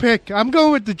switched my pick. I'm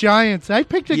going with the Giants. I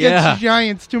picked against the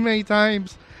Giants too many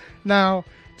times now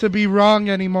to be wrong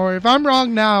anymore. If I'm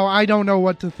wrong now, I don't know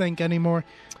what to think anymore.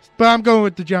 But I'm going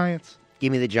with the Giants.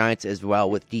 Give me the Giants as well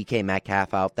with DK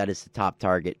Metcalf out. That is the top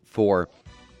target for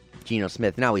Geno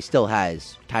Smith. Now he still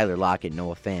has Tyler Lockett,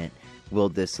 Noah Fant, Will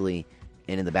Dissly,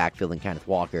 and in the backfield and Kenneth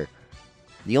Walker.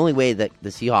 The only way that the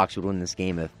Seahawks would win this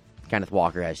game if Kenneth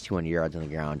Walker has 200 yards on the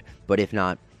ground. But if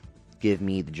not, give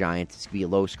me the Giants. It's going to be a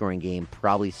low-scoring game,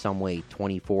 probably some way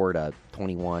 24-21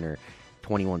 or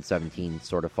 21-17,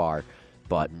 sort of far.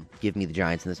 But give me the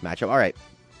Giants in this matchup. All right,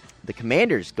 the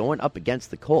Commanders going up against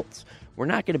the Colts. We're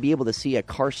not going to be able to see a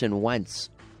Carson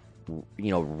Wentz,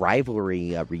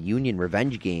 rivalry, reunion,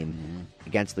 revenge game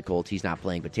against the Colts. He's not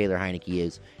playing, but Taylor Heineke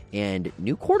is. And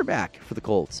new quarterback for the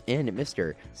Colts in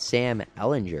Mr. Sam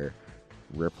Ehlinger,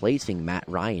 replacing Matt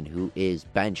Ryan, who is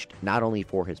benched not only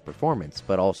for his performance,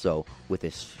 but also with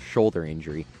his shoulder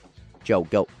injury. Joe,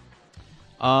 go.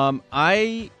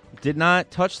 I did not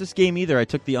touch this game either. I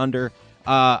took the under.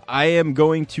 I am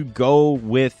going to go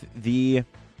with the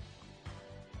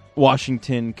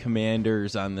Washington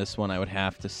Commanders on this one, I would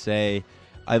have to say.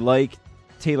 I like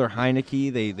Taylor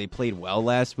Heineke. They played well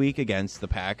last week against the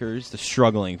Packers, the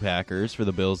struggling Packers for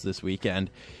the Bills this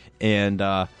weekend. And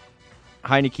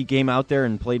Heineke came out there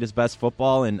and played his best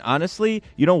football. And honestly,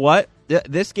 you know what?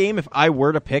 This game, if I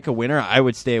were to pick a winner, I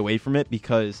would stay away from it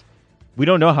because we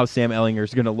don't know how Sam Ehlinger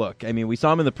is going to look. I mean, we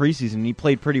saw him in the preseason, and he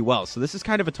played pretty well. So this is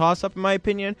kind of a toss-up in my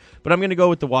opinion, but I'm going to go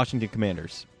with the Washington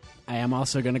Commanders. I am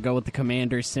also going to go with the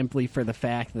Commanders simply for the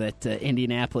fact that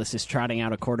Indianapolis is trotting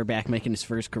out a quarterback making his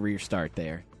first career start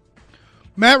there.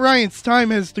 Matt Ryan's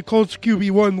time as the Colts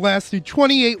QB1 lasted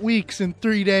 28 weeks and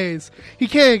 3 days. He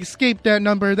can't escape that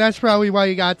number. That's probably why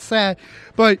he got sad.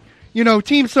 But,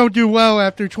 teams don't do well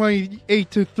after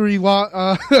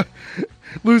 28-3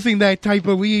 losing that type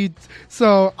of lead.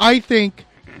 So I think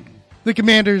the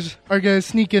Commanders are going to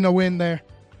sneak in a win there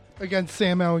against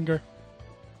Sam Ehlinger.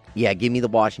 Yeah, give me the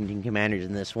Washington Commanders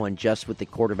in this one, just with the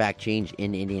quarterback change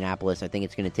in Indianapolis. I think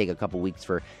it's going to take a couple weeks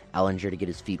for Ehlinger to get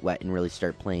his feet wet and really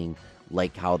start playing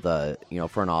like how the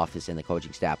front office and the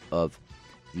coaching staff of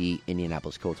the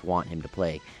Indianapolis Colts want him to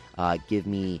play. Give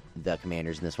me the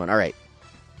Commanders in this one. All right.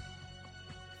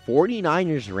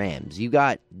 49ers Rams. You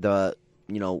got the,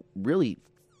 really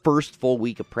first full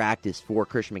week of practice for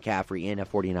Christian McCaffrey in a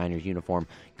 49ers uniform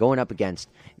going up against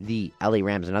the LA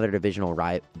Rams, another division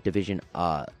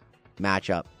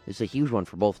matchup. It's a huge one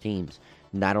for both teams.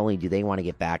 Not only do they want to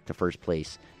get back to first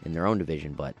place in their own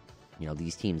division, but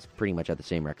these teams pretty much have the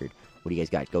same record. What do you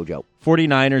guys got? Go, Joe.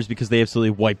 49ers, because they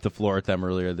absolutely wiped the floor at them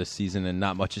earlier this season, and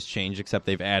not much has changed except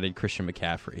they've added Christian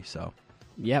McCaffrey. So,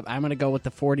 yep, I'm going to go with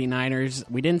the 49ers.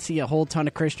 We didn't see a whole ton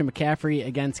of Christian McCaffrey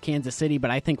against Kansas City,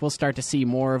 but I think we'll start to see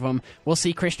more of them. We'll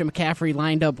see Christian McCaffrey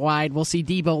lined up wide. We'll see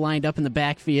Debo lined up in the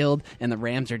backfield, and the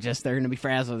Rams they're going to be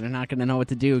frazzled. They're not going to know what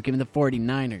to do. Give me the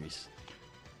 49ers.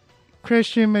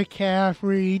 Christian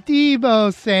McCaffrey,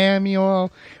 Debo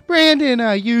Samuel, Brandon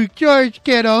Ayuk, George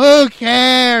Kittle, who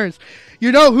cares?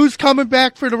 You know who's coming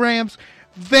back for the Rams?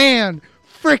 Van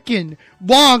frickin'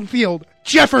 Longfield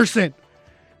Jefferson.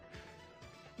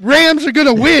 Rams are going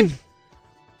to win.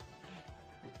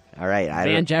 All right.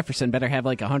 Van Jefferson better have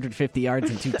like 150 yards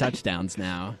and 2 touchdowns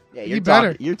now. Yeah,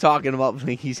 you're talking about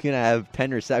he's going to have 10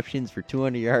 receptions for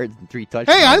 200 yards and 3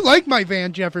 touchdowns. Hey, I like my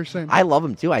Van Jefferson. I love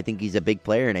him too. I think he's a big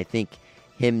player, and I think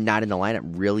him not in the lineup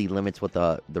really limits what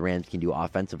the Rams can do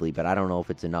offensively, but I don't know if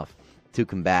it's enough to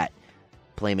combat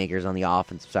playmakers on the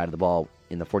offensive side of the ball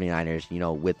in the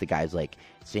 49ers, with the guys like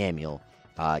Samuel,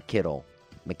 Kittle,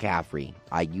 McCaffrey,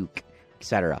 Ayuk,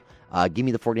 etc. Give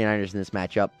me the 49ers in this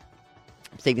matchup.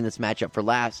 I'm saving this matchup for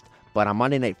last, but on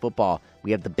Monday Night Football,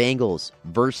 we have the Bengals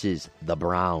versus the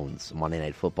Browns. Monday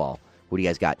Night Football. What do you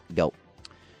guys got? Go.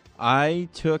 I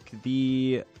took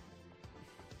the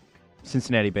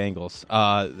Cincinnati Bengals.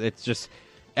 It's just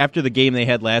after the game they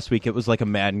had last week, it was like a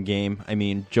Madden game. I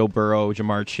mean, Joe Burrow,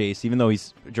 Jamar Chase, even though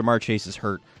Jamar Chase is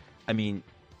hurt, I mean,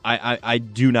 I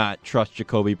do not trust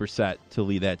Jacoby Brissett to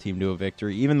lead that team to a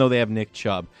victory. Even though they have Nick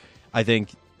Chubb, I think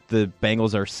the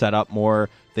Bengals are set up more.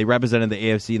 They represented the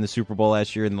AFC in the Super Bowl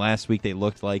last year, and last week they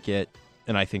looked like it,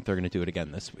 and I think they're going to do it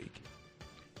again this week.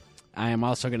 I am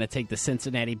also going to take the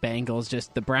Cincinnati Bengals.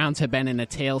 Just the Browns have been in a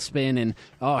tailspin, and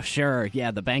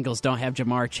the Bengals don't have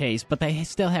Jamar Chase, but they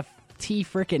still have T.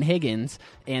 frickin' Higgins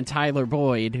and Tyler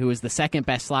Boyd, who is the second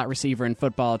best slot receiver in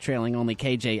football, trailing only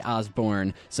KJ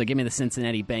Osborne. So give me the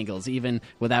Cincinnati Bengals. Even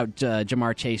without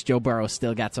Jamar Chase, Joe Burrow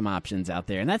still got some options out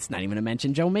there, and that's not even to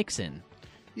mention Joe Mixon.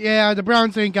 Yeah, the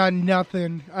Browns ain't got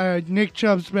nothing. Nick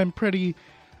Chubb's been pretty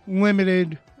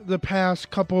limited the past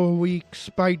couple of weeks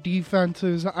by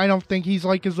defenses. I don't think he's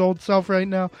like his old self right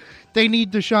now. They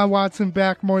need Deshaun Watson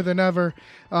back more than ever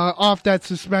off that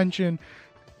suspension.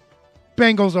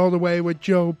 Bengals all the way with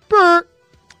Joe Burrow.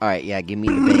 All right, yeah, give me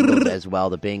the Bengals as well.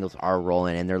 The Bengals are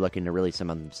rolling, and they're looking to really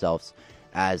cement themselves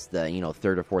as the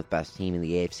third or fourth best team in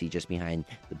the AFC, just behind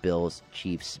the Bills,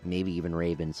 Chiefs, maybe even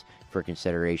Ravens for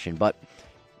consideration. But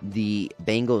the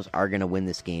Bengals are going to win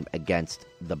this game against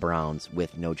the Browns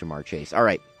with no Jamar Chase. All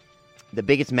right, the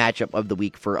biggest matchup of the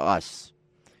week for us,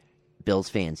 Bills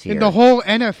fans here. In the whole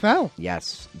NFL.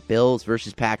 Yes, Bills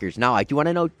versus Packers. Now, I do want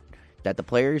to note that the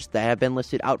players that have been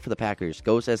listed out for the Packers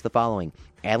goes as the following.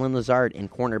 Allen Lazard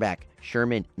and cornerback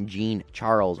Sherman Jean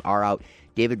Charles are out.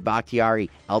 David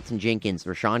Bakhtiari, Elton Jenkins,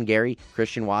 Rashawn Gary,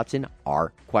 Christian Watson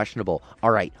are questionable.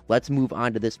 All right, let's move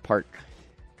on to this part.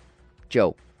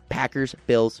 Joe, Packers,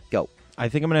 Bills, go. I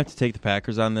think I'm going to have to take the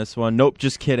Packers on this one. Nope,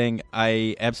 just kidding.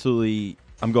 I'm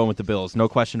going with the Bills. No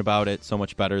question about it. So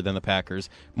much better than the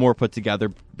Packers. More put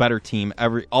together, better team.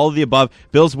 All of the above.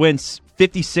 Bills wins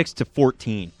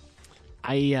 56-14.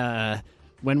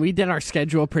 When we did our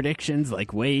schedule predictions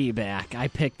like way back, I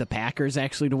picked the Packers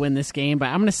actually to win this game, but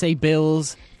I'm going to say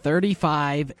Bills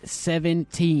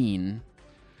 35-17.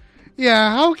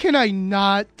 Yeah, how can I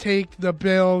not take the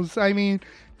Bills? I mean,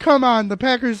 come on, the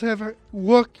Packers have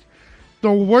looked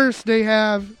the worst they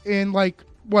have in a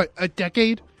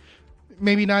decade?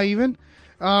 Maybe not even.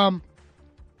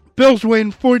 Bills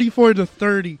win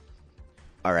 44-30.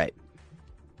 All right.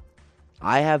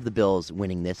 I have the Bills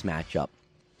winning this matchup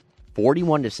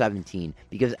 41-17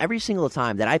 because every single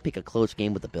time that I pick a close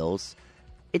game with the Bills,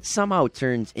 it somehow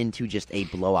turns into just a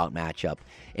blowout matchup.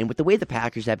 And with the way the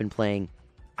Packers have been playing,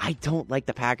 I don't like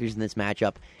the Packers in this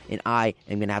matchup, and I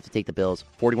am going to have to take the Bills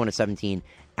 41-17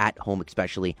 at home,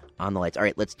 especially on the lights. All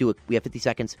right, let's do it. We have 50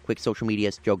 seconds. Quick social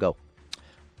medias. Joe, go.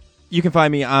 You can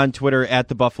find me on Twitter at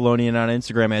The Buffalonian, on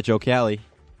Instagram at Joe Cali.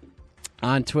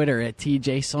 On Twitter at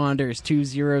TJ Saunders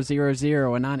 2000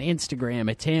 and on Instagram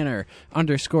at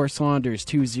Tanner_Saunders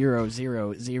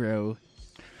 2000.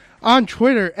 On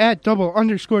Twitter at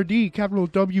 _D, capital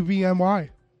WBMY.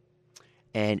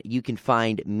 And you can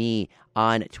find me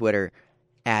on Twitter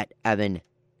at Evan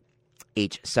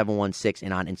H716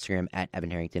 and on Instagram at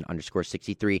Evan Harrington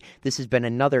 _63. This has been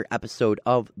another episode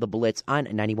of The Blitz on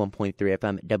 91.3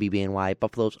 FM WBNY,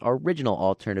 Buffalo's original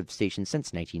alternative station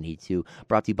since 1982,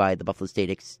 brought to you by the Buffalo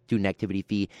State Student Activity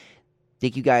Fee.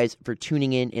 Thank you guys for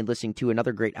tuning in and listening to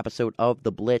another great episode of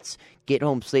The Blitz. Get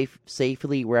home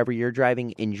safely wherever you're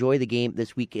driving. Enjoy the game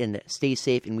this weekend. Stay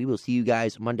safe, and we will see you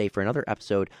guys Monday for another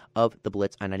episode of The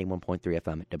Blitz on 91.3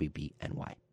 FM WBNY.